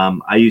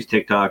 I use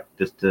TikTok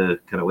just to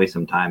kind of waste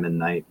some time at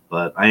night,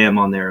 but I am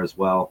on there as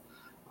well.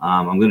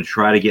 I'm going to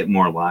try to get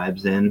more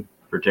lives in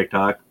for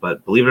TikTok,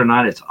 but believe it or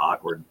not, it's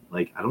awkward.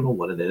 Like, I don't know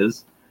what it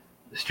is.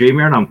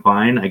 StreamYard, I'm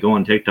fine. I go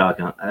on TikTok.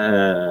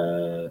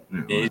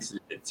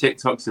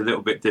 TikTok's a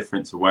little bit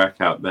different to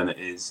work out than it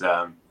is.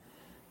 I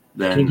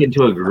can't get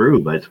into a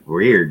groove, but it's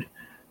weird.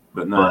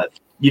 But no. But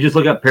you just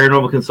look up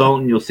Paranormal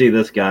Consultant, you'll see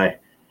this guy.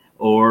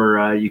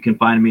 Or you can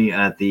find me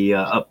at the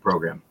UP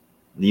program,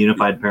 the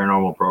Unified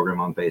Paranormal Program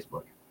on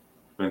Facebook.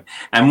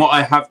 And what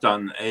I have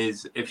done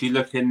is, if you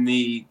look in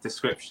the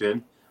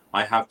description,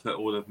 I have put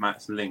all of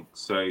Matt's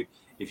links. So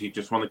if you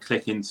just want to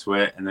click into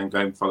it and then go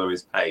and follow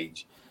his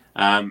page,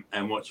 and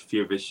watch a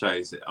few of his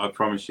shows, I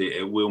promise you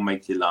it will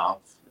make you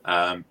laugh.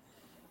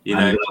 You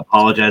know, I'm gonna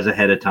apologize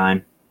ahead of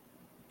time.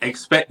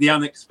 Expect the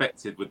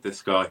unexpected with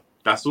this guy.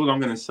 That's all I'm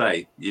going to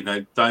say. You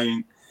know,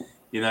 don't.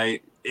 You know,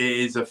 it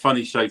is a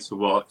funny show to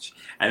watch,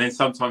 and then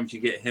sometimes you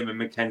get him and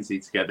Mackenzie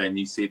together, and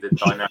you see the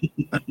dynamic.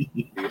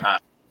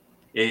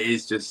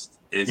 It's just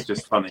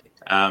funny.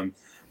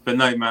 But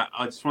no, Matt,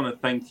 I just want to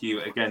thank you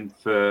again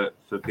for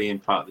being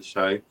part of the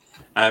show.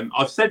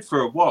 I've said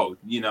for a while,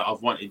 you know,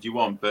 I've wanted you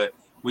on, but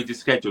with the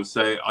schedule,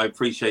 so I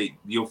appreciate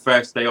your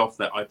first day off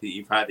that I think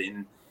you've had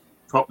in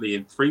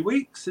 3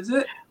 weeks, is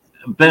it?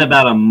 Been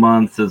about a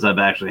month since I've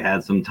actually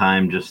had some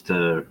time just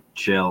to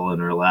chill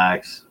and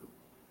relax.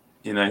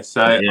 You know,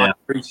 so yeah.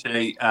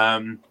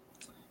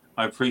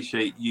 I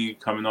appreciate you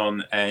coming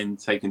on and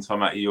taking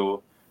time out of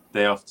your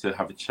day off to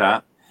have a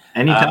chat.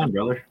 Anytime,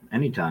 brother.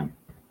 Anytime.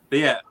 But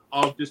yeah,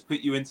 I'll just put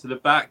you into the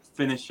back,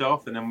 finish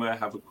off, and then we'll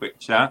have a quick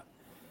chat.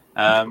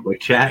 Quick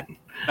chat.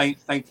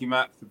 Thank you,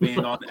 Matt, for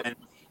being on. And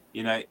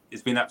you know,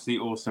 it's been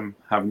absolutely awesome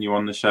having you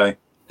on the show.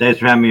 Thanks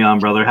for having me on,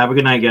 brother. Have a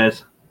good night,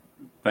 guys.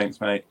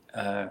 Thanks, mate.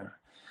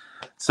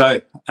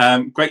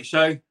 Great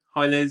show.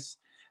 Hi, Liz.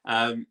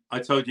 I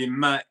told you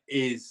Matt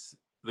is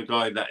the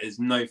guy that is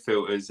no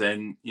filters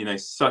and, you know,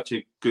 such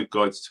a good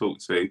guy to talk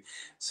to.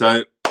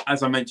 So,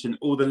 as I mentioned,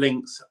 all the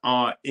links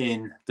are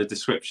in the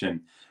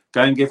description.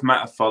 Go and give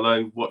Matt a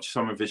follow, watch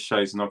some of his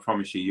shows, and I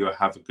promise you'll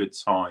have a good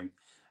time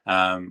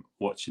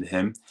watching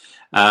him.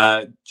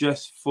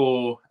 Just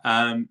for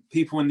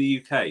people in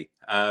the UK,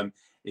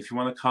 if you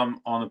want to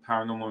come on a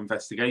paranormal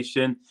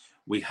investigation,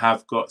 we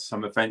have got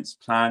some events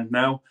planned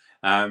now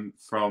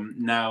from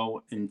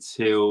now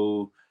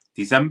until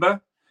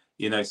December.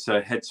 You know, so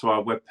head to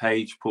our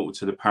webpage,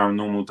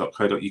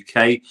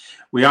 portaltotheparanormal.co.uk.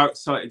 We are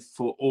excited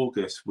for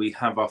August. We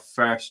have our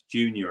first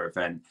junior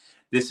event.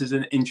 This is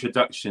an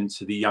introduction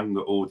to the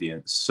younger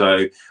audience.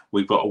 So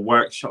we've got a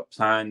workshop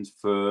planned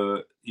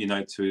for, you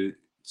know, to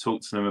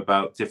talk to them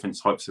about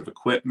different types of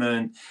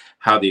equipment,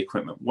 how the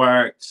equipment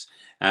works.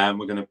 We're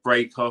going to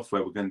break off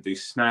where we're going to do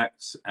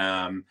snacks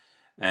and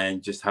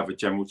just have a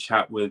general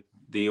chat with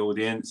the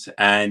audience.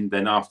 And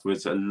then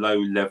afterwards, a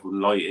low-level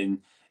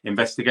lighting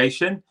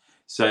investigation.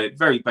 So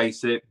very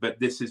basic, but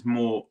this is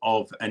more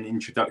of an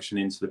introduction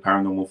into the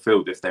paranormal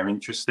field if they're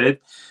interested.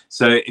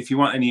 So if you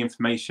want any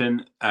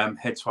information,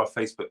 head to our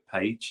Facebook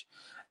page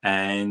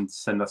and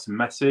send us a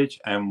message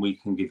and we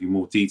can give you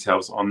more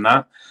details on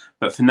that.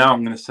 But for now,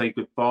 I'm going to say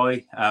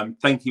goodbye.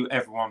 Thank you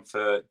everyone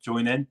for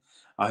joining.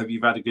 I hope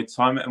you've had a good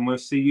time and we'll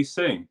see you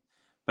soon.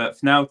 But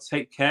for now,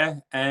 take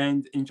care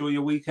and enjoy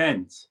your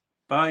weekend.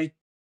 Bye.